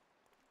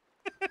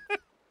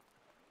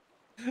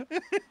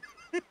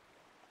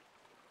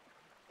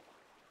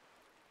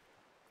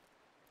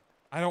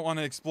 I don't want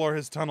to explore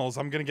his tunnels.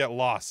 I'm gonna get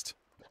lost.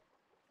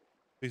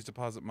 Please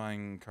deposit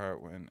mine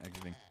cart when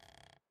exiting.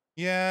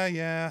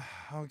 Yeah,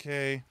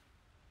 okay.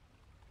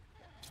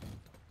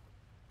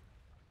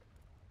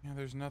 Yeah,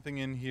 there's nothing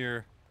in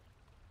here.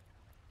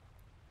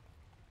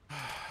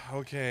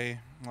 Okay,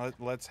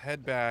 let's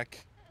head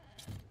back.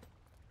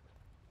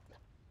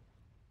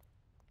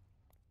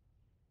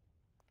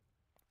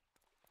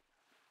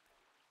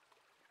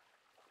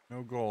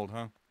 No gold,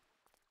 huh?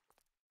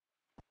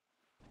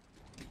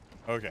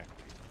 Okay.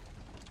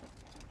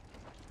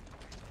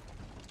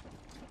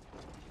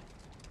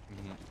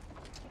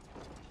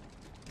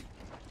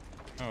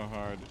 How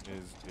hard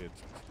is it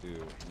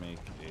to make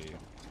a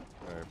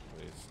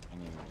fireplace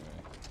anyway?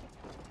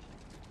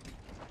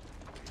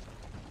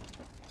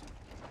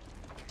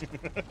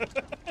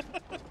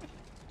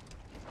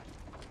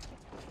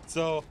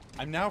 So,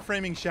 I'm now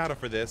framing Shadow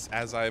for this,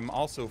 as I'm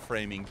also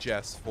framing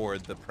Jess for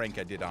the prank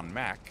I did on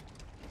Mac.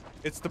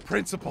 It's the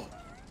principle.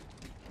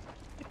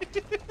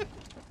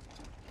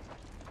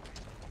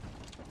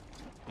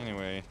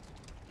 Anyway.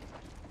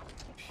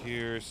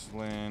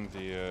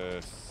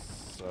 Piercelandia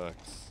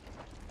sucks.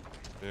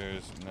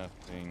 There's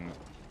nothing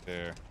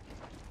there.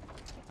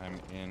 I'm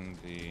in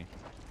the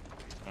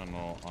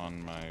tunnel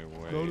on my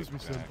way Notice me,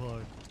 back.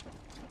 senpai.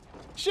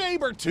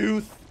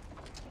 Sabertooth!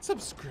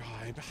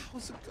 Subscribe.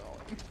 How's it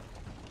going?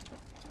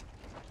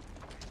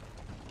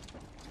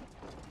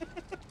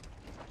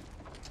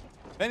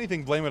 If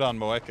anything, blame it on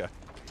Moeka.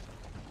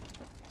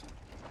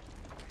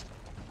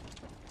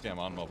 Yeah, I'm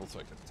on mobile, so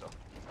I couldn't tell.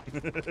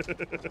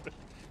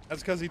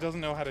 That's because he doesn't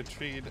know how to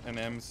treat an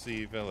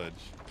MC village.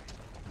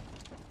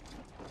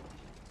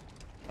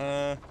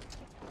 I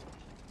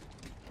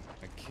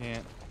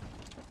can't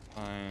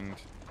find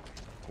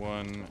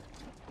one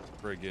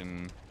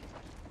friggin'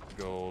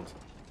 gold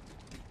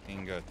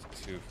ingot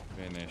to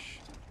finish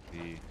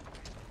the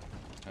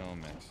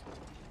helmet.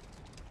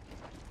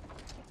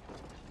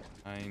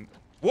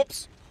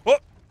 Whoops!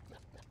 Whoop!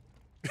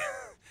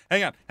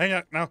 Hang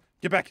on, now,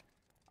 get back!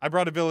 I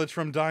brought a village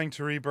from dying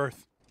to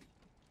rebirth.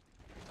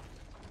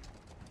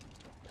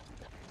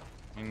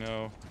 I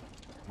know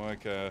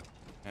Moika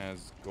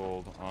has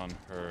gold on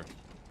her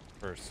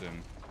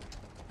person,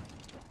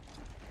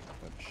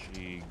 but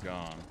she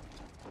gone.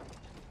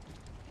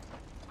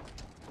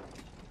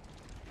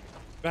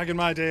 Back in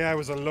my day, I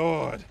was a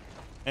lord,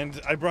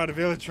 and I brought a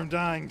village from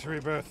dying to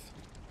rebirth.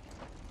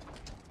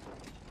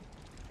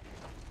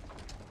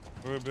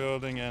 We're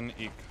building an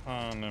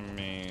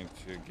economy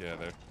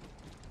together.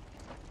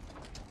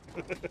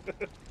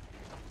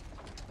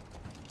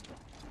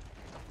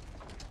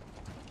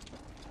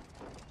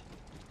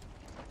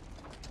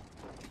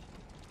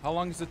 How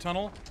long is the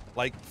tunnel?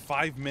 Like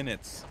 5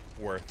 minutes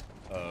worth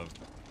of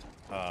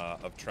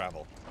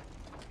travel.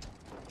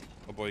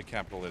 Oh boy,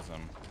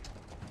 capitalism.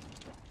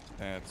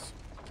 That's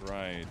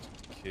right,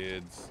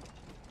 kids.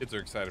 Kids are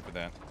excited for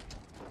that.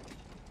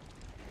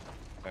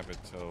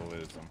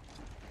 Capitalism.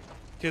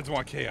 Kids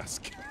want chaos.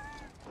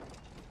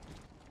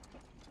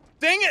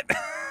 Dang it!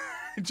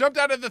 I jumped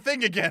out of the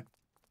thing again.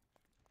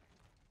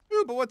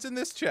 Ooh, but what's in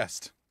this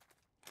chest?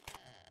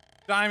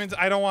 Diamonds.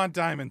 I don't want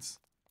diamonds.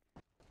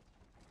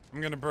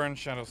 I'm gonna burn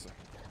shadows.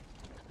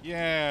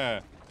 Yeah.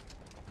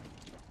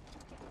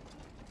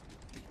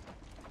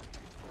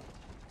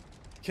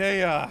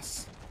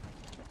 Chaos.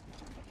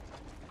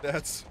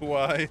 That's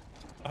why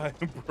I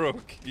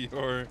broke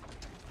your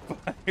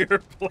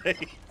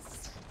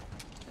fireplace.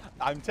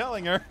 I'm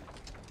telling her.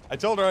 I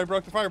told her I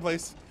broke the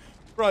fireplace.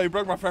 Bro, you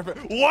broke my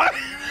fireplace. What?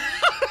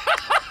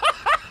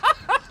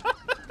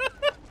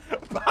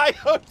 Buy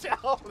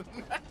hotel.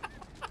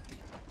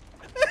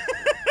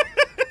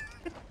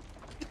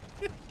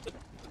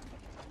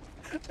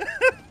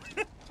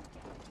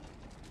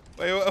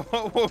 Wait,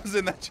 what was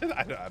in that shit?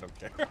 I don't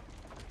care.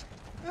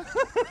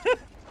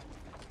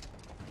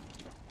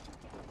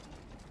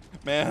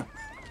 Man.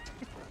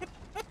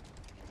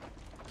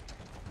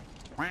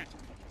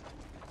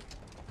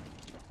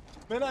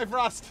 Midnight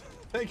Frost,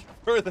 thank you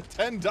for the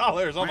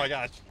 $10. Oh my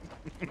gosh.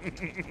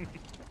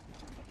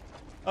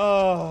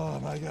 Oh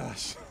my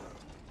gosh.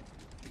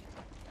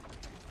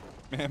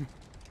 Man,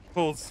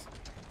 pulls.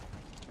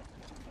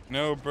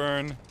 No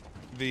burn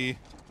the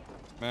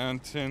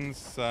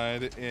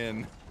mountainside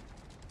in.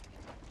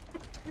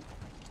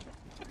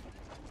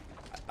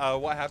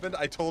 What happened?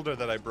 I told her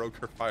that I broke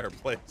her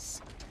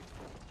fireplace.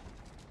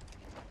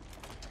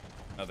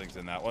 Nothing's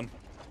in that one.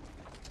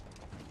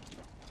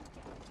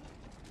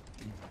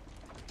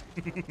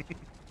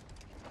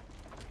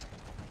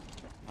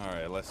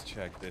 Alright, let's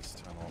check this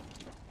tunnel.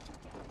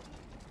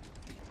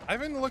 I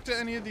haven't looked at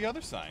any of the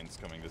other signs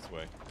coming this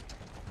way.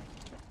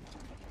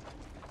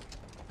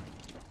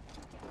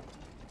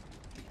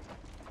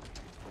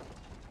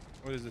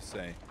 What does this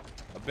say?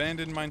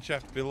 Abandoned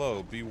mineshaft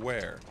below,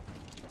 beware.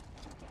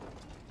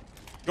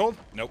 Gold?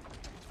 Nope.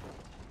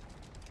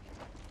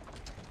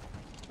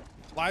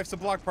 Live's a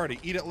block party,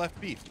 eat at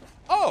left beef.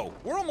 Oh,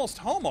 we're almost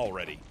home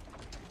already.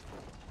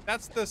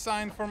 That's the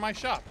sign for my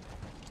shop.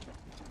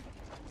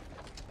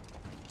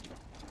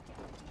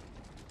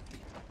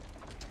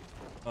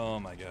 Oh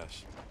my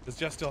gosh. Does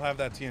Jess still have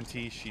that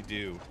TNT? She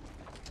do.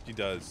 She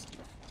does.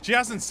 She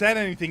hasn't said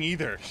anything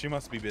either. She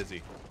must be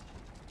busy.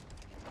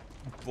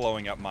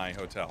 Blowing up my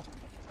hotel.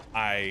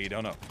 I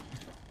don't know.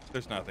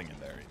 There's nothing in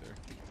there either.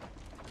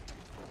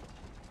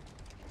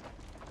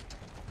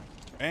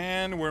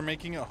 And we're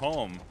making it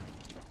home.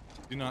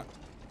 Do not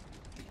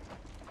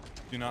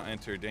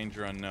enter.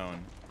 Danger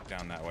unknown.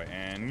 Down that way.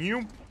 And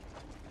you.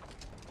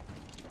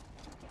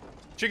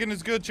 Chicken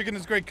is good. Chicken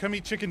is great. Come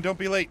eat chicken. Don't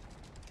be late.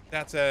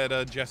 That's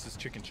at Jess's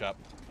chicken shop.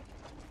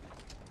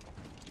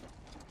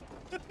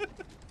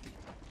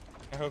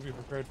 I hope you're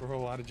prepared for a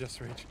whole lot of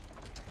Jess rage.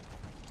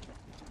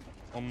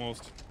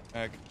 Almost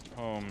back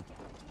home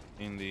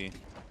in the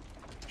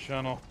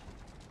channel.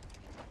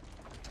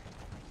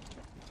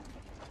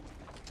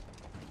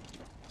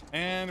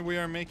 And we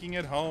are making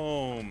it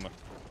home.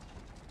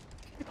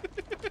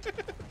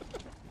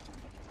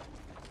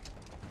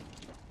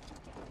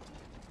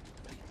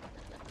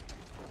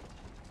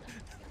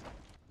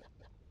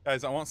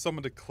 Guys, I want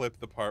someone to clip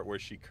the part where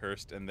she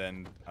cursed and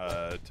then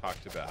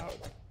talked about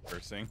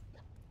cursing.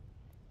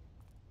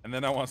 And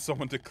then I want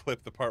someone to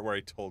clip the part where I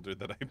told her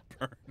that I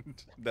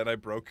burned, that I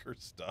broke her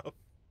stuff.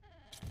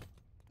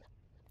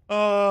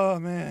 Oh,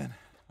 man.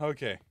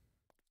 Okay.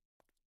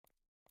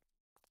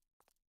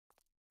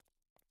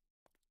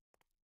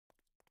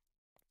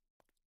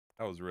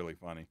 That was really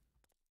funny.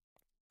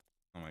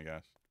 Oh my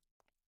gosh.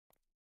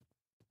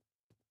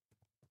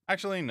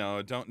 Actually,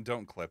 no,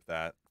 don't clip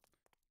that.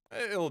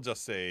 It'll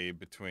just say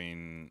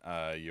between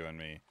you and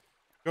me.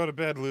 Go to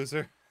bed,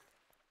 loser.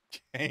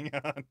 Hang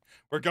on.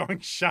 We're going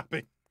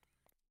shopping.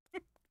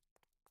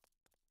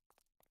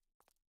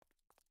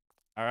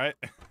 All right.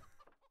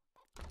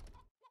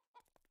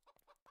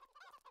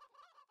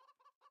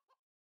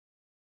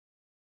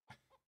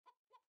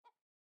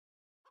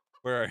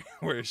 Where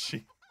is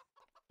she?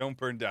 Don't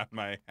burn down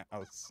my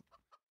house.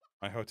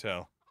 My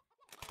hotel.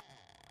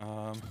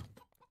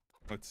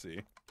 Let's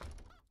see.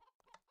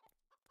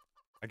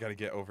 I gotta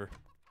get over.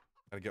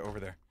 Gotta get over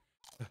there.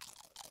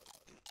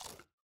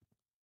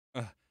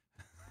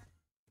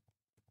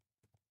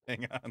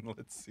 Hang on,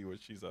 let's see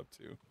what she's up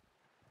to.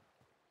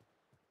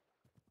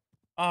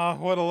 Ah,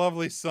 what a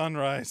lovely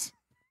sunrise.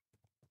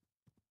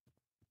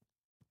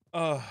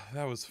 Oh,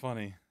 that was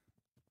funny.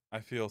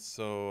 I feel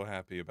so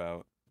happy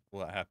about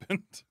what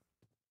happened.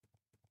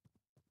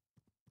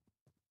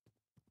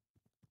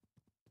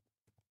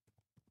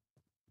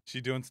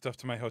 She doing stuff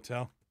to my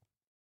hotel?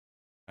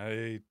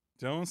 I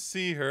don't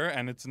see her,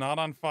 and it's not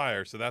on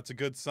fire, so that's a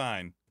good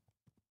sign.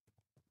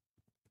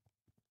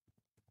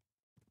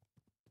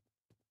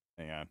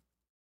 Hang on.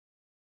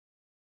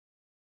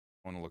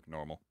 I want to look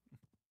normal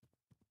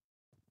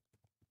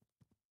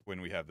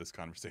when we have this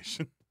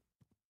conversation.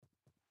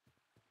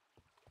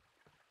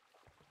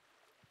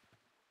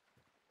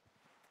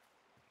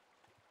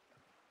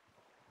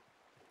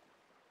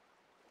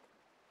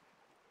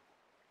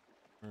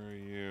 Where are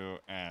you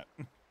at?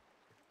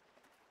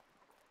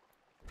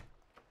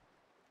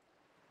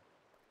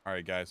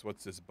 Alright, guys,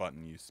 what's this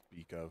button you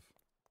speak of?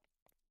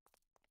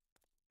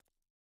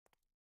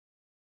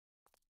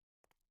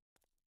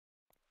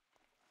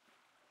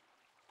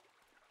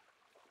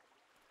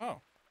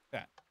 Oh,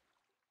 that.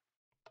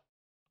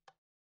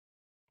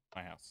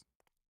 My house.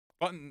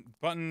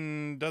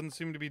 Button doesn't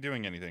seem to be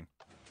doing anything.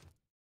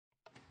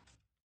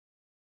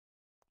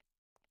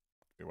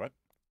 Wait, what?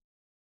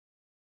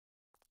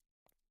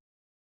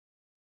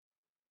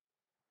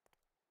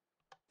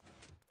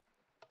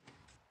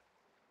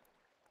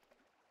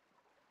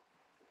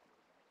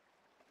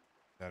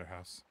 Is that her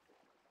house?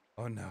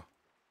 Oh no.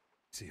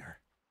 See her.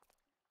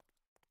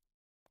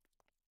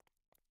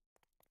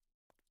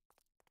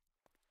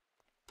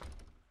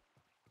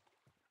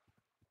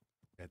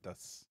 Let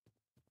us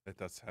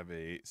have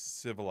a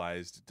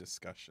civilized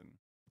discussion.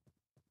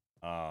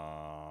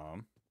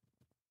 Hello.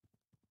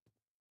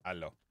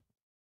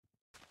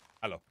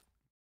 Hello.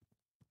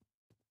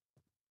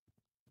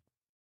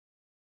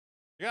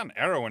 You got an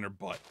arrow in her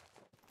butt.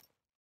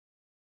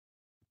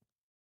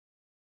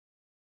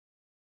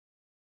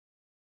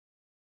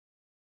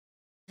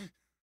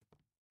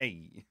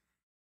 Hey.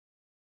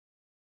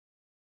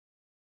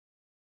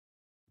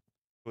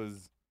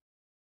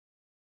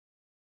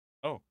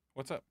 Oh,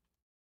 what's up?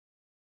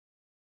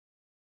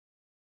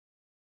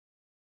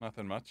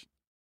 Nothing much.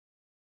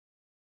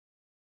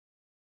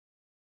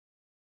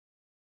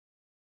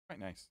 Quite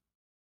nice.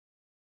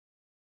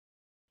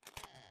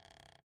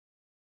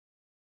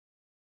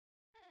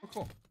 Oh,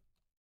 cool.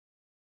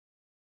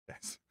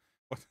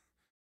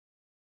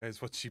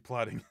 Guys, what's she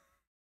plotting?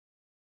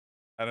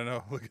 I don't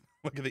know.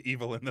 Look at the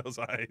evil in those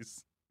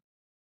eyes.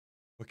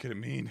 What could it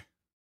mean?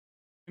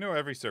 You know,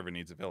 every server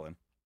needs a villain.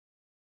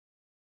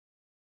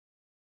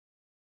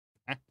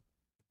 Huh?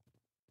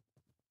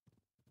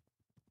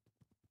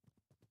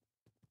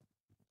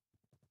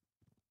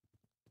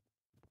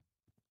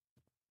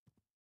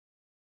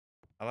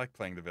 I like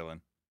playing the villain.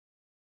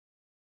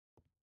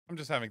 I'm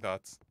just having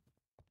thoughts.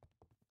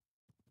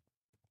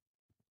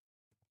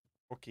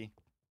 Okay.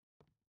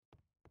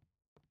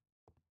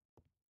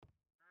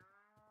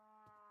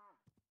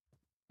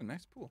 A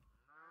nice pool.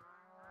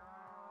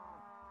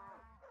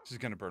 She's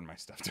gonna burn my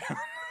stuff down.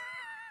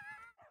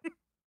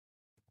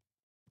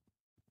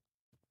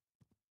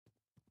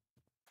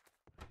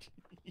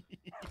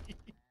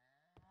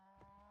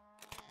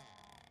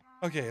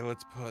 Okay,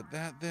 let's put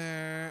that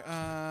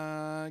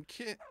there.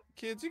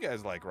 Kids, you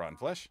guys like rotten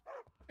flesh?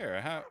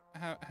 Here,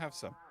 have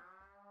some.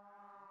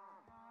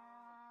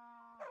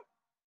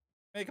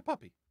 Make a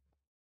puppy.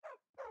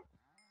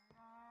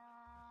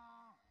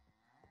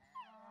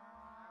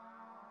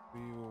 We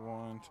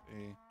want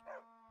a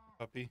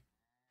puppy.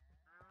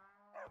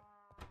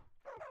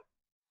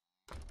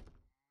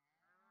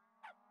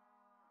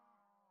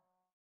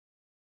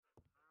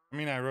 I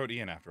mean, I wrote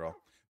Ian after all.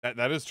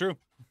 That is true.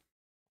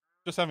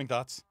 Just having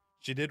thoughts.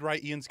 She did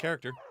write Ian's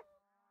character.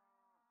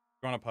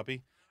 You want a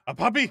puppy? A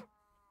puppy!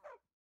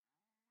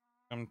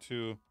 Come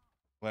to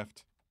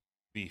left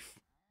beef.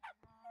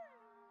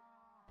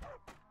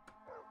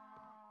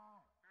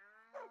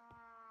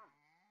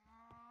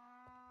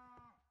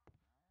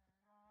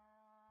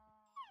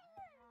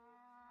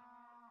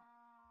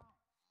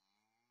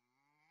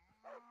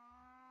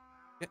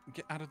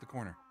 Get out of the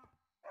corner.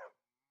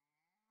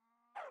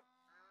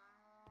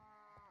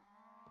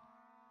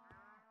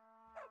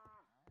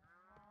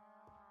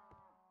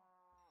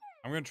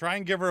 I'm gonna try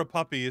and give her a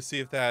puppy to see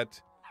if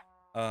that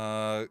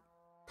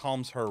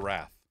calms her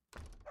wrath.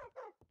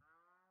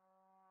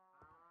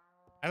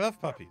 I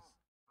love puppies.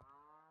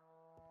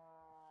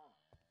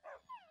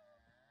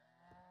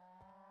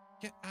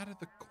 Get out of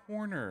the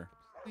corner,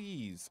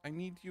 please. I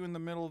need you in the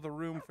middle of the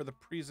room for the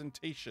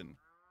presentation.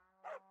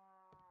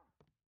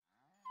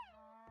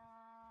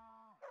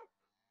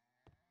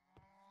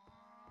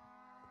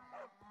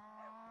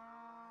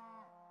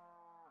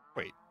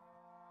 Wait,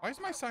 why is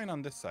my sign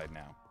on this side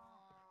now?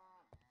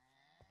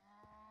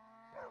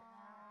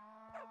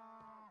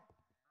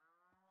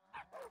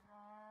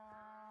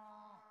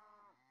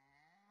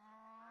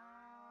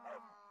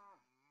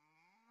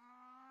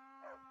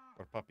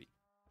 Or puppy.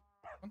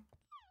 One.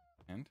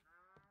 And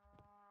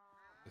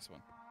this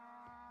one.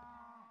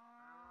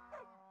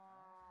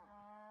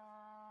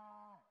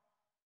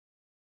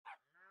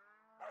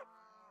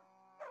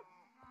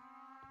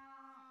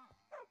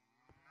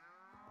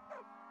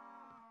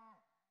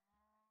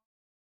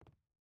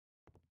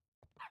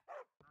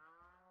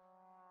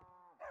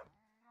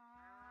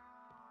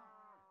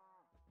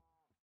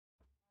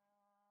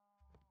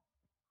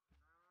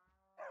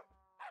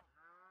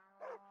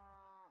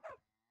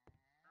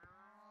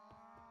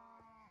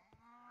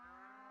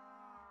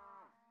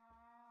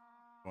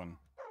 One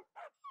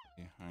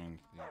behind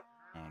the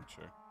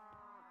counter.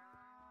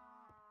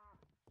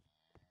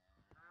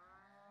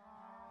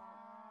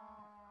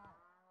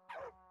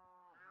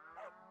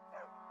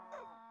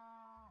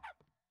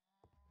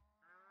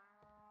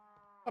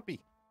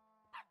 Puppy.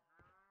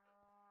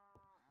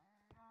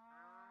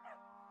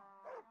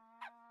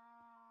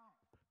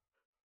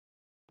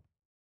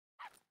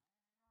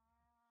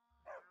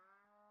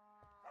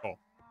 Oh.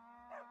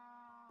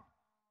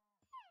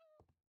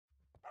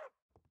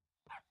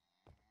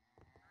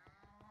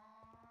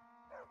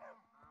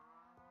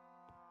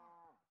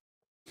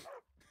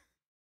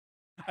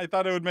 I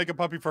thought it would make a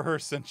puppy for her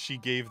since she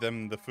gave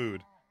them the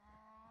food.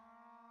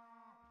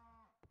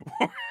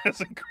 War has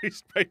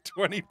increased by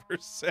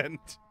 20%.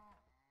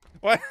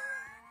 What?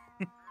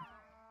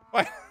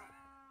 What?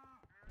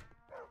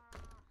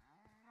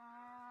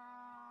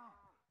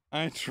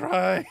 I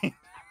tried.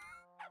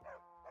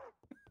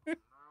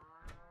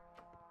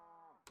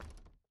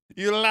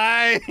 You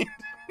lied.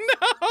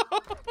 No.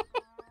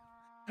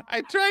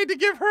 I tried to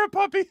give her a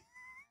puppy.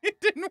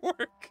 It didn't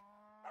work.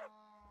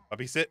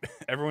 Puppy, sit.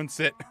 Everyone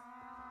sit.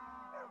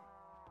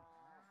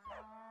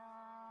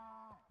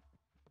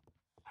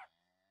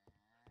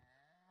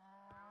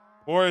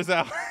 War is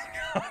out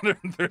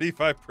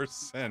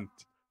 135%.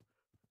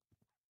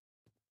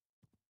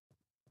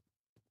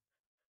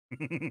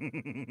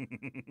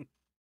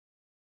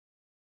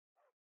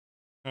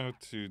 How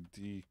to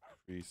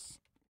decrease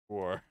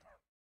war.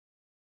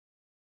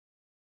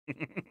 I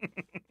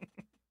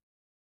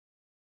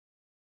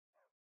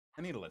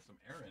need to let some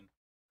air in.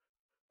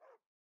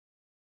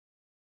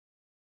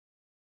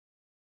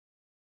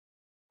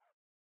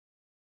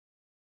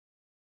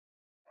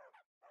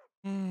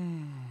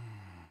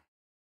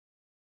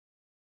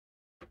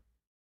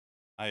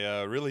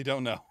 I really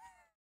don't know.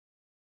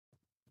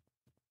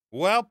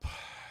 Welp,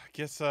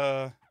 guess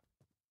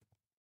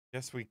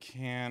we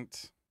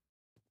can't.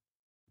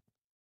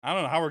 I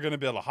don't know how we're gonna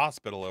build a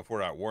hospital if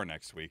we're at war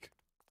next week.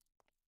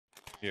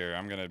 Here,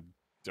 I'm gonna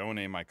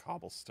donate my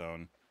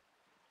cobblestone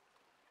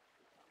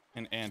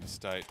and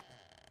andesite,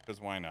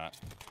 because why not?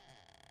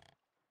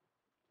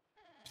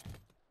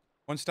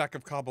 1 stack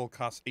of cobble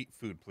costs 8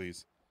 food,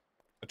 please.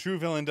 A true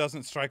villain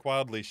doesn't strike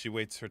wildly, she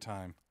waits her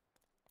time.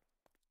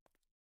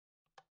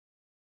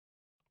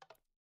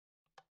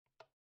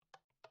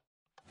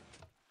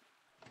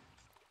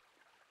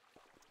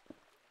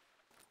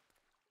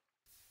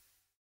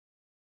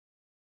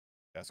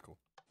 That's cool.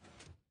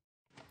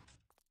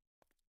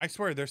 I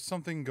swear, there's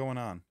something going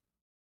on.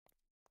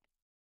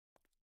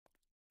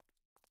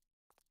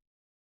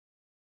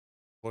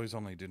 Employees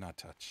only, do not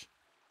touch.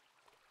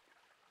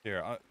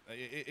 Here,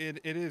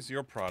 it is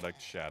your product,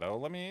 Shadow.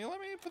 Let me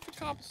put the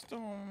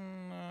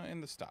cobblestone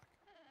in the stock.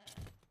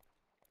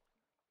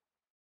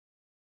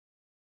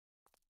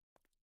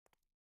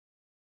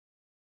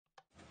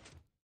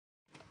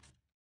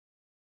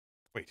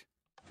 Wait.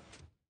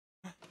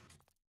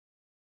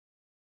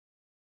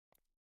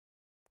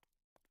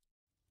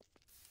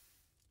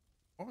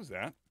 What was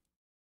that?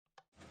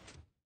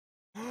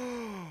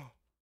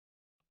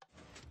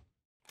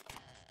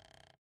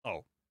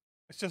 Oh,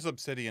 it's just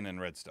obsidian and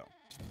redstone.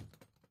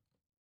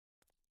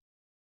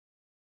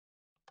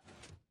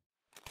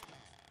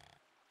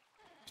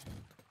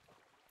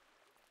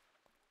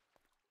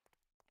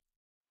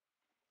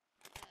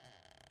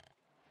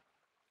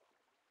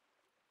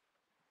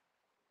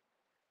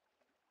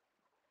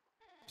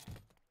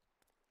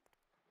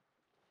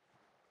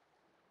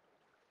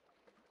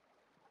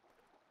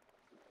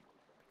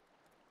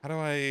 How do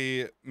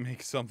I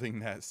make something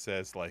that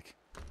says, like,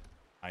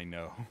 I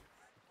know?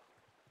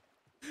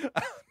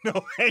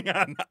 No, hang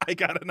on. I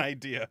got an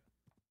idea.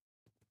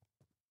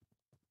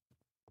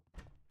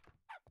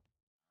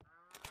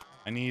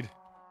 I need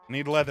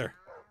leather.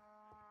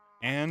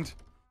 And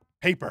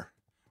paper,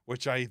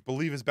 which I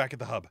believe is back at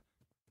the hub.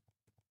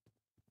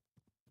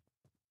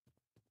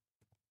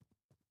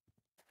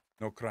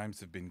 No crimes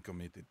have been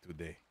committed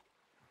today.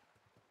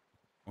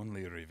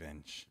 Only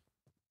revenge.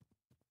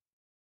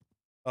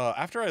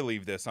 After I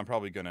leave this, I'm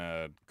probably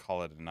gonna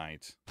call it a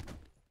night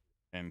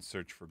and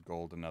search for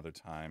gold another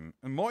time.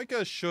 And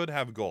Moika should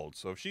have gold,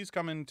 so if she's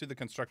coming to the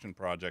construction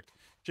project,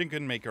 she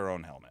can make her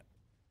own helmet.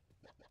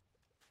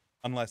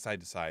 Unless I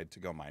decide to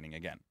go mining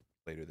again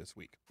later this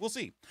week. We'll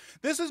see.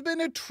 This has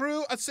been a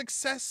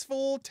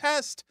successful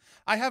test.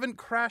 I haven't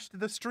crashed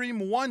the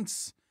stream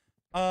once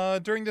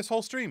during this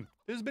whole stream.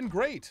 It has been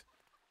great.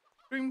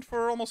 Streamed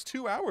for almost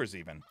 2 hours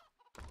even.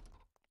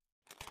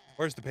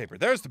 Where's the paper?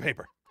 There's the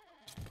paper.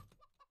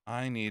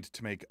 I need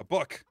to make a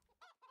book.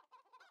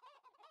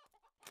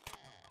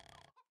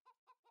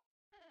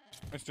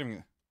 I'm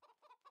streaming.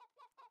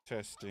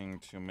 Testing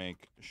to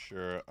make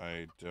sure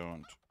I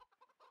don't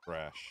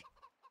crash.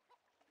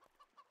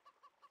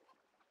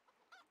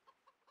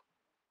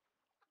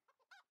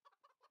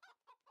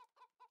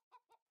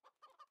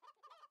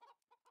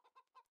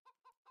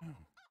 Oh.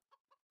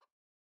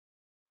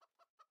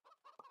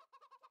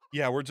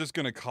 Yeah, we're just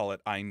gonna call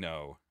it I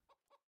know.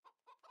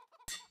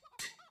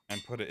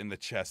 And put it in the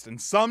chest.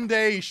 And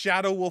someday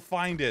Shadow will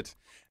find it.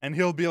 And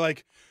he'll be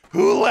like,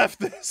 who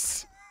left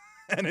this?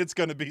 And it's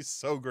gonna be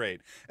so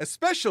great.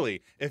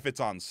 Especially if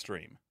it's on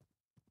stream.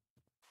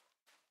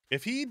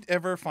 If he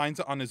ever finds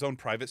it on his own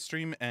private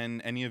stream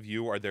and any of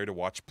you are there to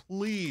watch,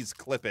 please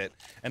clip it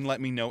and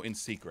let me know in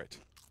secret.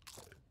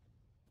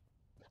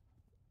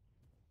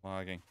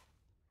 Logging.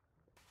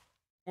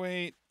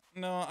 Wait,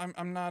 no,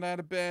 I'm not out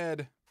of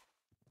bed.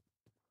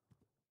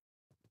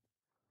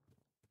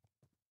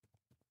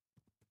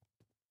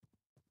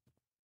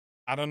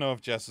 I don't know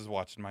if Jess is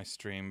watching my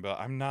stream, but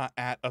I'm not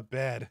at a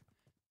bed.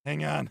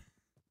 Hang on.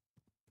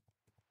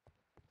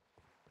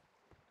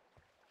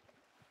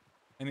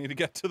 I need to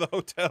get to the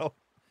hotel.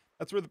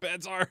 That's where the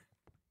beds are.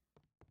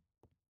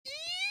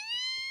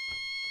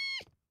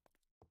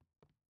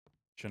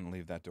 Shouldn't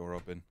leave that door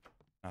open.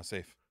 Not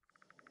safe.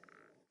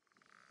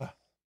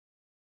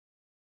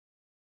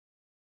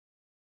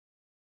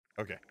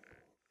 Okay.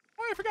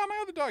 Oh, I forgot my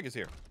other dog is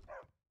here.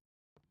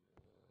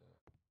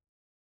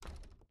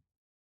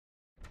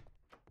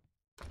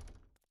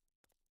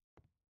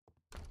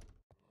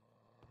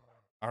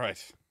 All right.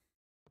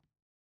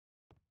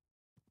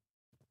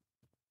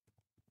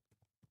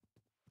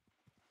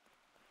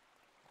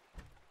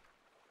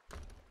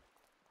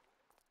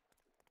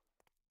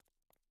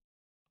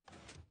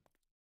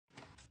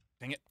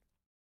 Dang it.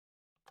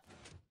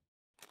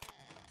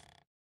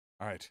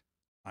 All right.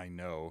 I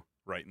know.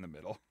 Right in the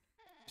middle.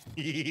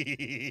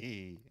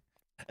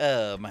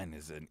 Oh, mine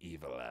is an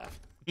evil laugh.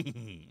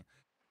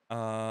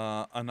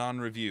 A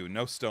non-review.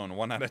 No stone.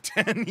 1 out of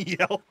 10.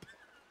 Yelp.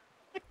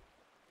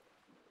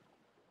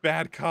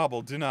 Bad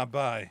cobble. Do not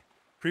buy.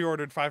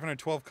 Pre-ordered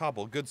 512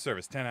 cobble. Good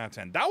service. 10 out of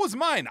 10. That was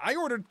mine. I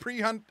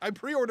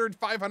pre-ordered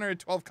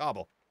 512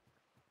 cobble.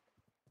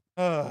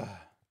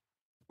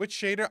 Which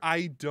shader?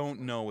 I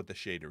don't know what the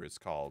shader is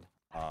called.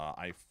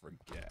 I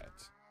forget.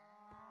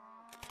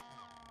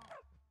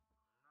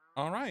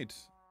 All right.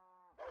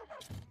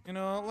 You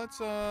know,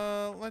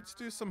 let's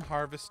do some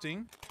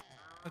harvesting.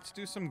 Let's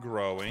do some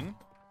growing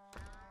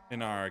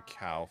in our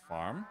cow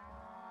farm.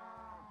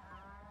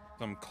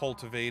 Some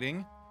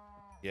cultivating.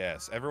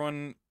 Yes,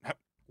 everyone.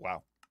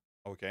 Wow.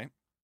 Okay.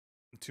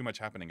 Too much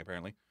happening,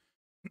 apparently.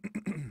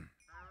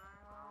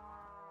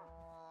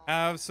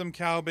 Have some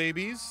cow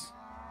babies.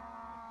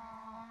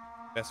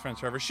 Best friend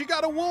Trevor. She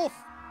got a wolf.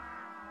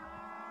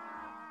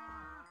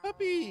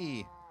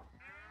 Puppy.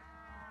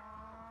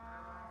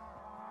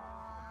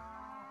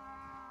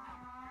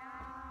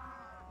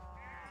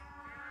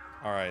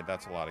 All right,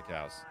 that's a lot of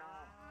cows.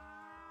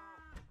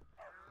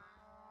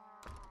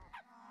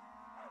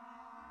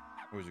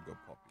 Where's you go,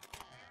 puppy?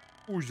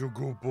 Where's you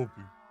go,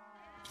 puppy?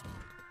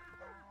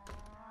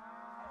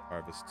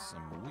 Harvest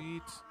some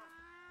wheat.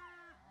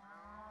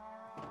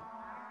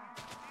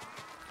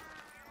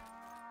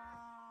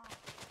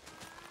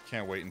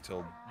 Can't wait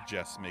until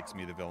Jess makes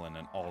me the villain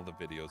in all the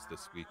videos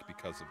this week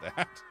because of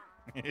that.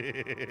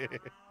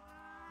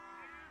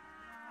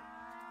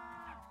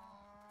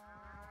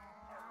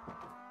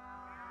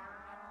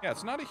 Yeah,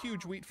 it's not a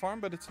huge wheat farm,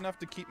 but it's enough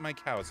to keep my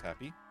cows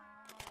happy.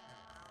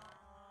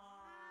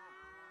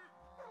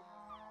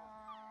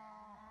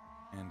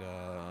 And,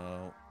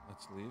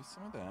 let's leave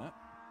some of that.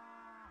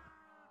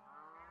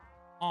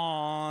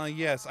 Aw,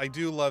 yes, I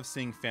do love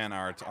seeing fan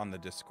art on the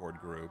Discord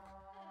group.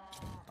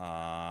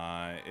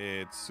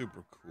 It's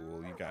super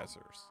cool. You guys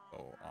are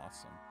so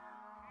awesome.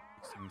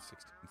 16,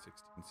 16,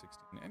 16,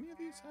 16. Any of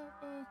these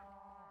have,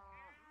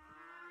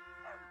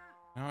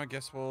 No, I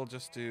guess we'll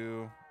just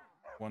do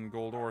 1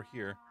 gold ore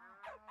here.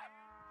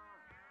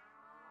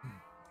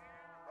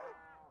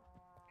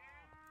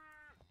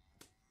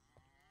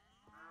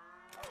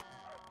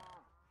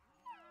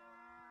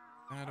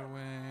 That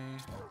away.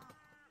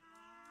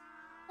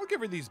 I'll give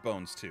her these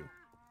bones too.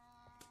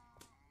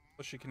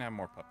 So she can have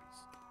more puppies.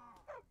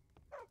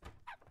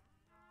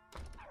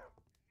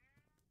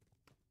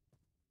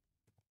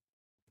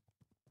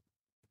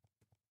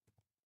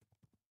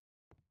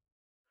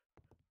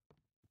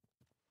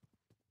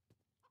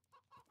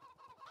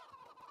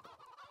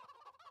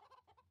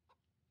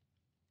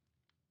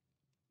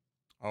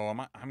 Oh,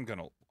 I'm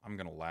gonna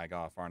lag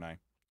off, aren't I?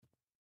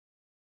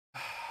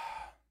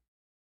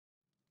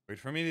 Wait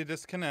for me to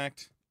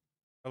disconnect.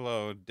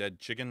 Hello, dead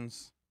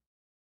chickens.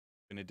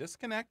 Gonna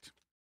disconnect.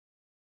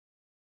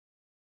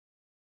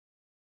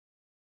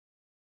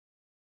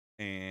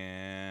 And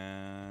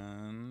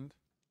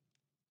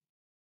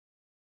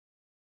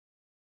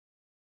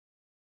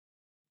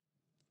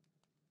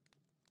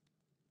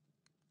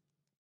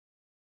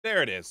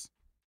there it is.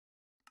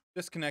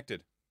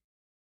 Disconnected.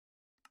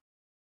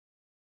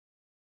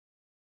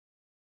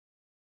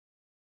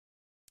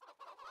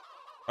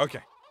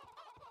 Okay.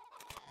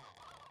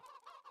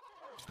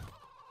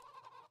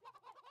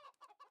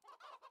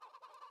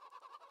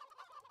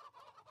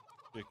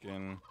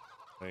 Chicken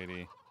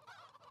lady,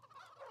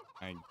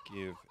 I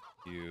give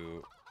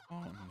you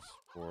bones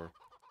for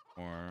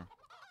more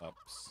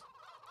ups.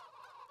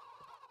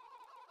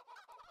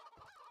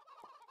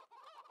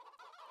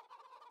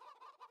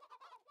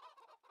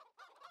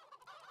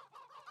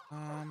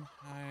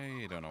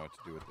 I don't know what to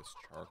do with this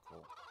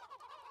charcoal.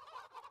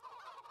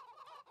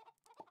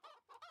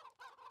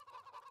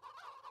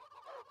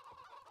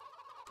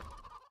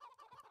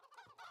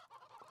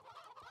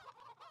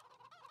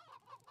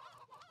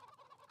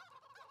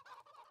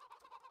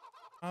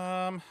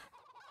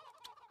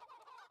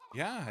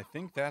 Yeah, I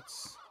think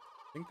that's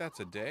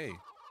a day.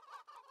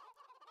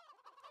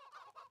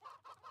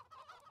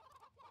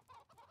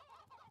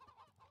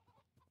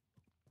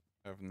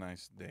 Have a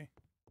nice day.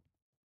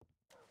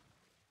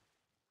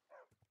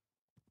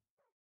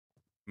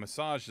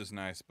 Massage is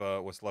nice,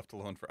 but was left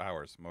alone for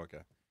hours.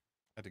 Mocha.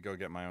 Had to go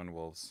get my own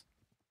wolves.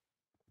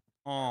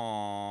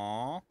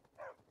 Aww.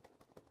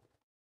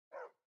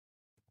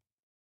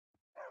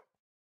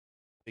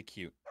 They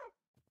cute.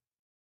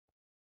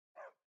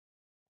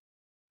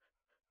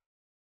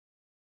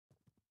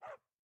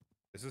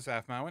 This is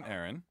Aphmau and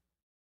Aaron.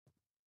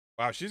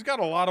 Wow, she's got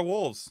a lot of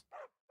wolves.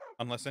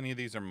 Unless any of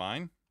these are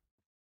mine.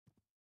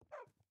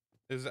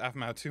 This is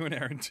Aphmau 2 and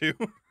Aaron 2.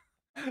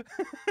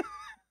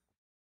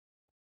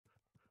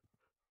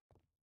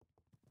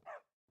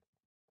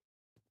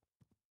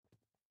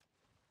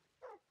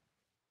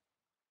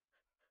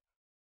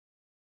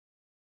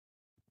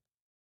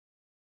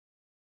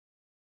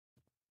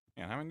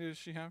 And how many does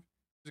she have?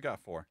 She's got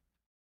 4.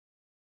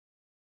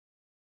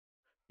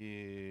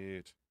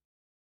 It.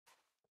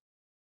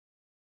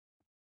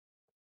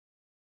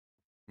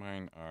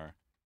 Mine are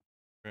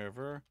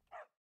Trevor,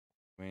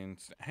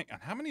 Winston. Hang on,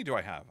 how many do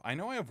I have? I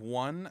know I have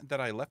 1 that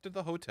I left at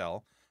the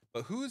hotel,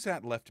 but who's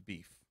at left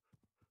beef?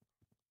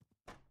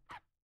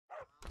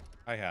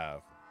 I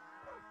have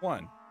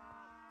 1,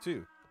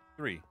 2,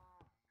 3,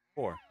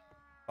 4,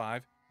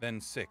 5,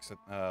 then 6.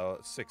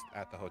 6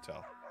 at the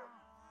hotel.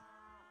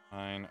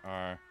 Mine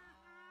are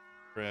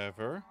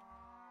Trevor,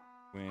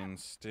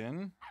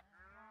 Winston,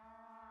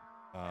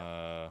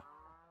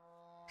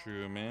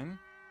 Truman,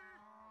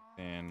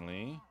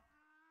 Stanley,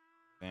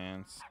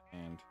 Vance,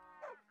 and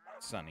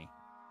Sunny.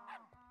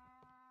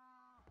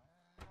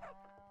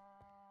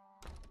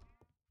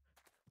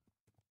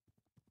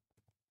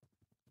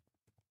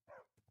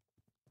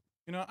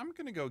 You know, I'm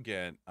gonna go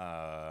get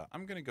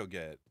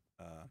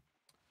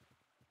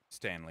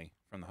Stanley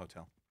from the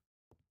hotel.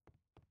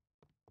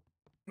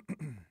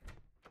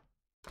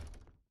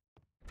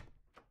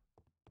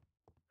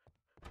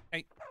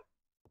 Hey,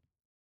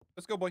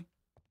 let's go, boy.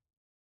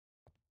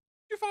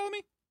 You follow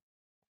me?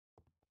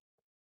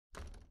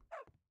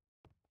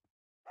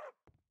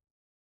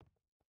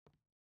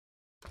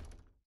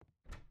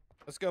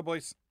 Let's go,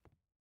 boys.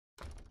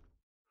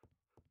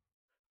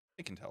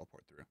 It can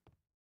teleport through.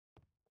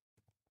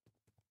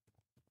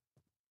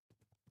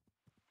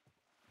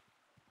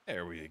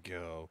 There we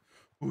go.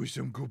 Ooh,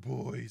 some good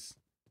boys.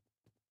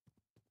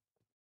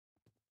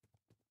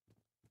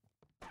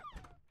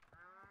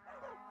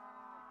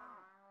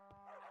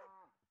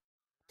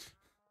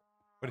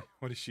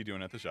 What is she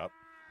doing at the shop?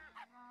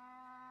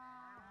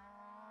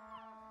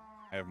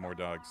 I have more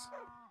dogs.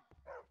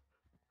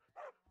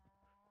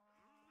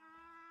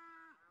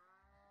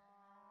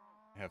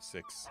 I have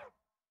 6.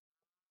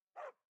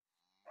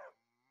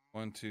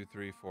 1, 2,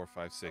 3, 4,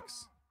 5,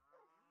 6.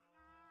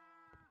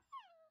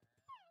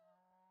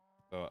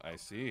 So I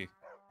see.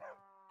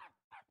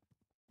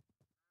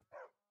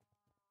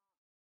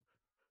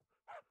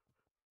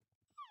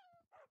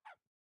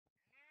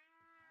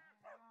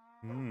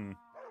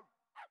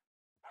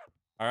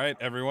 All right,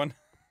 everyone.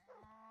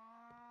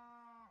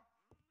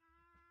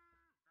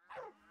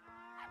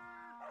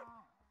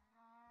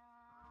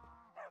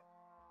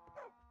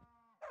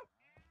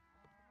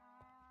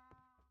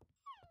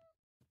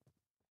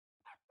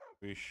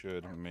 We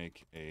should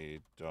make a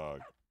dog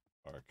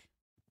park.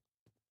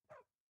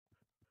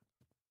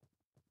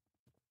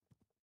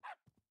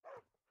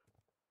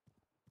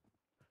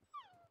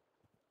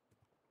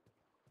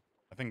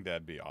 I think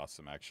that'd be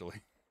awesome,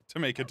 actually, to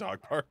make a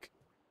dog park.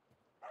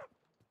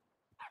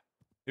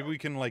 Maybe we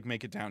can, like,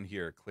 make it down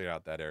here, clear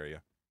out that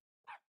area.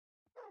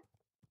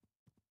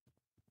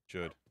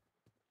 Should.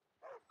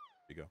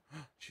 There you go.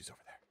 She's over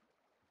there.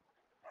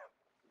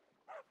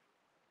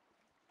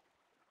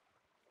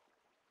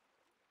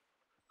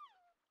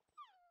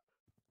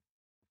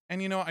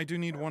 And you know, I do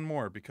need one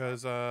more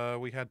because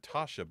we had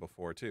Tasha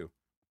before too.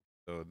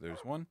 So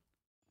there's 1,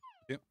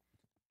 2.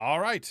 All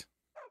right.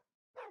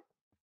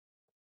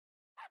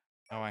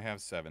 Now I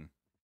have 7.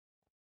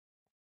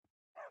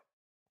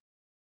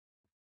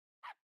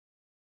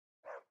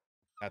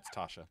 That's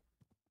Tasha.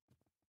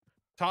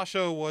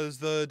 Tasha was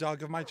the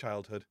dog of my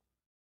childhood.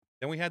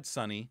 Then we had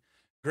Sunny.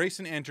 Grace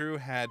and Andrew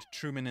had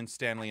Truman and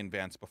Stanley and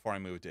Vance before I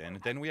moved in.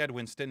 Then we had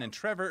Winston, and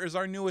Trevor is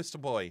our newest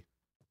boy.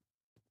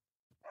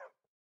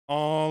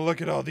 Oh,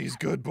 look at all these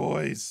good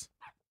boys.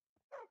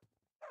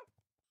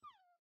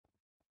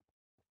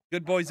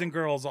 Good boys and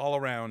girls all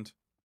around.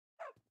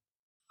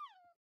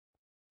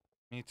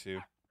 Me too.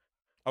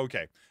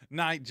 Okay.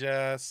 Night,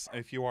 Jess,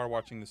 if you are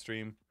watching the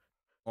stream.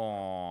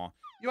 Aw.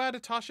 You had a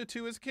Tasha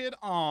too as a kid?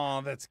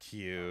 Aw, that's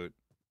cute.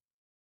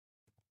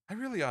 I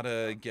really ought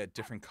to get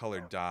different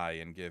colored dye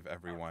and give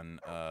everyone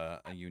a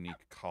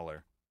unique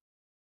color.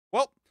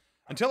 Well,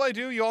 until I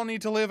do, you all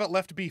need to live at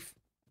Left Beef.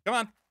 Come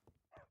on.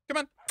 Come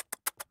on.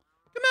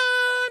 Come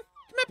on.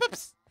 Come on,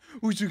 pups.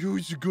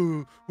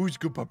 Who's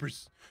good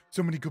puppers?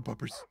 So many good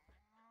puppers.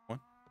 1,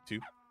 2,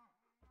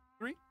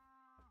 3,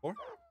 4,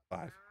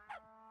 5,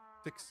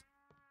 6,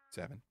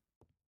 7.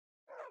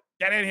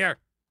 Get in here.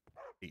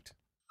 8.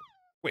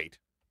 Wait.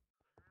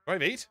 Do I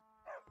have 8?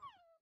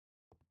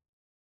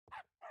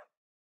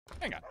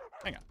 Hang on.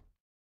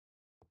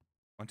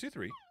 1, 2,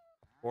 3,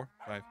 4,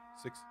 5,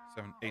 6,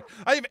 7, 8.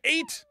 I have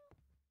 8!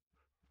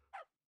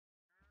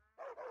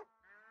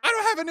 I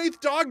don't have an 8th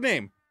dog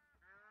name!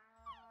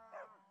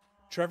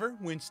 Trevor,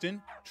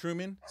 Winston,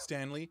 Truman,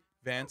 Stanley,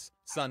 Vance,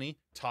 Sunny,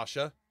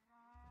 Tasha,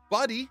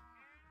 Buddy.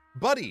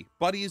 Buddy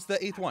is the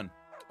 8th one.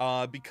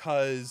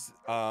 Because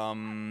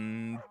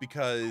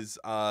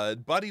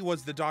Buddy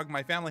was the dog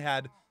my family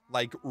had,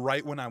 like,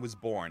 right when I was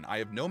born. I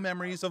have no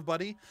memories of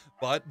Buddy,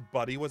 but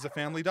Buddy was a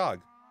family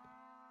dog.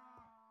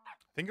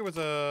 I think it was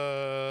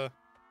I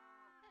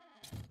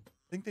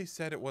think they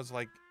said it was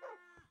like...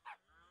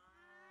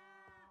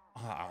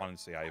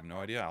 honestly, I have no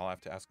idea. I'll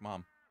have to ask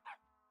Mom.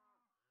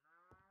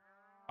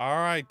 All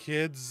right,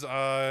 kids.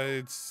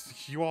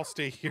 You all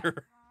stay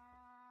here.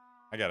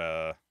 I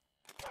gotta...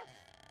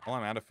 Well,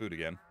 I'm out of food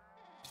again.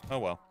 Oh,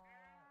 well.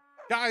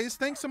 Guys,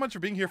 thanks so much for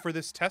being here for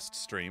this test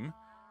stream.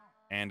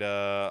 And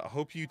I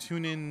hope you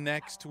tune in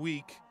next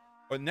week.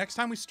 Or next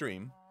time we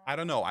stream. I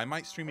don't know. I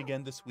might stream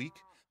again this week.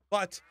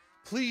 But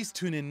please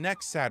tune in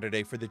next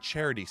Saturday for the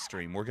charity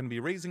stream. We're going to be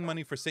raising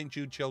money for St.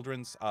 Jude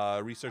Children's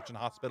Research and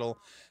Hospital.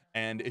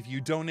 And if you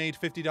donate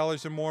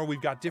 $50 or more,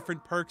 we've got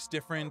different perks,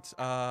 different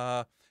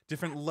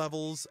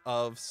levels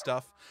of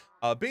stuff.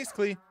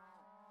 Basically,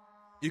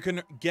 you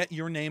can get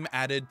your name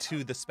added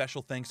to the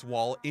special thanks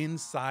wall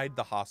inside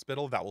the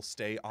hospital that will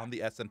stay on the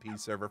SMP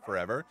server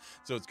forever.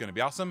 So it's going to be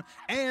awesome.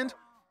 And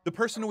the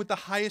person with the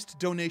highest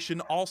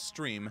donation all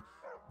stream,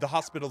 the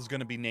hospital is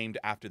going to be named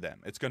after them.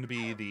 It's going to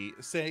be the,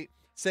 say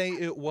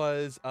it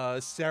was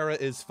Sarah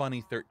is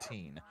Funny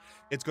 13.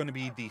 It's going to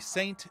be the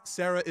Saint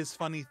Sarah is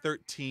Funny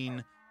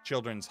 13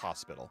 Children's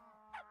Hospital.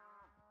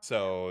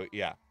 So,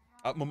 yeah.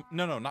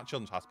 No, not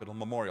Children's Hospital,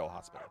 Memorial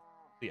Hospital.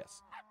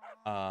 Yes.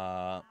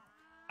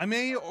 I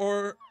may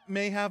or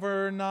may have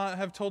or not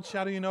have told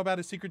Shadow you know about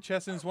his secret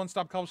chest in his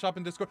one-stop call shop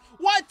in Discord.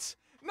 What?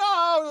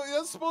 No,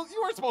 you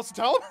weren't supposed to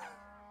tell him.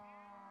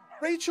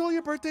 Rachel,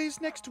 your birthday is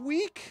next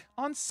week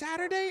on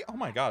Saturday. Oh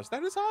my gosh,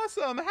 that is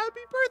awesome. Happy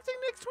birthday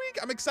next week.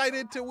 I'm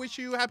excited to wish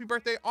you happy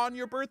birthday on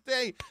your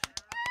birthday.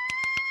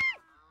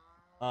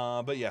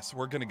 But yes,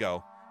 we're gonna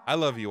go. I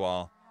love you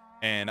all,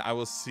 and I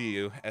will see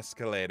you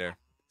escalator.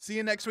 See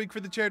you next week for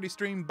the charity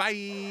stream.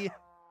 Bye.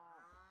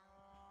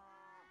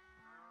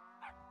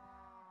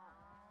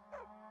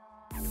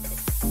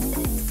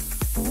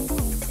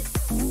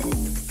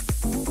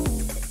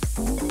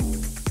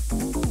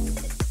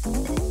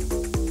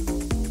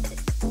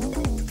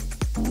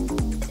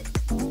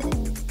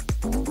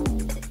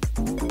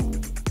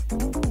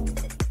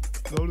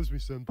 Notice me,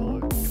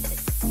 senpai.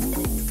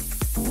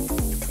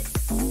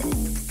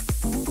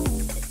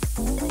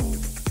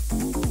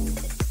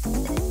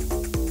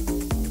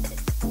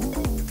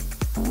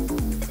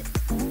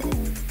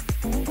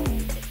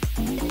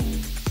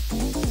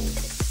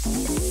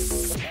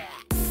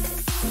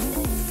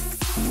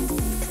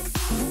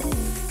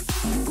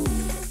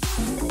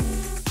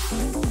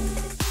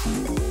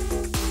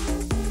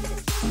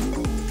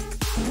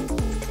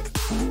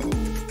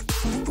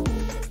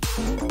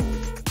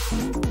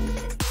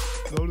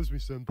 Notice me,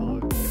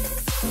 senpai.